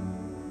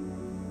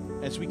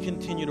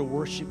continue to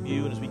worship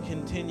you and as we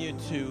continue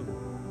to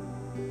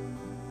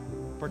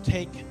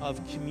partake of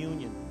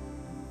communion,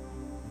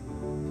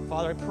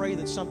 Father, I pray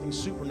that something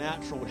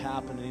supernatural would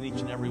happen in each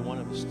and every one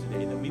of us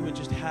today, that we would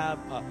just have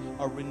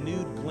a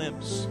renewed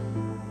glimpse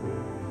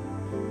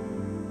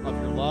of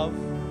your love,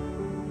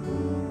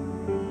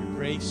 your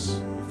grace,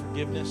 your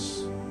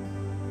forgiveness,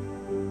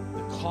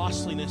 the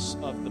costliness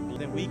of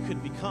that we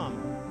could become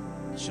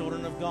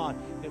children of God,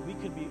 that we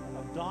could be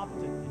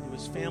adopted into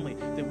his family,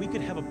 that we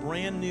could have a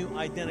brand new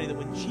identity, that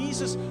when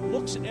Jesus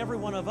looks at every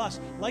one of us,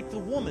 like the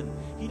woman,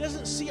 he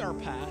doesn't see our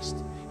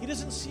past, he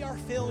doesn't see our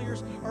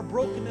failures, our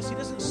brokenness, he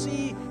doesn't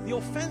see the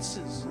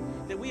offenses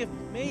that we have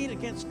made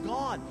against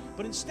God,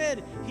 but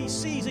instead he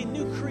sees a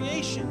new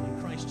creation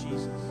in Christ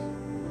Jesus,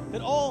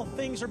 that all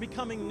things are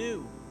becoming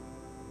new.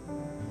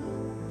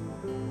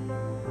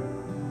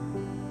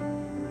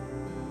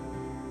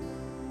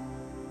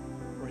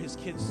 We're his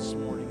kids this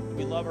morning.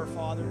 We love our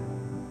Father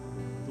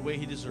the way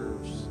he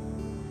deserves.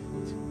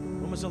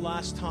 When was the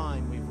last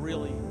time we've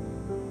really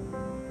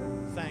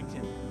thanked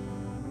him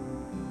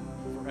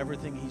for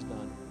everything he's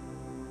done?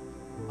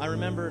 I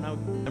remember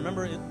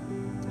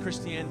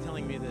Christiane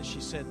telling me this. She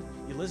said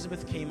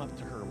Elizabeth came up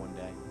to her one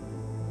day,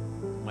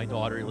 my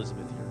daughter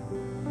Elizabeth here,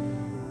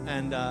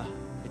 and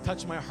it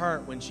touched my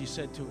heart when she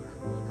said to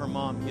her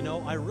mom,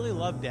 I really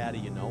love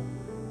Daddy,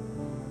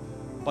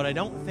 but I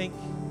don't think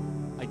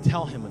I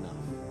tell him enough.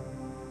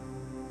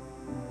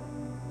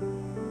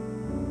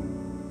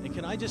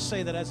 Can I just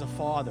say that as a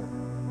father,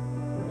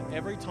 that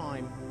every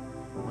time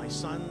my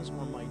sons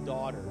or my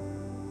daughter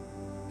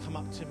come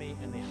up to me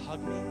and they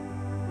hug me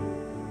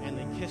and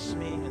they kiss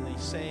me and they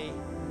say,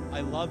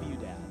 I love you,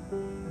 Dad,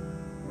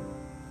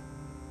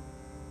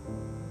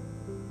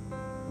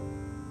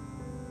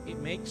 it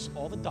makes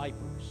all the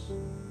diapers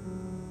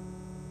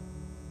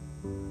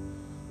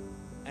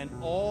and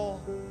all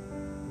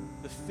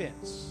the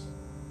fits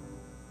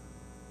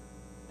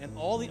and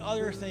all the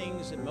other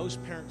things that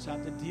most parents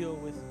have to deal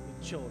with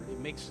children, it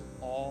makes it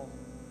all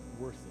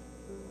worth it.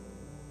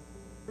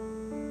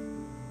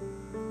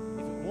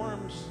 If it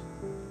warms,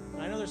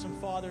 and I know there's some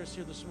fathers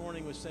here this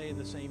morning who say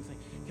the same thing.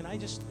 Can I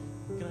just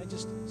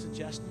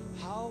suggest,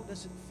 how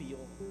does it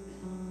feel?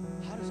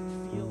 How does it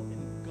feel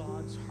in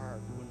God's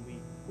heart when we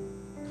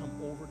come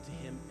over to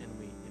him and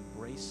we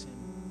embrace him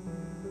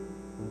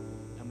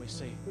and we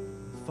say,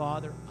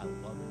 Father, I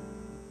love you.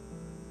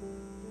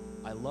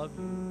 I love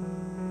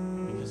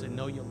you because I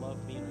know you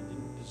love me and I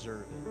didn't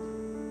deserve it.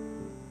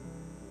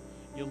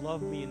 You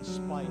love me in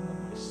spite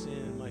of my sin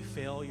and my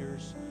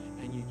failures,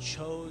 and you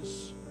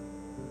chose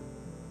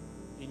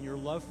in your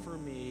love for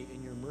me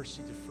and your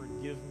mercy to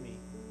forgive me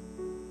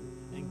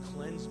and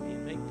cleanse me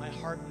and make my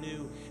heart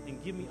new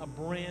and give me a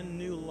brand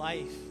new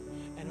life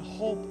and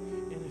hope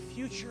and a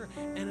future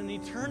and an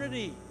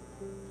eternity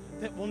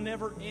that will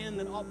never end,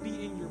 that I'll be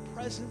in your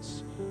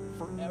presence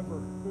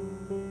forever.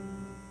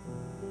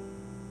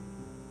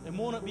 And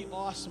won't it be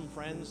awesome,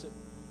 friends, that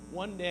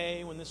one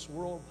day when this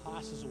world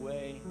passes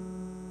away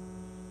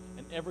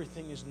and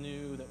everything is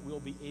new, that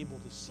we'll be able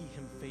to see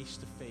him face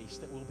to face,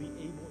 that we'll be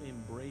able to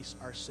embrace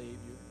our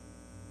Savior,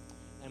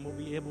 and we'll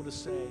be able to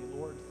say,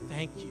 Lord,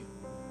 thank you.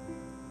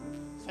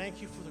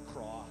 Thank you for the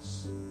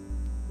cross.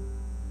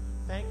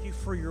 Thank you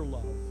for your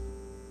love.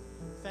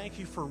 Thank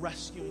you for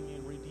rescuing me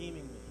and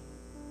redeeming me,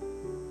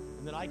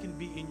 and that I can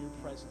be in your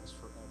presence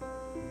forever.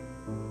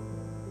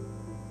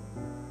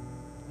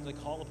 As I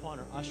call upon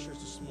our ushers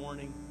this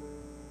morning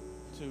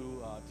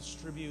to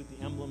distribute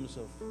the emblems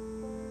of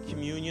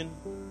communion,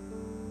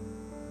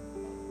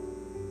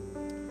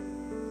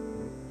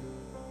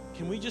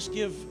 can we just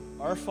give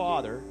our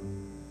Father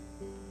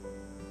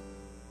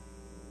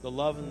the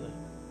love and the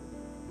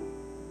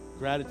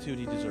gratitude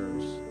he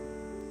deserves?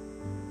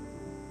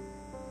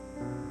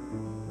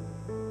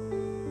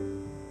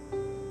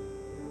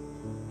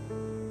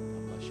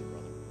 God bless you,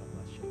 brother. God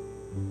bless you.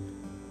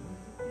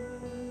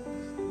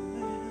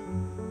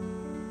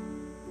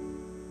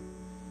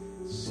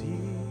 See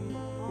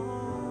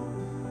all.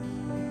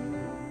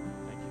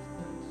 Thank you,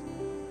 friends.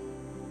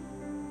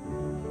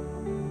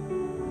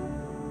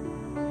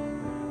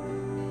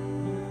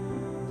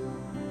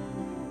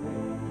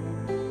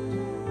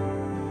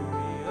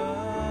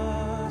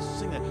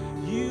 Sing that.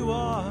 You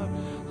are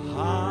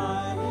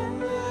high and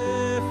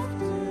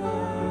lifted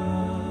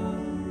up,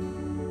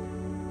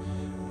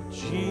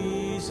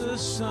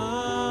 Jesus,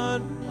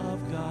 Son of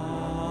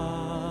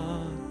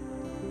God,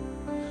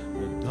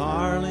 the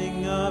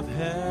darling of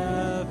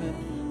heaven,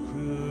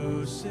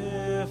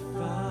 crucified.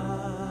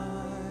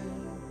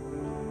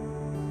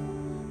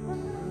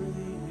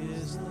 Worthy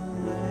is the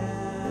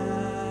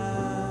Lamb.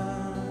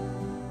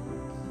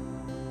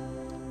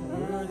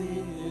 Worthy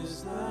is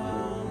the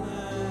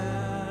Lamb.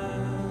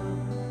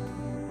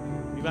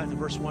 You back to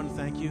verse 1,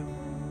 thank you.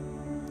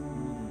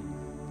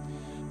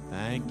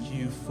 Thank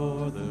you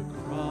for the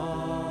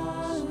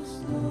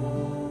cross,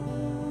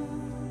 Lord.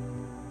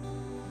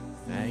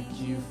 Thank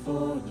you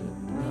for the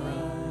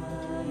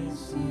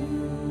price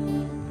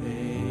you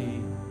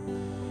paid,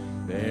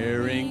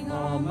 bearing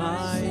all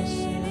my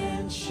sin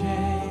and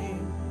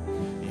shame.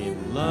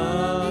 In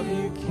love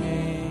you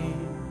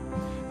came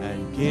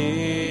and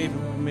gave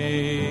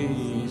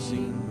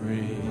amazing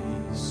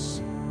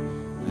grace.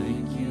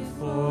 Thank you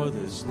for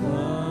this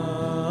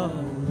love,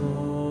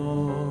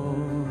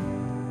 Lord.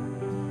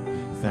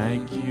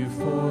 Thank you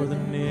for the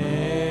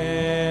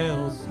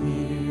nail-pierced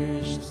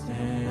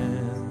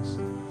hands.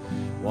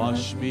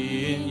 Wash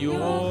me in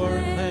your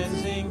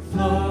cleansing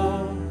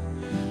flow.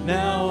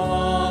 Now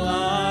all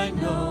I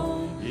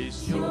know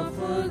is your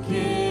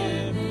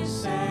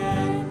forgiveness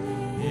and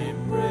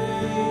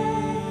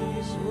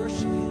embrace.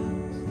 Worship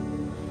him.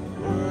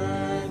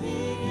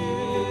 Worthy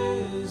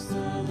is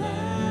the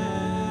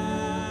Lamb,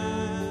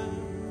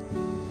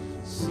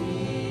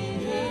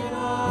 seated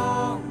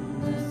on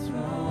the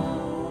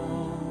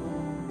throne.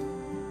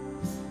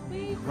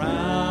 We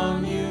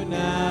crown you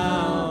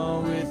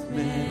now with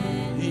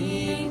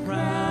many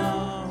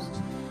crowns.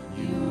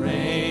 You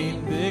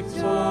reign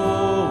victorious.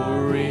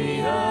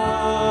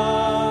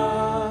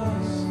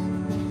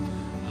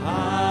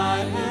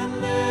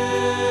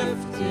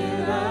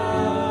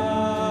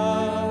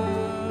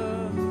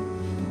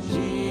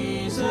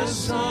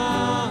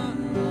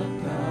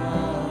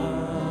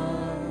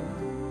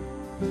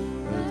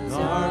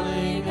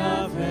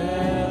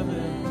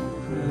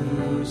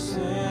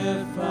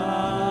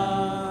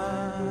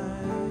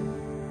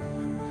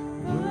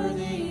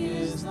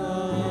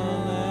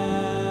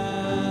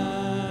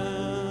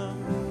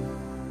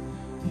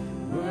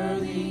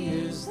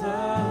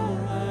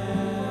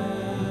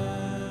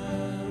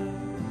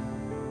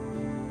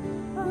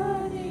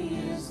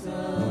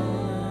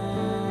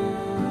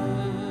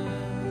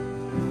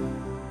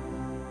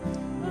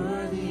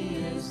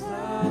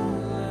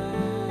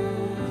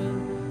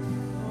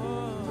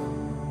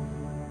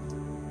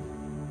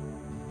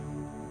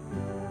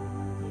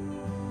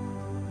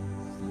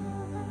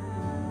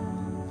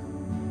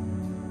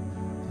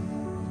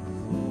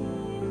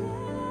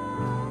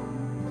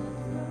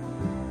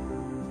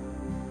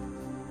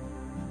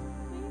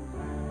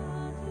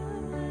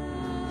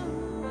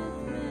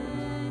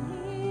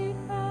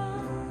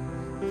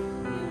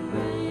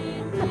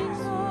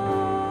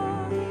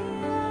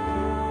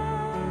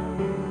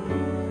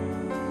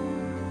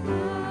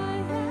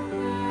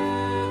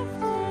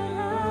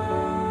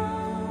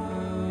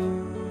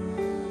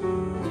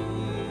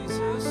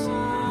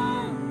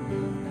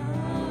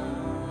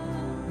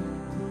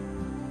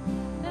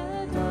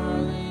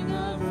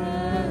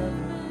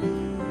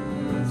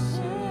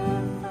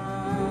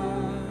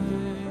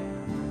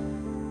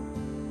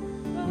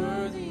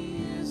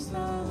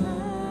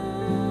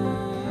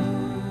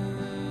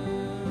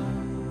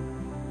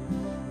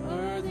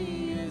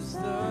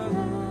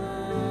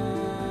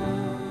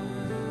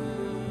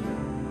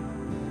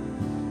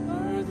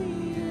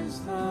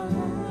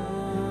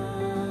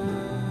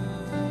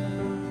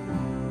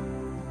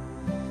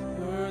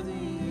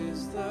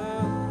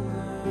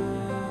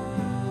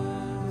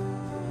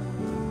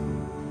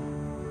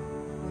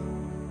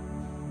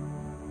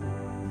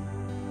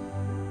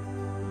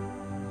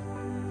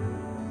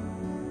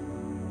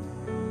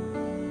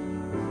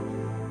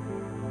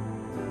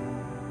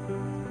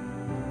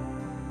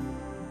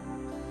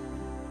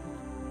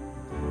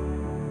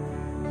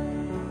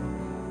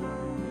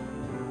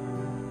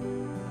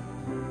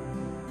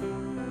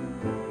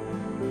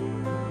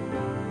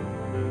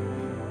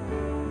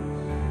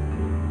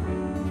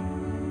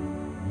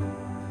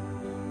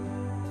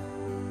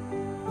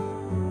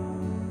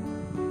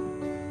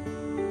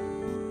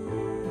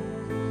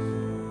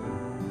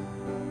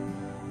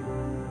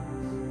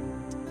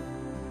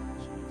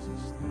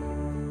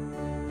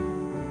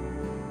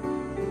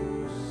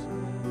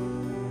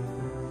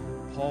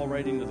 Paul,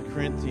 writing to the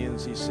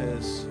Corinthians, he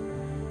says,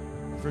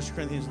 1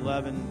 Corinthians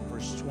 11,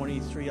 verse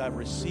 23, I've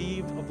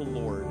received of the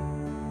Lord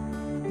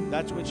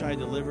that which I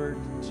delivered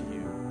to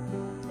you.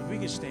 If we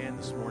could stand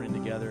this morning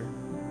together,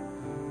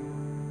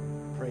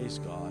 praise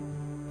God.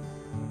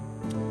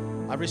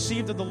 I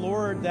received of the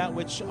Lord that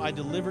which I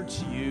delivered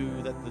to you,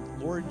 that the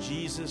Lord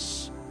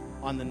Jesus,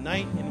 on the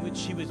night in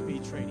which he was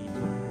betrayed, he took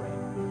bread.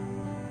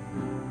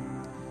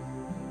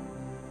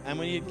 And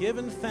when he had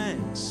given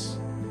thanks,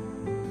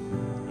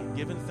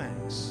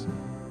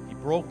 he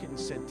broke it and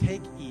said,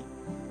 take, eat.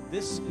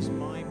 This is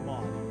my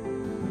body.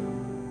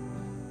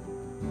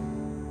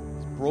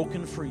 It's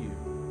broken for you.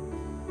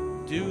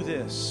 Do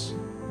this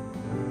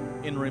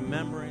in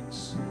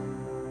remembrance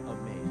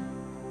of me.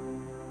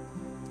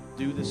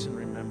 Do this in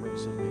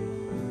remembrance of me.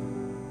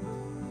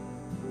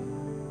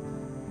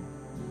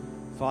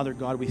 Father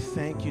God, we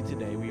thank you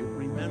today. We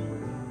remember.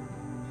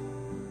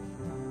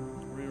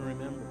 We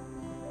remember.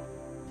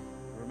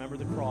 We remember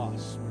the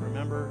cross.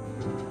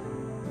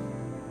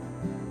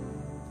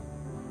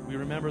 We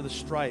remember the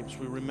stripes.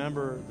 We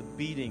remember the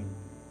beating,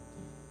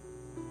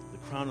 the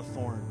crown of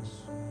thorns.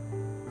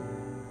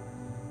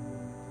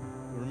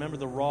 We remember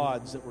the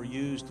rods that were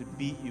used to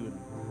beat you and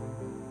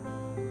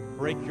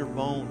break your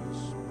bones,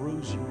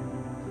 bruise you.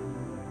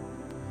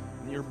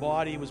 And your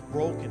body was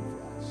broken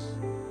for us.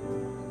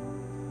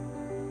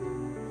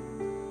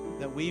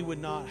 That we would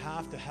not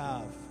have to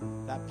have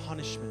that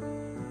punishment,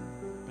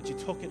 but you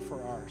took it for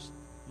ours.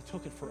 You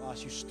took it for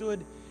us. You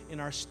stood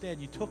in our stead.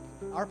 You took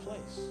our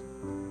place.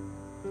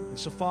 And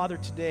so, Father,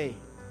 today,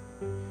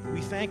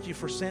 we thank you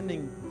for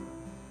sending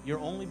your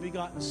only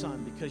begotten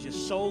Son, because you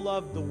so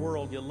loved the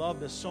world, you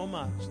loved us so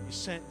much that you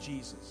sent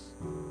Jesus.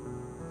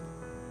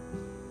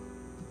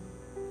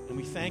 And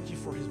we thank you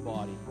for his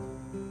body,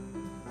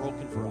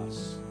 broken for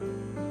us.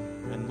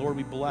 And Lord,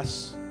 we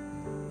bless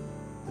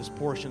this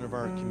portion of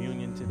our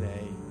communion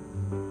today.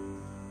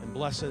 And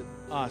bless it,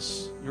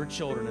 us, your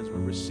children, as we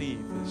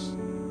receive this.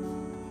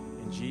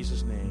 In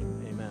Jesus'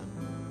 name, amen.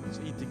 Let's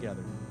eat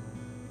together.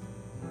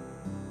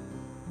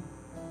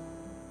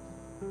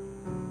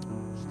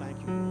 Thank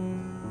you.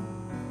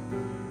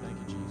 Thank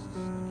you, Jesus.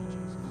 Thank you,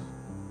 Jesus.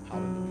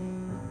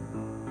 Hallelujah.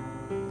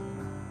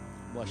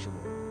 Bless you,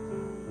 Lord.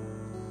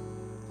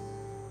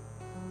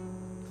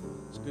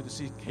 It's good to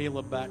see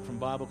Caleb back from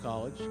Bible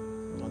college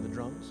on the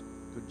drums.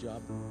 Good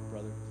job,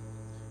 brother.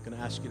 I'm going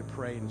to ask you to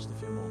pray in just a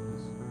few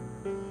moments.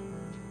 I'm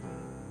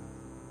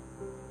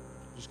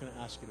just going to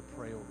ask you to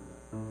pray over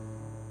that.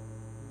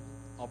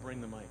 I'll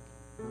bring the mic.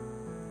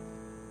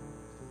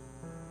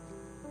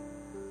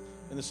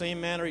 In the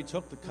same manner, he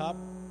took the cup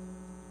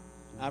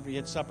after he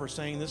had supper,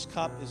 saying, this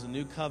cup is the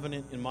new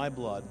covenant in my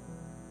blood.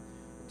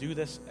 Do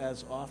this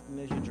as often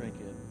as you drink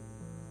it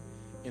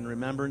in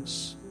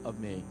remembrance of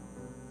me.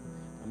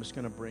 I'm just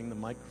going to bring the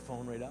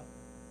microphone right up.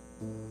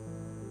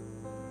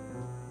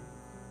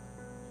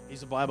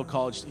 He's a Bible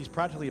college. He's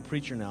practically a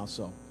preacher now,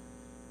 so.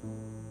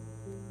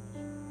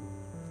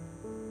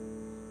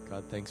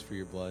 God, thanks for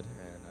your blood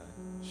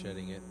and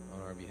shedding it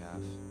on our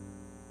behalf.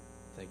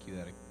 Thank you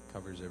that it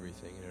covers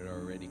everything, and it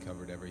already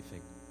covered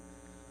everything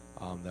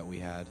that we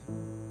had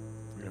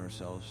in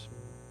ourselves.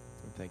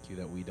 And thank you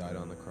that we died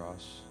on the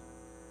cross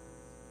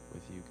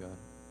with you, God.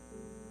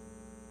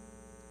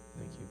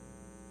 Thank you.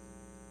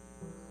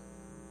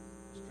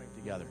 Let's drink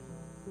together.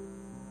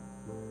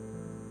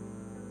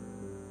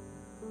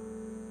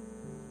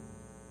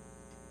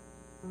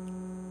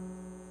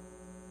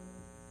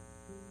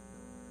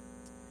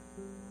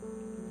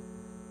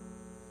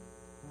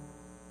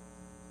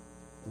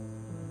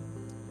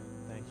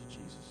 Thank you,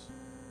 Jesus.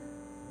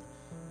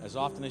 As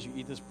often as you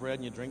eat this bread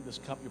and you drink this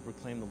cup, you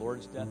proclaim the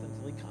Lord's death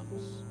until he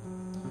comes.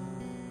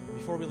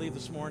 Before we leave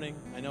this morning,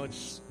 I know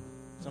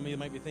some of you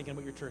might be thinking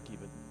about your turkey,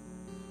 but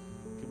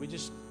could we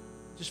just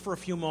for a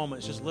few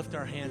moments, just lift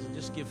our hands and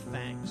just give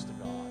thanks to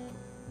God.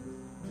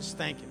 Just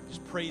thank him.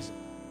 Just praise him.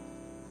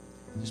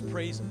 Just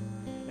praise him.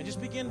 And just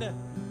begin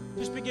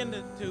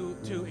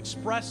to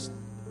express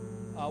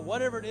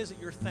whatever it is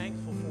that you're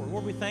thankful for.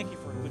 Lord, we thank you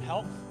for good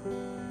health.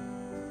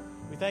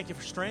 We thank you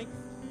for strength.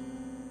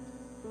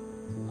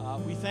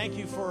 We thank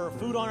you for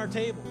food on our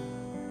table.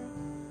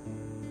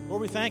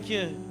 Lord, we thank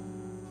you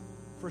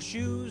for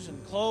shoes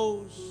and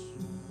clothes,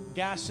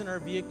 gas in our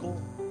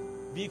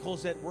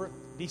vehicles that work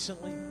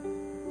decently.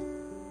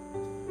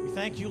 We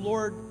thank you,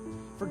 Lord,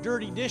 for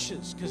dirty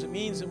dishes, because it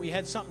means that we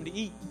had something to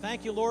eat.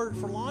 Thank you, Lord,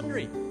 for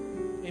laundry.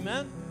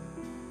 Amen?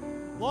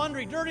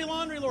 Laundry, dirty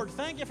laundry, Lord.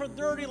 Thank you for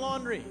dirty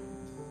laundry.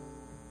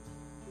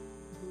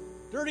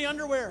 Dirty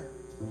underwear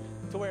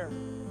to wear.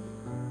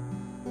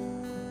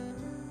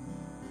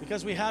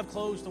 Because we have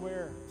clothes to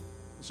wear.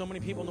 And so many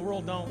people in the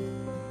world don't.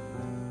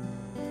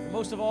 And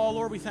most of all,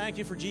 Lord, we thank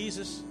you for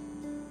Jesus.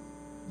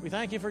 We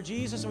thank you for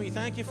Jesus, and we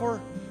thank you for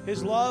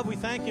his love. We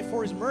thank you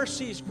for his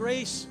mercy, his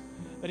grace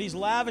that he's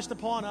lavished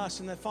upon us.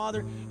 And that,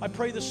 Father, I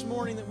pray this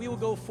morning that we will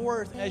go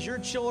forth as your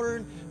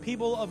children,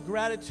 people of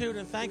gratitude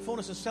and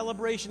thankfulness and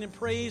celebration and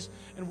praise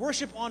and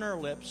worship on our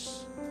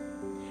lips.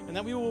 And and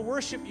that we will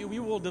worship you. We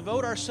will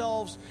devote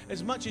ourselves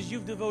as much as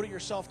you've devoted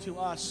yourself to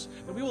us.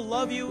 That we will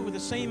love you with the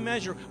same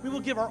measure. We will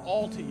give our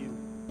all to you.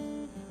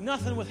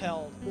 Nothing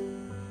withheld.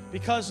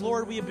 Because,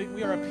 Lord, we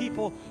are a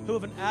people who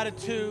have an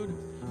attitude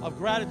of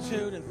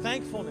gratitude and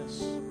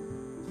thankfulness.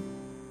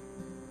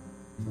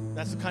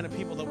 That's the kind of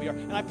people that we are.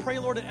 And I pray,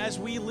 Lord, that as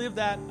we live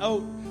that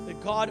out,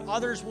 that God,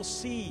 others will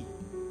see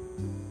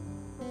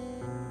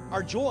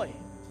our joy,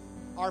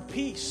 our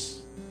peace,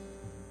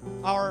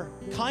 our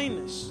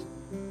kindness.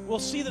 We'll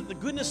see that the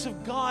goodness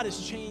of God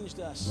has changed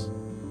us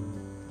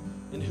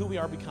in who we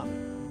are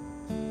becoming.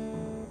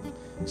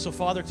 So,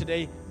 Father,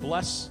 today,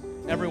 bless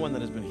everyone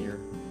that has been here.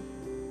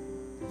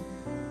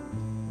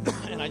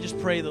 And I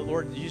just pray that,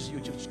 Lord, you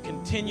just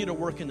continue to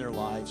work in their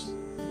lives,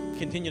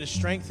 continue to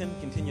strengthen,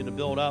 continue to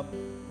build up,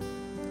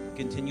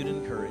 continue to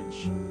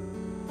encourage.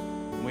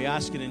 And we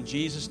ask it in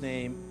Jesus'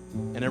 name.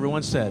 And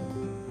everyone said,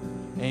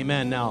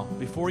 amen. Now,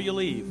 before you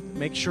leave,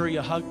 make sure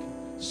you hug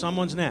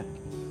someone's neck.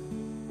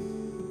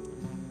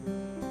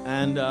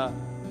 And I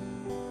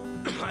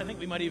think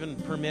we might even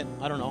permit,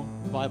 I don't know,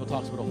 the Bible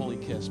talks about a holy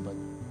kiss, but,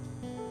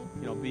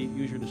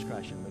 use your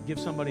discretion. But give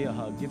somebody a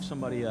hug. Give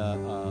somebody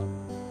tell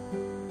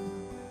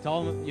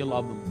them you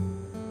love them.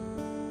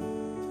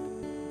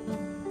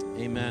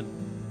 Amen.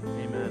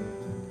 Amen.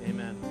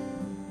 Amen.